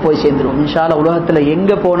எங்கேயோ போய் சேர்ந்துருவோம். இன்ஷா அல்லாஹ் உலகத்துல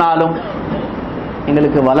எங்க போனாலும்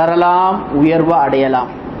எங்களுக்கு வளரலாம், உயர்வா அடையலாம்.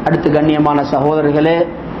 அடுத்து கண்ணியமான சகோதரர்களே,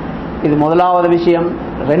 இது முதலாவது விஷயம்.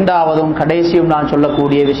 இரண்டாவதும் கடைசியும் நான்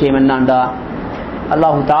சொல்லக்கூடிய விஷயம் என்னண்டா,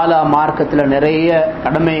 அல்லாஹு தாலா மார்க்கத்துல நிறைய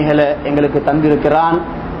கடமைகளை எங்களுக்கு தந்திருக்கிறான்.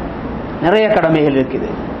 நிறைய கடமைகள் இருக்குது.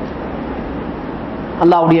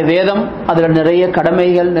 அல்லாஹ்வுடைய வேதம், அதுல நிறைய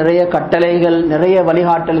கடமைகள், நிறைய கட்டளைகள், நிறைய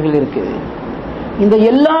வழிகாட்டல்கள் இருக்குது. இந்த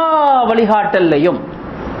எல்லா வழிகாட்டல்லையும்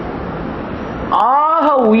ஆக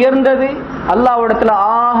உயர்ந்தது, அல்லாஹ்விடத்துல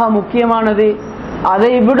ஆக முக்கியமானது,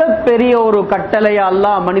 அதை விட பெரிய ஒரு கட்டளையை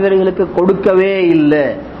அல்லாஹ் மனிதர்களுக்கு கொடுக்கவே இல்லை.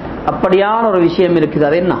 அப்படியான ஒரு விஷயம் இருக்குது.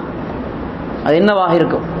 அது என்ன? அது என்னவாக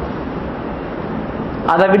இருக்கும்?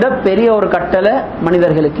 அதை விட பெரிய ஒரு கட்டளை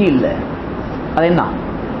மனிதர்களுக்கு இல்லை. அது என்ன?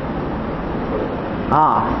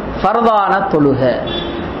 ஃபர்தான தொழுகை.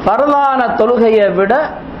 ஃபர்தான தொழுகையை விட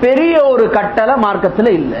பெரிய ஒரு கட்டளை மார்க்கத்தில்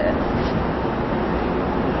இல்லை.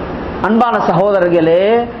 அன்பான சகோதரர்களே,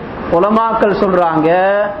 உலமாக்கள் சொல்றாங்க,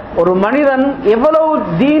 ஒரு மனிதன் எவ்வளவு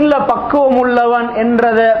தீன்ல பக்குவம் உள்ளவன்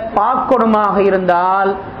என்றதை பார்க்கணுமாக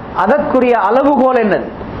இருந்தால் அதற்குரிய அளவுகோல் என்னது?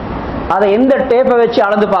 அதை எந்த டேப்பை வச்சு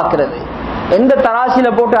அளந்து பார்க்கிறது? எந்த தராசில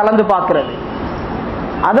போட்டு அளந்து பார்க்கிறது?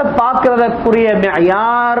 அதை பார்க்கிறதற்குரிய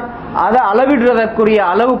யார், அதை அளவிடுறதற்குரிய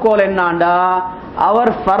அளவுகோல் என்னாண்டா,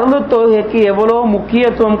 அவர் ஃபர்து தொழுகைக்கு எவ்வளவு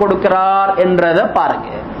முக்கியத்துவம் கொடுக்கிறார் என்றதை பாருங்க.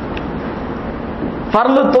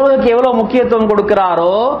 ஃபர்து தொழுகைக்கு எவ்வளவு முக்கியத்துவம்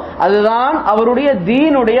கொடுக்கிறாரோ அதுதான் அவருடைய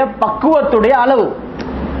தீனுடைய பக்குவத்துடைய அளவு.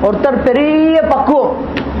 ஒருத்தர் பெரிய பக்குவம்,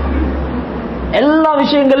 எல்லா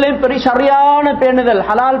விஷயங்களையும் பெரிய சரியான பேணுதல்,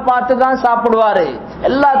 ஹலால் பார்த்து தான் சாப்பிடுவாரு,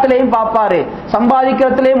 எல்லாத்திலையும் பார்ப்பாரு,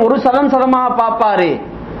 சம்பாதிக்கிறதுலையும் ஒரு சதமாக பார்ப்பாரு.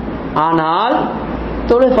 ஆனால்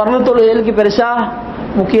ஃபர்து தொழுகைக்கு பெருசா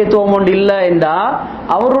முக்கியத்துவம் ஒன்று இல்லை என்றா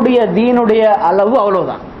அவருடைய தீனுடைய அளவு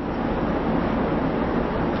அவ்வளவுதான்.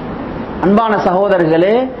 அன்பான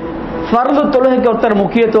சகோதரர்களே, ஃபர்து தொழுகைக்கு ஒருத்தர்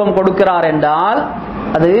முக்கியத்துவம் கொடுக்கிறார் என்றால்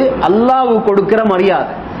அது அல்லாஹ் கொடுக்கிற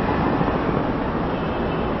மரியாதை.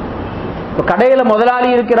 கடையில முதலாளி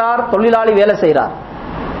இருக்கிறார், தொழிலாளி வேலை செய்கிறார்,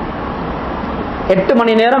 8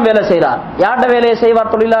 மணி நேரம் வேலை செய்கிறார். யார்ட வேலையை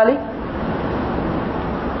செய்வார்? தொழிலாளி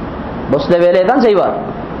பொஸ்ல வேலையை தான் செய்வார்,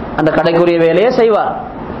 அந்த கடைக்குரிய வேலையை செய்வார்,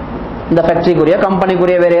 இந்த ஃபேக்டரிக்குரிய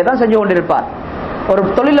கம்பெனிக்குரிய வேலையை தான் செஞ்சு கொண்டிருப்பார். ஒரு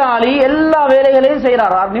தொழிலாளி எல்லா வேலைகளையும்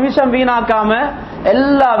செய்யறாரு, 6 நிமிஷம் வீணாக்காம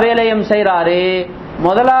எல்லா வேலையும் செய்யறாரு.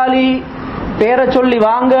 முதலாளி பேரை சொல்லி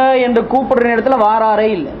வாங்க என்று கூப்பிடுற நேரத்துல வாராரே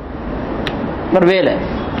இல்லை. ஒரு வேலை,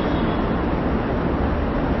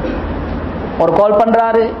 ஒரு கால்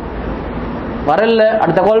பண்றாரு வரல,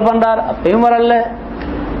 அடுத்த கால் பண்றாரு அப்பயும் வரல.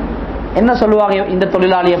 என்ன சொல்லுவாங்க இந்த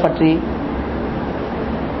தொழிலாளியை பற்றி?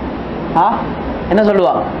 என்ன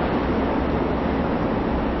சொல்லுவாங்க?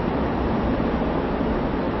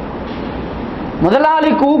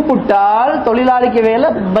 முதலாளி கூப்பிட்டால் தொழிலாளிக்கு வேலை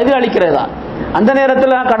பதில் அளிக்கிறதா? அந்த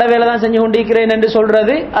நேரத்தில் கடை வேலை தான் செஞ்சு கொண்டிருக்கிறேன் என்று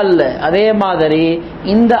சொல்றது அல்ல. அதே மாதிரி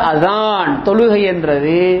இந்த அதான் தொழுகை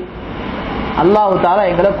என்றது அல்லாஹ் தஆலா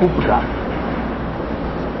எங்களை கூப்பிடுறாங்க.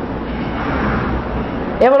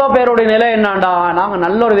 எவ்வளவு பேருடைய நிலை என்னண்டா, நாங்க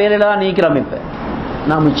நல்ல ஒரு வேலையில தான் நீக்கிறோம், இப்ப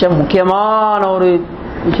நான் மிச்சம் முக்கியமான ஒரு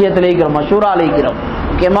விஷயத்துல இருக்கிறோம், மஷூரால இருக்கிறோம்,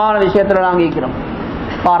 முக்கியமான விஷயத்துல நாங்க இருக்கிறோம்,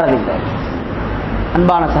 பாரதில்லை.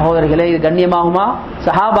 அன்பான சகோதரர்களே, இது கண்ணியமாகுமா?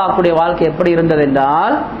 சஹாபாக்குடைய வாழ்க்கை எப்படி இருந்தது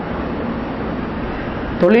என்றால்,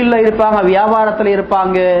 தொழில இருப்பாங்க, வியாபாரத்தில்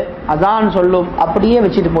இருப்பாங்க, அதான் சொல்லும் அப்படியே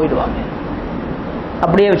வச்சுட்டு போயிடுவாங்க,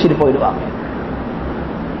 அப்படியே வச்சுட்டு போயிடுவாங்க.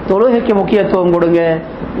 தொழுகைக்கு முக்கியத்துவம் கொடுங்க,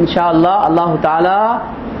 இன்ஷா அல்லாஹ் அல்லாஹு தஆலா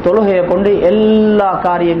தொழுகையை கொண்டு எல்லா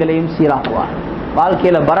காரியங்களையும் சீராக்குவார்.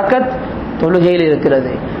 வாழ்க்கையில பரக்கத் தொழுகையில்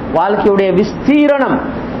இருக்கிறது. வாழ்க்கையுடைய விஸ்தீரணம்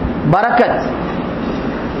பரக்கத்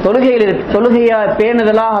தொழுகையில் இருக்கு. தொழுகையா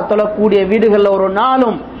பேணுதலாக தொழக்கூடிய வீடுகளில் ஒரு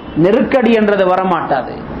நாளும் நெருக்கடி என்றது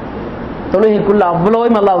வரமாட்டாது. தொழுகைக்குள்ள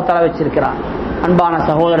அவ்வளவும் அல்லாஹ் தஆலா வச்சிருக்கிறான். அன்பான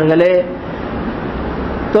சகோதரர்களே,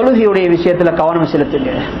 தொழுகையுடைய விஷயத்துல கவனம்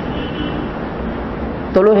செலுத்துங்க.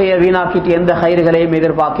 தொழுகையை வீணாக்கிட்டு எந்த ஹைர்களையும்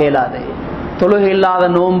எதிர்பார்க்க இயலாது. தொழுகை இல்லாத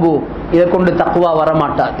நோன்பு, இதை கொண்டு தக்குவா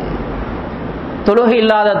வரமாட்டாது. தொழுகை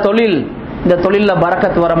இல்லாத தொழில், இந்த தொழில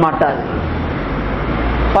பரக்கத் வரமாட்டாது.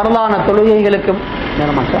 பரதான தொழுகைகளுக்கு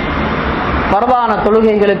பரதான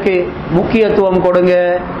தொழுகைகளுக்கு முக்கியத்துவம் கொடுங்க.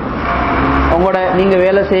 உங்களோட நீங்க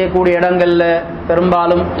வேலை செய்யக்கூடிய இடங்கள்ல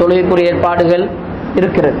பெரும்பாலும் தொழுகைக்குரிய ஏற்பாடுகள்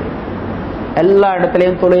இருக்கிறது. எல்லா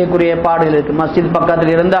இடத்துலயும் தொழுகைக்குரிய ஏற்பாடுகள் இருக்கு. மஸ்ஜித்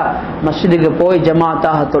பக்கத்தில் இருந்தா மஸ்ஜிதுக்கு போய்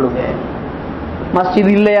ஜமாத்தாக தொழுக.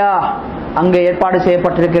 மஸ்ஜித் இல்லையா, அங்க ஏற்பாடு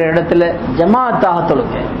செய்யப்பட்டிருக்கிற இடத்துல ஜமாத்தாக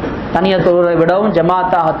தொழுக. தனியா தொழுதை விடவும்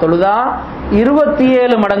ஜமாத்தாக தொழுதா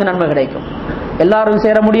 27 மடங்கு நன்மை கிடைக்கும். எல்லாரும்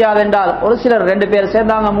சேர முடியாது என்றால் ஒரு சிலர் 2 பேர்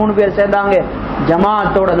சேர்ந்தாங்க 3 பேர் சேர்ந்தாங்க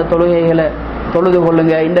ஜமாஅத்தோட அந்த தொழுகைகளை தொழுது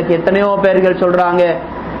கொள்ளுங்க. இன்றைக்கு எத்தனையோ பேர்கள் சொல்றாங்க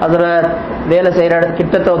அதுல வேலை செய்யற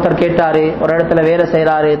கிட்டத்தை ஒருத்தர் கேட்டாரு, ஒரு இடத்துல வேலை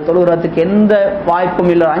செய்யறாரு, தொழுகிறதுக்கு எந்த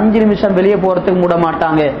வாய்ப்பும் இல்லை, 5 நிமிஷம் வெளியே போறதுக்கு மூட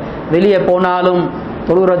மாட்டாங்க, வெளியே போனாலும்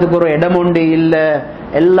தொழுகிறதுக்கு ஒரு இடம் உண்டு இல்ல,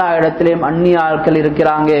 எல்லா இடத்திலையும் அந்நிய ஆட்கள்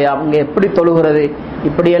இருக்கிறாங்க, அவங்க எப்படி தொழுகிறது,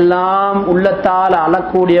 இப்படியெல்லாம் உள்ளத்தால்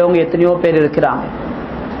அழக்கூடியவங்க எத்தனையோ பேர் இருக்கிறாங்க.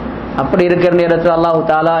 அப்படி இருக்கிற நேரத்தில் அல்லாஹு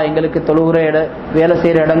தாலா எங்களுக்கு தொழுகிற வேலை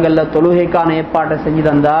செய்யற இடங்கள்ல தொழுகைக்கான ஏற்பாட்டை செஞ்சு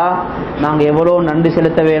தந்தா நாங்க எவ்வளவு நன்றி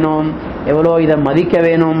செலுத்த வேணும், எவ்வளவு இதை மதிக்க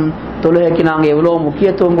வேணும், தொழுகைக்கு நாங்க எவ்வளவு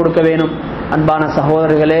முக்கியத்துவம் கொடுக்க வேணும். அன்பான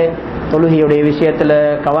சகோதரர்களே, தொழுகையுடைய விஷயத்துல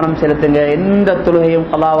கவனம் செலுத்துங்க. எந்த தொழுகையும்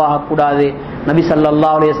கலாவாக கூடாது. நபி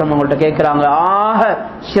ஸல்லல்லாஹு அலைஹி வஸல்லம் அவங்கள்ட்ட கேட்கிறாங்க, ஆக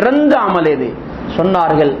சிறந்த அமல் எது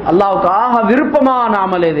சொன்னார்கள், அல்லாஹ்வுக்கு ஆக விருப்பமான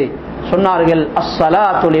அமல் எது சொன்னார்கள்,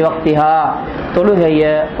 அஸ்ஸலாத்து லிவக்திஹா, தொழுகைய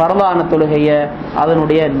பரலான தொழுகைய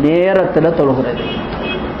அதனுடைய நேரத்துல தொழுகிறது.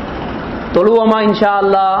 தொழுவோமா இன்ஷா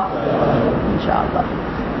அல்லாஹ்? இன்ஷா அல்லாஹ்.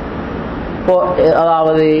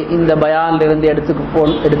 அதாவது இந்த பயான்ல இருந்து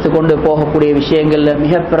எடுத்துக்கொண்டு போகக்கூடிய விஷயங்கள்ல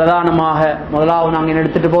மிக பிரதானமாக முதலாவது நாங்க என்ன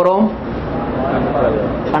எடுத்துட்டு போறோம்?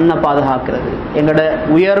 கண்ணை பாதுகாக்கிறது. எங்களோட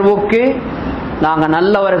உயர்வுக்கு நாங்க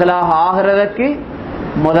நல்லவர்களாக ஆகிறதுக்கு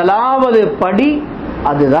முதலாவது படி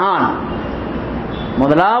அதுதான்.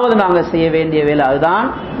 முதலாவது நாங்க செய்ய வேண்டிய வேலை அதுதான்.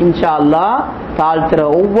 இன்ஷா அல்லாஹ் தாழ்த்துற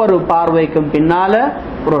ஒவ்வொரு பார்வைக்கும் பின்னால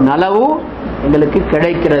ஒரு நலவு எங்களுக்கு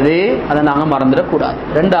கிடைக்கிறது, அதை நாங்க மறந்துடக்கூடாது.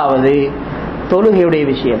 2வது தொழுகையுடைய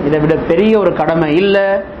விஷயம். இதை விட பெரிய ஒரு கடமை இல்ல.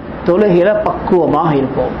 தொழுகையில பக்குவமாக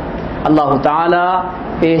இருப்போம். அல்லாஹு தஆலா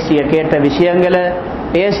கேட்ட விஷயங்களை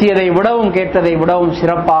பேசியதை விடவும் கேட்டதை விடவும்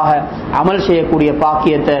சிறப்பாக அமல் செய்யக்கூடிய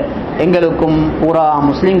பாக்கியத்தை எங்களுக்கும் பூரா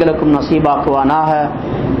முஸ்லிம்களுக்கும் நசீபாக்குவானாக.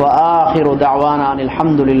 வஆகிரு தஅவானா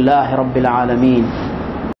அல்ஹம்துலில்லாஹி ரப்பில் ஆலமீன்.